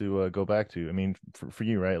place to go back to. I mean, for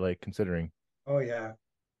you, right? Like considering, oh yeah,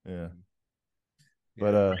 yeah.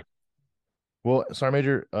 But yeah. well, Sergeant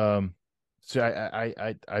Major, so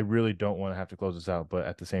I really don't want to have to close this out, but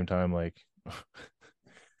at the same time, like,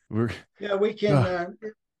 we're, Yeah, we can. uh,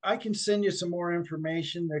 I can send you some more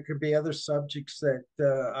information. There could be other subjects that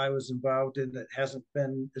I was involved in that hasn't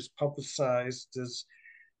been as publicized as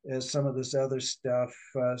some of this other stuff.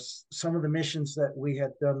 Some of the missions that we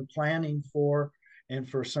had done planning for, and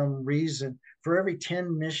for some reason, for every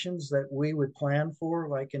 10 missions that we would plan for,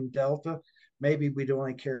 like in Delta, maybe we'd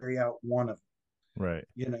only carry out one of them. right.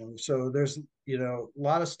 So there's a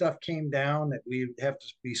lot of stuff came down that we have to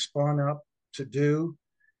be spun up to do,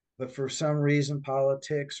 but for some reason,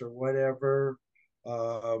 politics or whatever,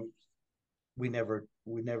 um, we never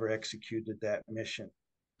executed that mission.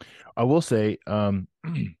 I will say,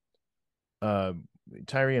 uh,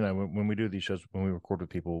 Tyree and I, when we do these shows, when we record with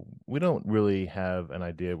people, we don't really have an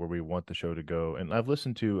idea where we want the show to go. And I've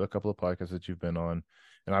listened to a couple of podcasts that you've been on,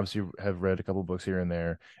 and obviously have read a couple of books here and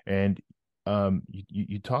there. And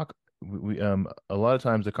you talk. A lot of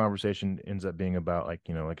times the conversation ends up being about, like,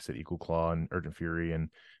 like I said, Equal Claw and Urgent Fury and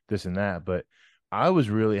this and that. But I was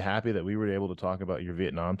really happy that we were able to talk about your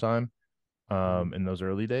Vietnam time Mhm. in those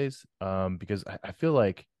early days, because I feel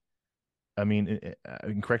like, I mean,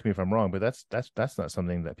 correct me if I'm wrong, but that's not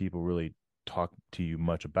something that people really talk to you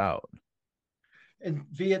much about. In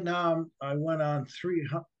Vietnam, I went on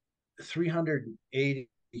 380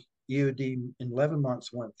 EOD in 11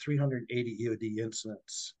 months, went 380 EOD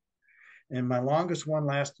incidents. And my longest one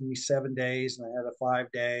lasted me 7 days, and I had a 5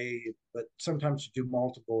 day, but sometimes you do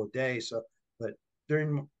multiple a day. So, but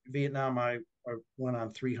during Vietnam, I went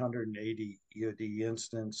on 380 EOD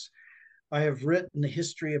incidents. I have written the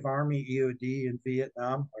history of Army EOD in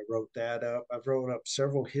Vietnam. I wrote that up. I've wrote up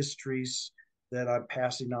several histories that I'm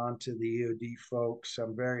passing on to the EOD folks.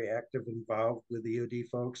 I'm very active involved with the EOD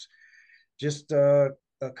folks. Just a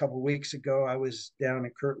couple of weeks ago, I was down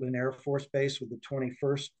at Kirtland Air Force Base with the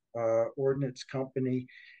 21st Ordnance Company,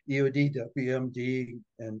 EOD WMD,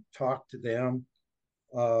 and talked to them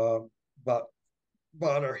uh, about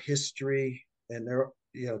our history. And they're,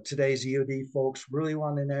 today's EOD folks really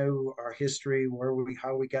want to know our history,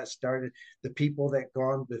 how we got started, the people that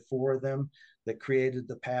gone before them that created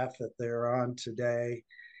the path that they're on today.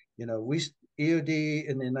 We EOD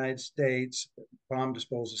in the United States bomb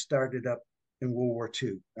disposal started up in World War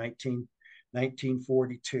II,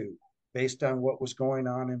 1942, based on what was going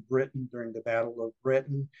on in Britain during the Battle of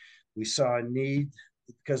Britain. We saw a need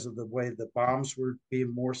because of the way the bombs were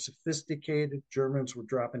being more sophisticated. Germans were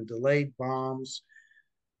dropping delayed bombs.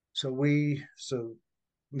 So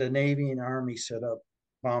the Navy and Army set up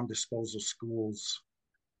bomb disposal schools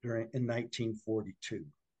in 1942.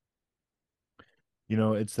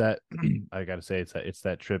 It's that I gotta say it's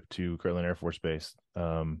that trip to Kirtland Air Force Base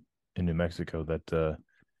in New Mexico that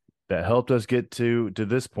helped us get to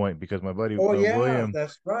this point, because my buddy Oh yeah, William,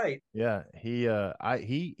 that's right. yeah, he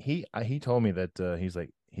told me that he's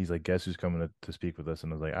like, guess who's coming to speak with us?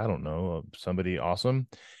 And I was like, I don't know, somebody awesome.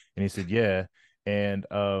 And he said, yeah. And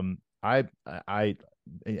I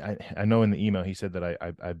know in the email he said that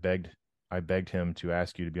I begged him to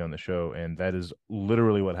ask you to be on the show, and that is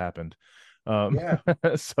literally what happened. Yeah,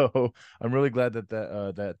 So I'm really glad that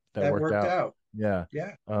that worked worked out. out. Yeah.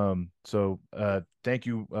 Yeah. So thank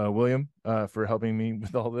you, William, for helping me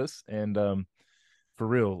with all this. And for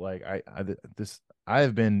real, like I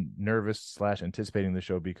have been nervous slash anticipating the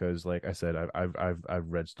show, because like I said, I've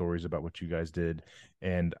read stories about what you guys did,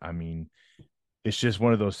 and I mean, it's just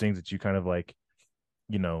one of those things that you kind of like,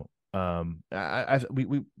 you know, I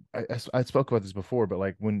spoke about this before, but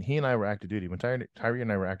like when he and I were active duty, when Tyree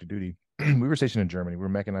and I were active duty, we were stationed in Germany. We were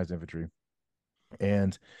mechanized infantry,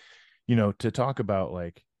 and to talk about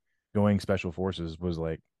like going special forces was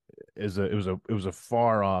like it was a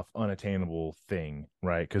far off unattainable thing,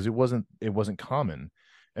 right? Because it wasn't common.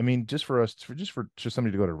 I mean, just for us, for just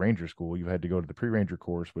somebody to go to ranger school, you had to go to the pre-ranger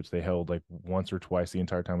course, which they held like once or twice the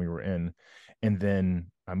entire time we were in, and then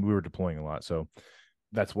we were deploying a lot, so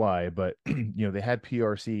that's why. But they had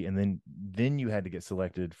PRC, and then you had to get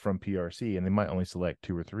selected from PRC, and they might only select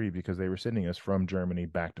two or three because they were sending us from Germany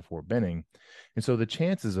back to Fort Benning. And so the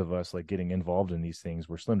chances of us like getting involved in these things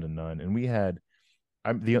were slim to none. And we had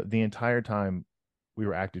the entire time we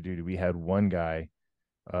were active duty, we had one guy,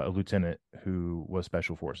 a lieutenant, who was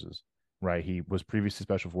special forces, right? He was previously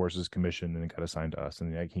special forces commissioned and got assigned to us,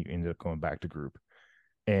 and like, he ended up going back to group.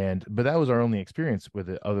 But that was our only experience with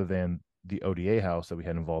it, other than the ODA house that we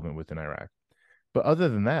had involvement with in Iraq. But other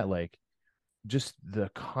than that, like, just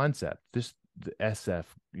the concept, just the SF,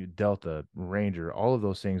 Delta, Ranger, all of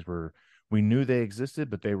those things we knew they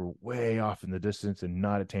existed, but they were way off in the distance and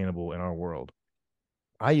not attainable in our world.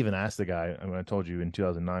 I even asked the guy, I mean, I told you in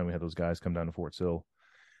 2009 we had those guys come down to Fort Sill.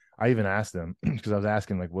 I even asked them because I was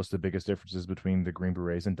asking like, what's the biggest differences between the Green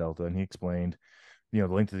Berets and Delta, and he explained, the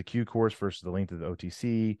length of the Q course versus the length of the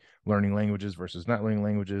OTC, learning languages versus not learning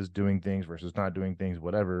languages, doing things versus not doing things,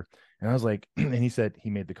 whatever. And I was like, and he said, he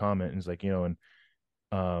made the comment, and he's like, the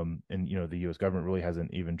U.S. government really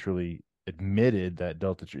hasn't even truly admitted that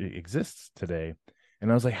Delta exists today. And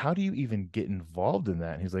I was like, how do you even get involved in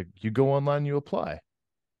that? And he's like, you go online and you apply.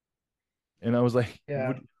 And I was like,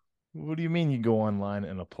 Yeah. what do you mean you go online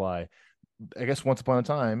and apply? I guess once upon a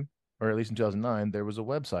time, or at least in 2009, there was a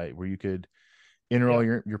website where you could enter all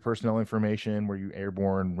Yep. your personnel information, where you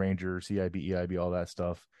airborne, Ranger, CIB, EIB, all that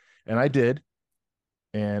stuff. And I did.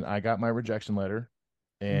 And I got my rejection letter.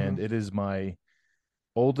 And Mm-hmm. it is my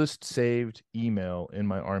oldest saved email in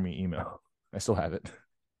my Army email. I still have it.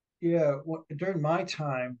 Yeah. Well, during my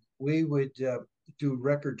time, we would do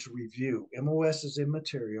records review. MOS is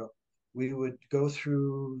immaterial. We would go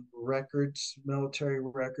through records, military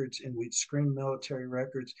records, and we'd screen military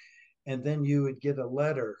records. And then you would get a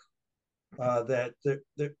letter that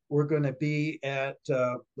we're going to be at,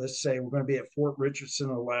 let's say, we're going to be at Fort Richardson,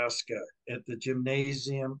 Alaska, at the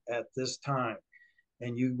gymnasium at this time.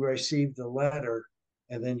 And you receive the letter,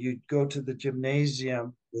 and then you'd go to the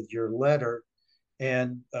gymnasium with your letter,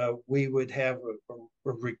 and we would have a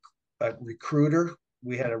recruiter.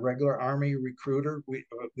 We had a regular Army recruiter. We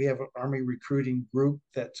have an Army recruiting group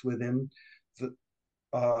that's within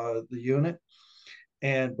the unit,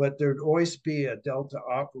 but there'd always be a Delta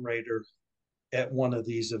operator at one of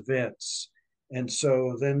these events. And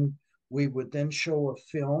so then we would then show a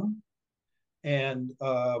film, and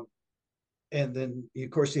and then of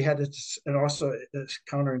course you had to, and also a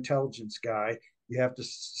counterintelligence guy. You have to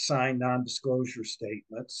sign non-disclosure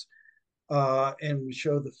statements, and we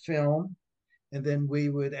show the film, and then we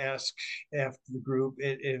would ask after the group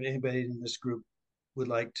if anybody in this group would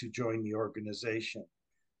like to join the organization.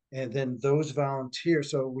 And then those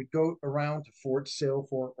volunteers, so we'd go around to Fort Sill,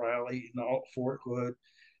 Fort Riley, and all, Fort Hood,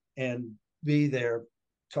 and be there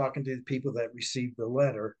talking to the people that received the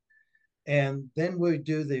letter. And then we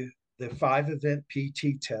do the 5 event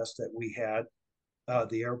PT test that we had,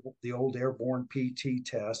 the old airborne PT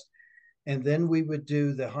test, and then we would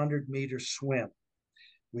do the 100-meter swim.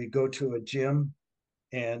 We go to a gym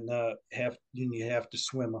and you have to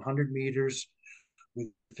swim 100 meters with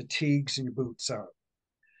fatigues and your boots on.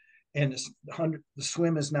 And the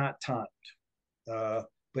swim is not timed,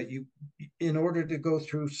 but you, in order to go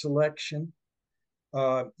through selection,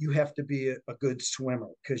 you have to be a good swimmer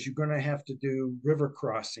because you're going to have to do river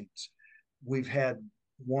crossings. We've had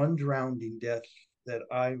one drowning death that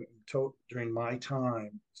I told during my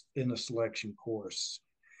time in the selection course.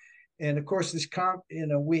 And of course,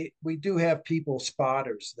 we do have people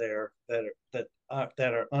spotters there that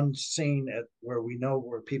are unseen at where we know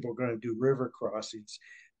where people are going to do river crossings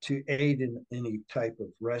to aid in any type of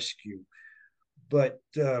rescue. But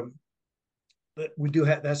we do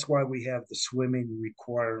have, that's why we have the swimming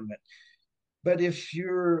requirement. But if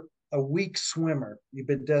you're a weak swimmer, you've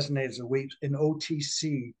been designated as a weak in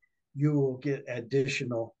OTC, you will get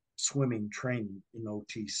additional swimming training in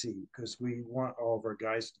OTC because we want all of our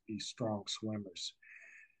guys to be strong swimmers.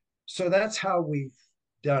 So that's how we've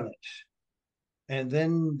done it. And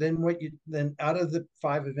then out of the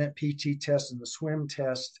 5 event PT test and the swim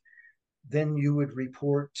test, then you would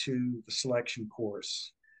report to the selection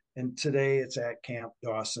course. And today it's at Camp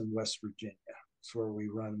Dawson, West Virginia. It's where we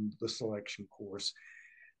run the selection course.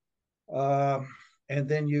 And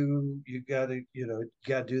then you got to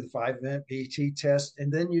do the 5 event PT test,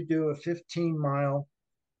 and then you do a 15-mile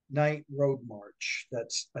night road march.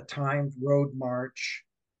 That's a timed road march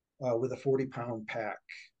with a 40-pound pack.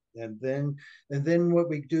 And then what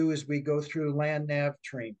we do is we go through land nav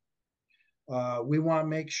training. We want to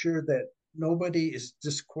make sure that nobody is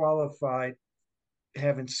disqualified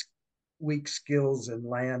having weak skills in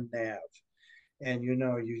land nav. And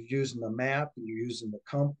you're using the map, you're using the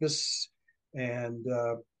compass, and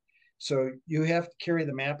so you have to carry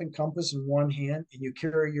the map and compass in one hand, and you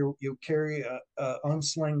carry a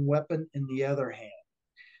unsling weapon in the other hand.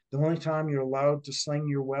 The only time you're allowed to sling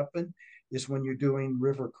your weapon is when you're doing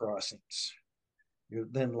river crossings. You're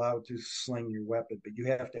then allowed to sling your weapon, but you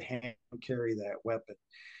have to hand carry that weapon.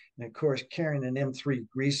 And of course, carrying an M3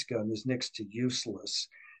 grease gun is next to useless.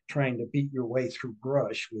 Trying to beat your way through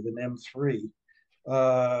brush with an M3.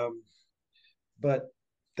 But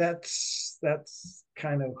that's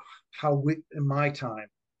kind of how in my time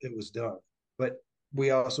it was done. But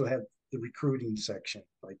we also have the recruiting section,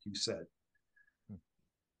 like you said.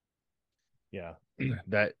 Yeah,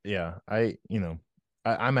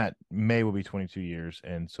 I'm at May will be 22 years,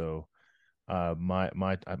 and so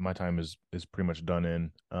my time is pretty much done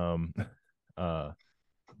in.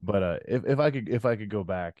 But if I could go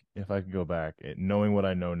back, knowing what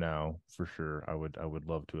I know now, for sure, I would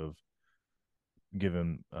love to have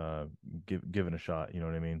given a shot. You know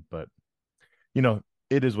what I mean? But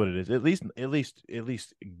it is what it is. At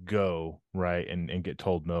least go right and get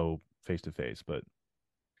told no face to face. But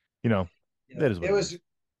that is what it was. Is.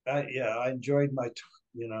 I enjoyed my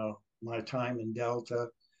time in Delta,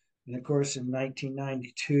 and of course in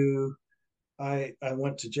 1992. I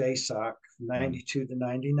went to JSOC 92 to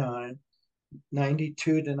 99.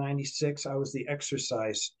 92 to 96, I was the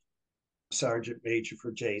exercise sergeant major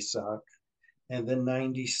for JSOC. And then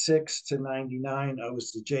 96 to 99, I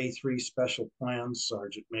was the J3 special plans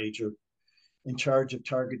sergeant major in charge of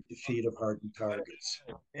target defeat of hardened targets.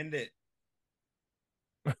 End it.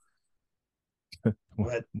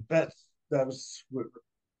 But that was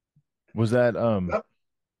that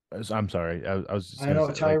I'm sorry. I was just I know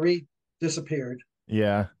say, Tyree disappeared.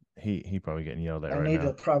 Yeah, he probably getting yelled at I right need now.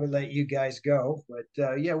 to probably let you guys go, but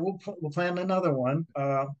yeah, we'll plan another one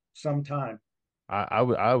sometime. I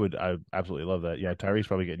absolutely love that. Yeah, Tyree's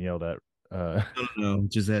probably getting yelled at. I don't know.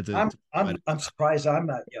 Just had to. I'm surprised I'm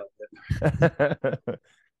not yelled at.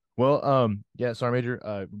 Well, yeah, Sergeant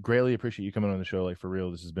Major, greatly appreciate you coming on the show. Like, for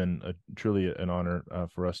real, this has been truly an honor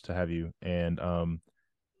for us to have you, and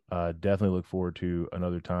definitely look forward to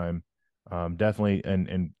another time. Definitely,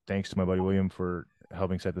 and thanks to my buddy William for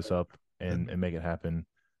helping set this up and make it happen.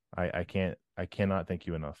 I cannot thank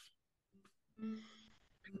you enough.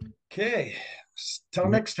 Okay, till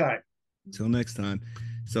next time. Until next time.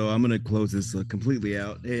 So I'm going to close this completely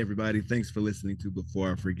out. Hey, everybody. Thanks for listening to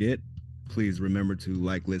Before I Forget. Please remember to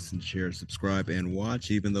like, listen, share, subscribe, and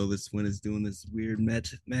watch, even though this one is doing this weird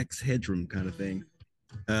Max Headroom kind of thing.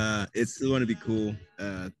 It's still going to be cool.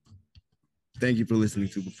 Thank you for listening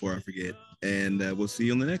to Before I Forget. And we'll see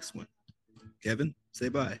you on the next one. Kevin, say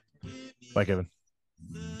bye. Bye, Kevin.